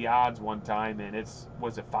I did the odds one time, and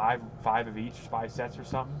was it five of each, 5 sets or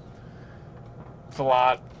something? It's a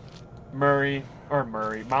lot. Murray,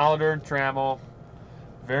 Molitor and Trammell.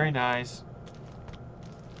 Very nice.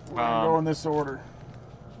 We're gonna go in this order.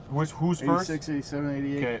 Who's first? 86, 87,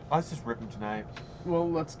 88. Okay, let's just rip them tonight. Well,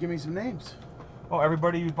 let's give me some names. Oh,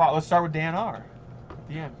 everybody you bought. Let's start with Dan R. At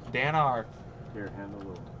the end. Dan R. Here, hand the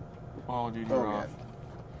little. Oh, dude, Oh, you're yeah. off.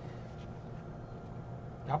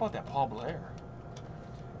 How about that Paul Blair?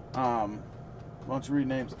 Why don't you read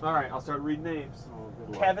names? All right, I'll start reading names. Oh, good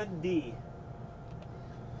luck. Kevin D.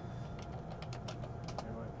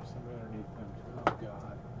 There might be somebody underneath them too. Oh,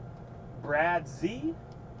 God. Brad Z.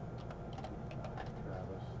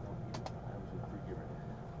 Travis. Oh, I was a free giver.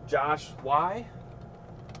 Josh Y.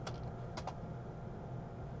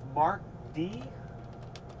 Mark D.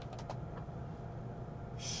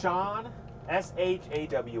 Sean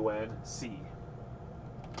SHAWN C.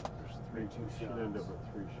 There's 3 2 should end up with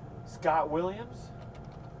 3 shots. Scott Williams.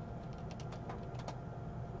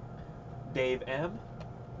 Dave M.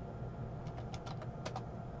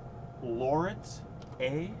 Lawrence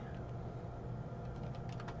A.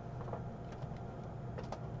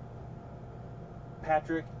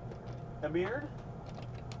 Patrick Amir.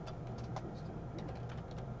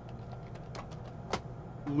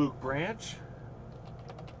 Luke Branch.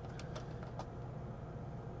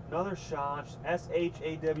 Another Sean,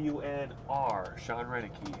 SHAWNR, Sean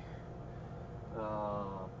Renicky.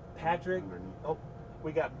 Patrick, Underneath. oh,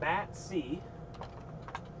 we got Matt C.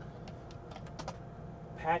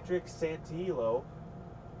 Patrick Santillo.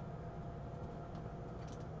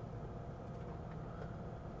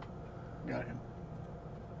 Got him.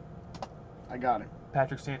 I got him.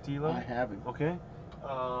 Patrick Santillo. I have him. Okay.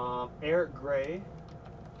 Eric Gray.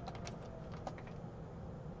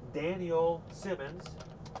 Daniel Simmons.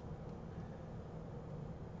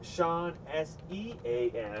 Sean SEANT.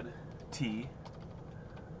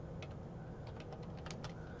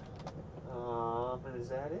 And is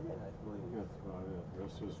that it? I believe. That's about it.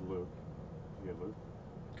 This is Luke. You get Luke?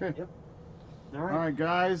 Okay. Yep. All All right. right,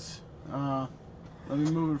 guys. Let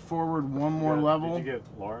me move it forward one more level. Did you get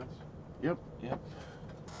Lawrence? Yep. Yep.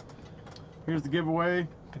 Here's the giveaway.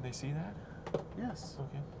 Can they see that? Yes.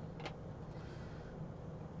 Okay.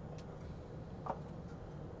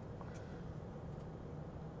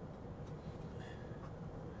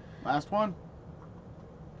 Last one.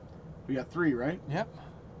 We got 3, right? Yep.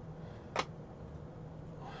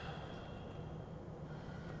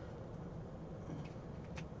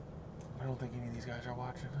 I don't think any of these guys are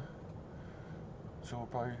watching. So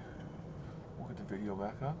we'll get the video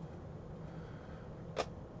back up.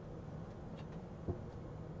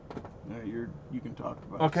 Yeah, you can talk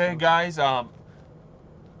about Okay, it. guys.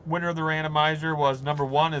 Winner of the randomizer was number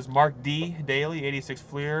 1 is Mark D. Daly, 86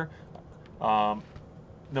 Fleer.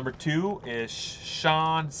 Number 2 is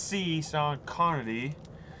Sean Conity,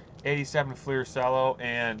 87 Fleer Cello,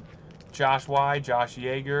 and Josh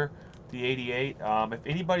Yeager, the 88. If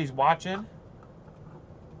anybody's watching,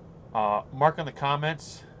 mark in the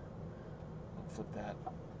comments. I'll flip that,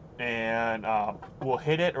 and we'll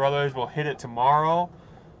hit it, or otherwise we'll hit it tomorrow.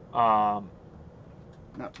 Not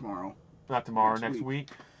tomorrow. Not tomorrow. Next week.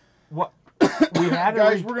 What?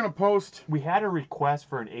 Guys, we're gonna post. We had a request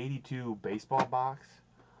for an 82 baseball box.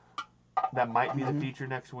 That might be the feature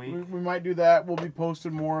next week. We might do that. We'll be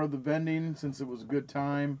posting more of the vending since it was a good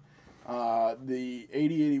time. The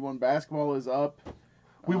 80-81 basketball is up.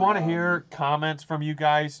 We want to hear comments from you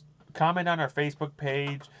guys. Comment on our Facebook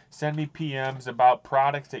page. Send me PMs about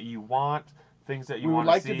products that you want, things that you want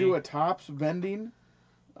to see. We would like to do a Tops vending.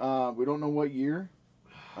 We don't know what year.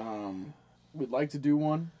 We'd like to do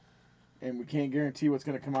one, and we can't guarantee what's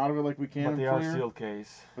going to come out of it like we can. But they are sealed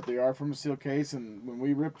case. But they are from a sealed case, and when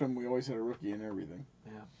we ripped them, we always had a rookie and everything.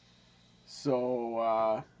 Yeah.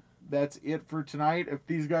 So that's it for tonight. If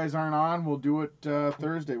these guys aren't on, we'll do it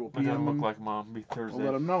Thursday. We'll PM It doesn't them. look like Mom. It'll be Thursday. We'll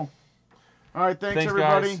let them know. All right, thanks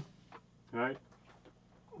everybody. Guys. All right.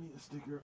 I need a sticker.